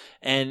people.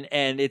 And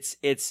it's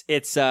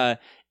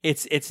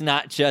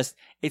not just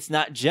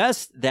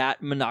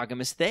that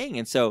monogamous thing.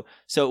 And so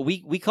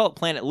we call it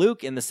Planet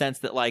Luke in the sense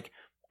that like,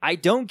 I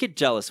don't get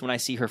jealous when I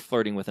see her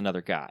flirting with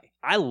another guy.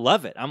 I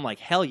love it. I'm like,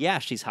 hell yeah,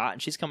 she's hot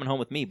and she's coming home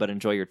with me, but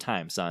enjoy your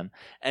time, son.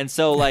 And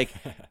so like,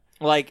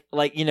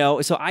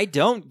 so I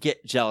don't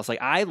get jealous.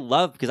 Like I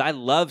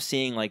love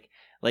seeing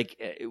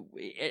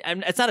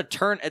it's not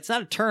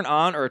a turn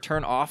on or a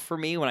turn off for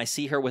me when I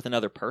see her with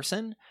another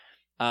person.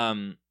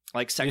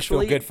 like You just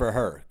sexually. feel good for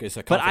her. It's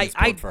a But confidence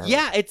I build for her.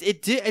 yeah,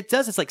 it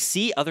does. It's like,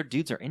 see, other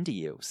dudes are into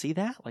you. See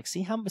that? Like,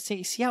 see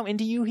how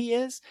into you he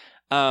is.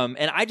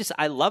 And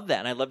I love that,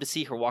 and I love to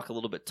see her walk a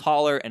little bit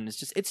taller, and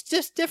it's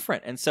just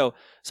different. And so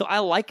I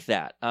like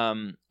that.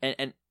 And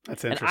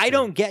That's and interesting. I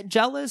don't get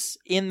jealous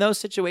in those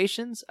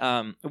situations.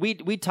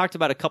 We talked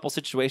about a couple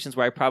situations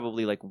where I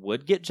probably like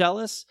would get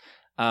jealous.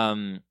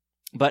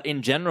 But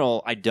in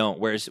general, I don't.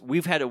 Whereas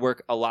we've had to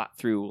work a lot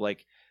through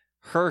like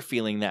her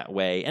feeling that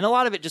way. And a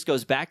lot of it just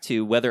goes back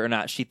to whether or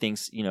not she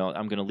thinks,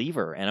 I'm going to leave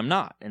her, and I'm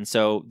not. And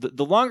so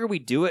the longer we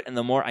do it and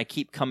the more I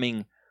keep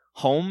coming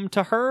home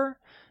to her,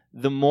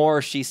 the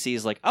more she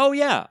sees like, oh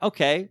yeah,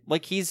 okay,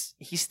 like he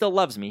still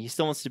loves me. He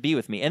still wants to be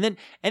with me. And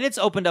it's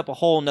opened up a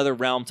whole nother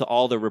realm to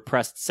all the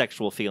repressed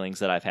sexual feelings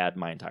that I've had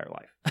my entire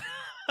life.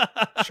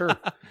 Sure.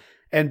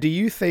 And do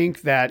you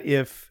think that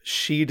if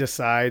she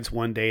decides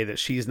one day that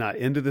she's not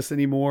into this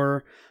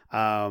anymore,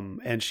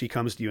 and she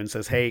comes to you and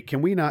says, hey,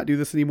 can we not do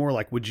this anymore?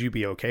 Like, would you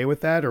be okay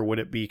with that? Or would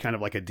it be kind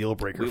of like a deal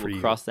breaker for you? We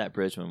will cross that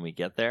bridge when we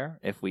get there.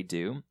 If we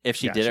do, if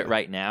she did it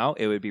right now,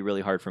 it would be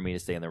really hard for me to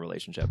stay in the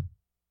relationship.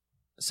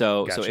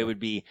 So it would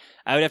be,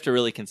 I would have to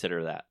really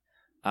consider that.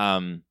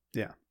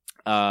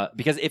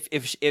 Because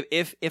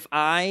if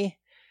I,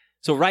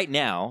 right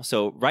now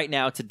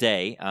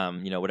today,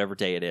 whatever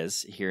day it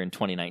is here in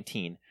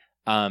 2019,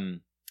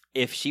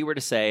 if she were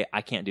to say,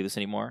 I can't do this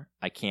anymore,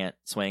 I can't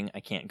swing,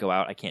 I can't go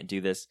out, I can't do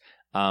this,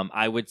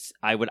 I would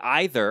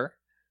either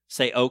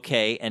say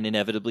okay and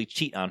inevitably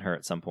cheat on her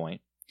at some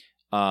point,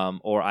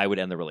 or I would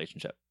end the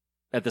relationship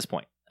at this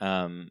point.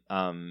 And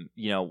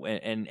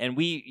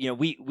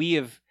we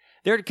have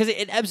there, because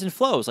it ebbs and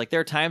flows. Like,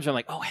 there are times where I'm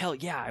like, oh hell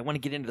yeah, I want to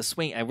get into the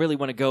swing, I really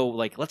want to go,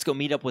 like, let's go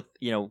meet up with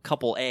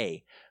couple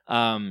A.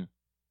 And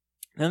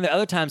then the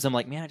other times I'm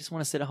like, man, I just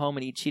want to sit at home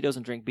and eat Cheetos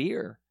and drink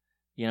beer.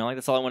 Like,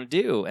 that's all I want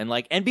to do, and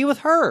be with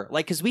her,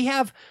 like, because we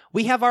have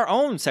our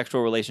own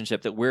sexual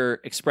relationship that we're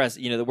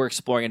that we're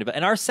exploring,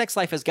 and our sex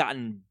life has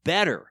gotten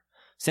better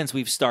since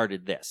we've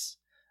started this.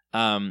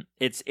 There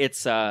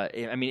was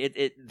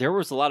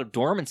a lot of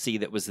dormancy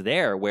that was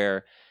there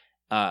where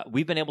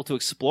we've been able to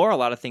explore a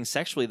lot of things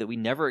sexually that we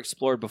never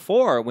explored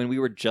before when we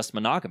were just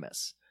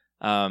monogamous.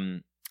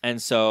 But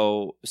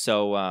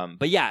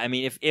yeah, I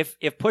mean,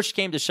 if push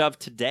came to shove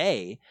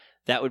today,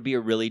 that would be a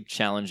really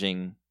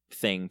challenging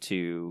thing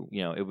to,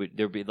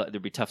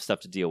 there'd be tough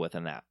stuff to deal with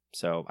in that.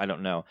 So I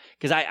don't know,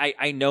 because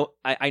I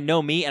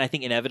know me, and I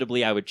think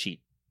inevitably I would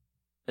cheat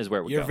is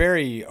where it would You're go.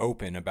 very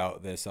open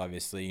about this,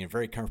 obviously. You're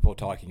very comfortable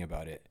talking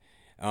about it.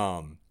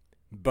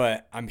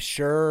 But I'm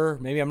sure,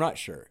 maybe I'm not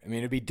sure. I mean,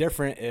 it'd be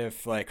different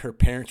if like her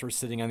parents were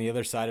sitting on the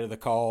other side of the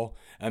call.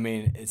 I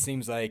mean, it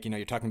seems like,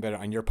 you're talking about it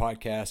on your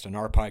podcast, on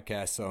our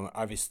podcast. So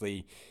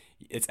obviously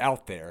it's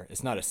out there.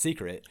 It's not a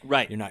secret.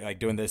 Right. You're not like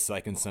doing this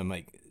like in some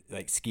like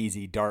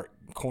skeezy dark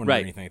corner right.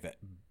 or anything like that.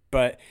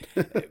 But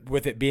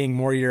with it being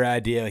more your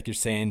idea, like you're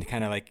saying,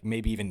 kind of like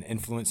maybe even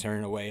influence her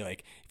in a way.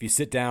 Like if you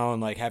sit down,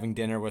 like having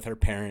dinner with her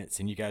parents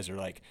and you guys are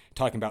like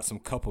talking about some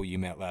couple you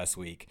met last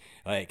week,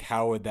 like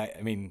how would that,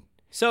 I mean,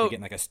 so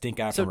getting like a stink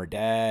eye from her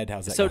dad.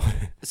 How's that going?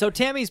 So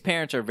Tammy's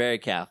parents are very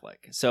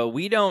Catholic. So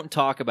we don't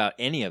talk about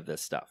any of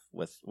this stuff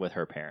with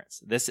her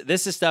parents. This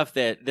is stuff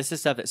that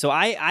so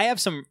I have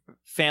some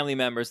family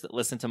members that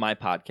listen to my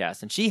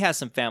podcast, and she has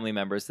some family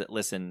members that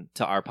listen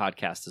to our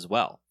podcast as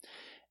well.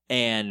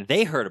 And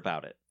they heard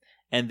about it,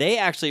 and they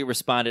actually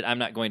responded. I'm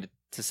not going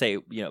to say,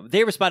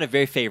 they responded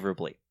very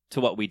favorably to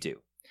what we do,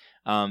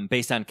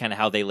 based on kind of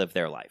how they live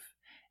their life.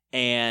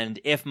 And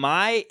if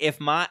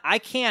I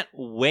can't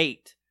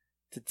wait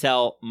to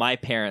tell my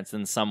parents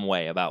in some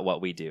way about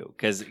what we do,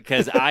 because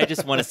I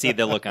just want to see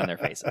the look on their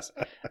faces.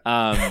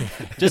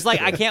 Just like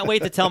I can't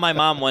wait to tell my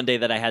mom one day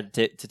that I had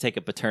to take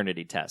a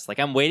paternity test. Like,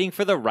 I'm waiting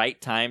for the right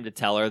time to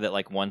tell her that,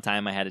 like, one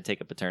time I had to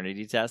take a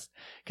paternity test,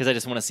 because I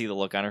just want to see the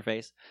look on her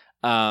face.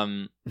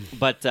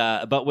 But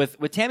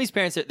with Tammy's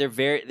parents,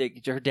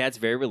 her dad's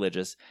very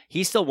religious.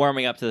 He's still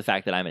warming up to the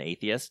fact that I'm an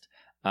atheist.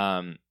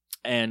 And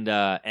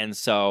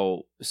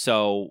so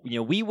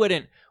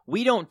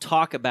we don't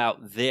talk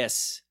about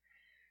this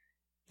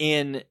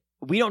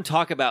we don't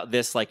talk about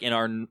this like in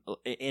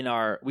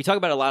our we talk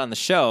about it a lot on the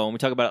show, and I've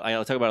talked about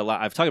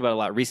it a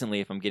lot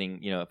recently if I'm getting,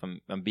 if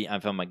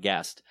I'm a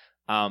guest.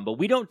 But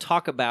we don't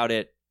talk about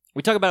it.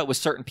 We talk about it with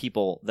certain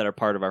people that are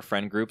part of our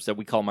friend groups that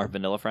we call them our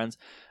vanilla friends.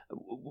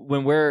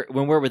 When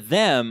we're with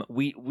them,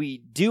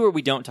 we do or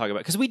we don't talk about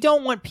it, because we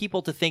don't want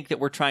people to think that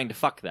we're trying to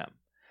fuck them.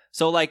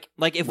 So like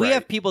if we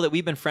have people that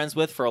we've been friends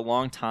with for a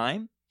long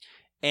time,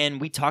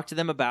 and we talk to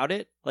them about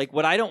it, like,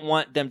 what I don't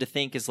want them to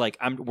think is like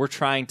we're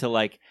trying to,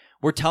 like,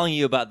 we're telling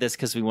you about this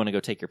because we want to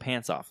go take your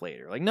pants off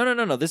later. Like,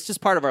 no, this is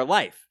just part of our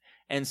life.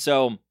 And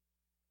so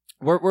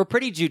we're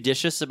pretty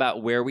judicious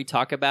about where we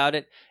talk about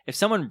it. If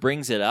someone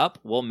brings it up,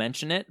 we'll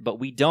mention it, but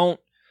we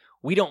don't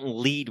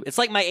lead. It's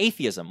like my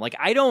atheism. Like,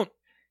 I don't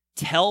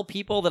tell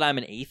people that I'm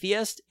an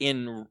atheist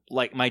in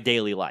like my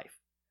daily life.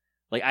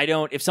 Like,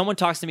 if someone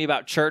talks to me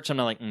about church, I'm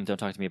not like, don't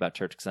talk to me about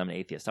church because I'm an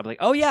atheist. I'm like,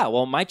 oh yeah,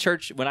 well, my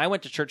church, when I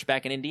went to church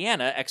back in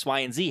Indiana, X, Y,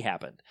 and Z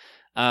happened.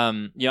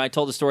 I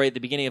told a story at the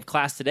beginning of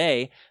class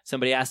today.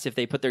 Somebody asked if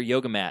they put their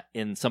yoga mat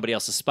in somebody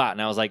else's spot.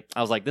 And I was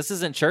like, this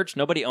isn't church.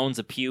 Nobody owns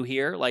a pew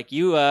here. Like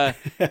you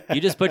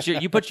just put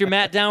your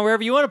mat down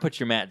wherever you want to put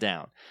your mat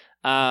down.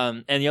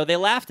 And they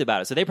laughed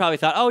about it. So they probably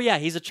thought, oh yeah,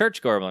 he's a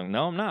churchgoer. I'm like,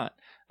 no, I'm not.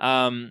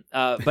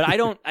 But I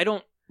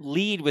don't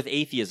lead with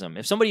atheism.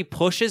 If somebody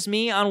pushes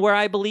me on where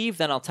I believe,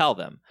 then I'll tell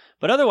them.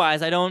 But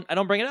otherwise, I don't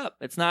bring it up.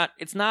 It's not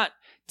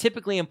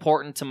typically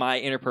important to my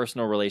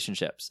interpersonal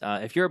relationships.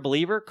 If you're a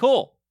believer,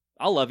 cool.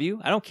 I'll love you.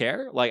 I don't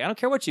care. Like, I don't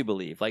care what you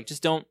believe. Like,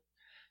 just don't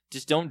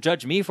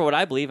judge me for what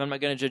I believe. I'm not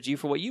going to judge you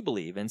for what you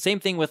believe. And same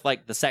thing with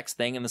like the sex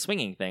thing and the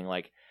swinging thing.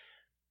 Like,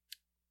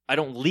 I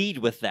don't lead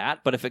with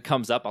that, but if it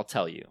comes up, I'll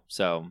tell you.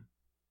 So,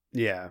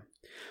 yeah.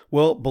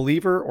 Well,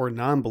 believer or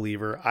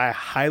non-believer, I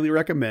highly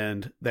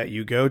recommend that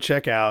you go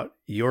check out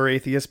Your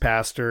Atheist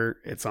Pastor.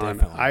 It's on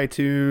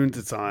iTunes.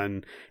 It's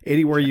on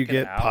anywhere you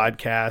get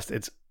podcasts.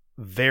 It's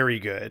very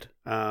good.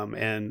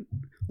 And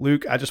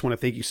Luke, I just want to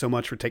thank you so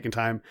much for taking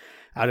time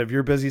out of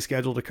your busy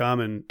schedule to come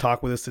and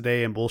talk with us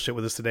today and bullshit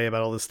with us today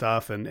about all this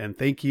stuff. And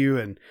thank you.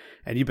 And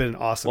you've been an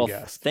awesome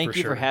guest. Thank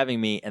you for having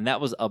me. And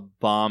that was a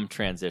bomb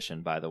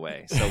transition, by the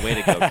way. So way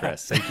to go,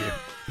 Chris. Thank you.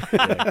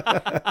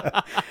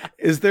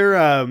 Is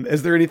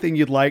there anything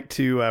you'd like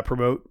to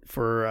promote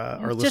for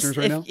our listeners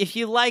right now? If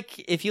you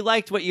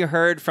liked what you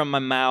heard from my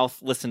mouth,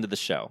 listen to the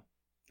show.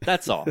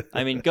 That's all.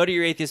 I mean, go to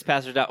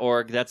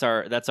youratheistpastor.org. That's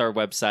our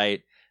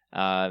website.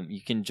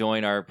 You can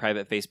join our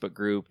private Facebook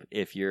group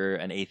if you're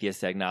an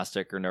atheist,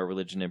 agnostic, or no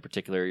religion in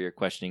particular. You're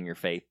questioning your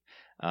faith.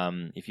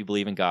 If you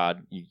believe in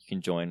God, you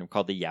can join. We're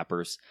called the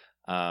Yappers.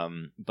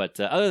 But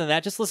other than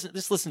that, just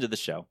listen to the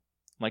show.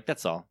 Like,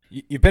 that's all.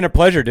 You've been a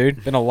pleasure,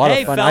 dude. Been a lot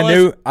of fun.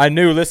 Fellas. I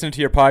knew listening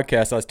to your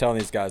podcast, I was telling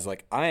these guys,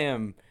 like, I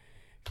am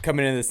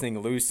coming into this thing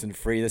loose and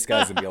free. This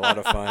guy's gonna be a lot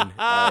of fun.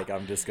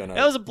 I'm just gonna.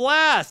 That was a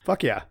blast.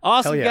 Fuck yeah!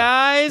 Awesome, yeah.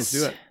 Guys.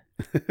 Let's do it.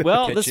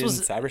 Well, this was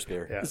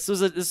Cybersphere. Yeah. This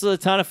was a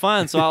ton of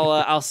fun. So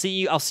I'll see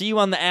you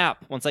on the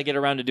app once I get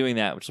around to doing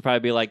that, which will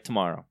probably be like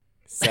tomorrow.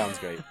 Sounds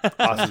great.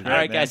 Awesome. All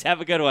right, guys,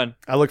 have a good one.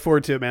 I look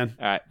forward to it, man.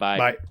 All right, bye.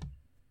 Bye.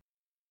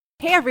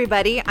 Hey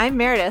everybody, I'm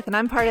Meredith and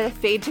I'm part of the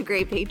Fade to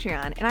Gray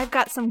Patreon, and I've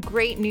got some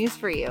great news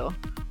for you.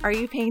 Are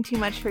you paying too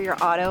much for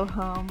your auto,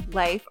 home,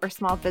 life, or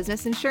small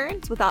business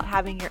insurance without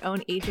having your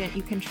own agent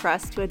you can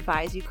trust to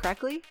advise you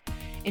correctly?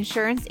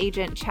 Insurance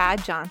agent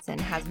Chad Johnson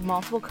has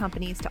multiple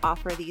companies to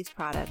offer these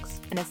products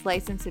and is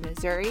licensed in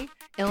Missouri,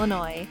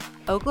 Illinois,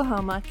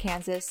 Oklahoma,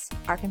 Kansas,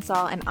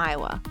 Arkansas, and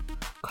Iowa.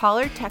 Call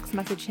or text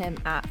message him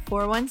at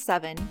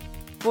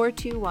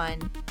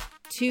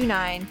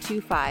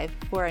 417-421-2925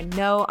 for a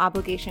no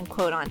obligation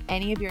quote on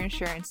any of your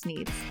insurance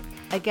needs.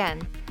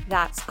 Again,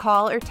 that's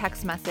call or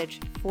text message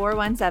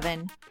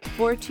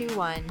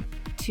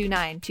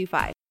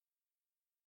 417-421-2925.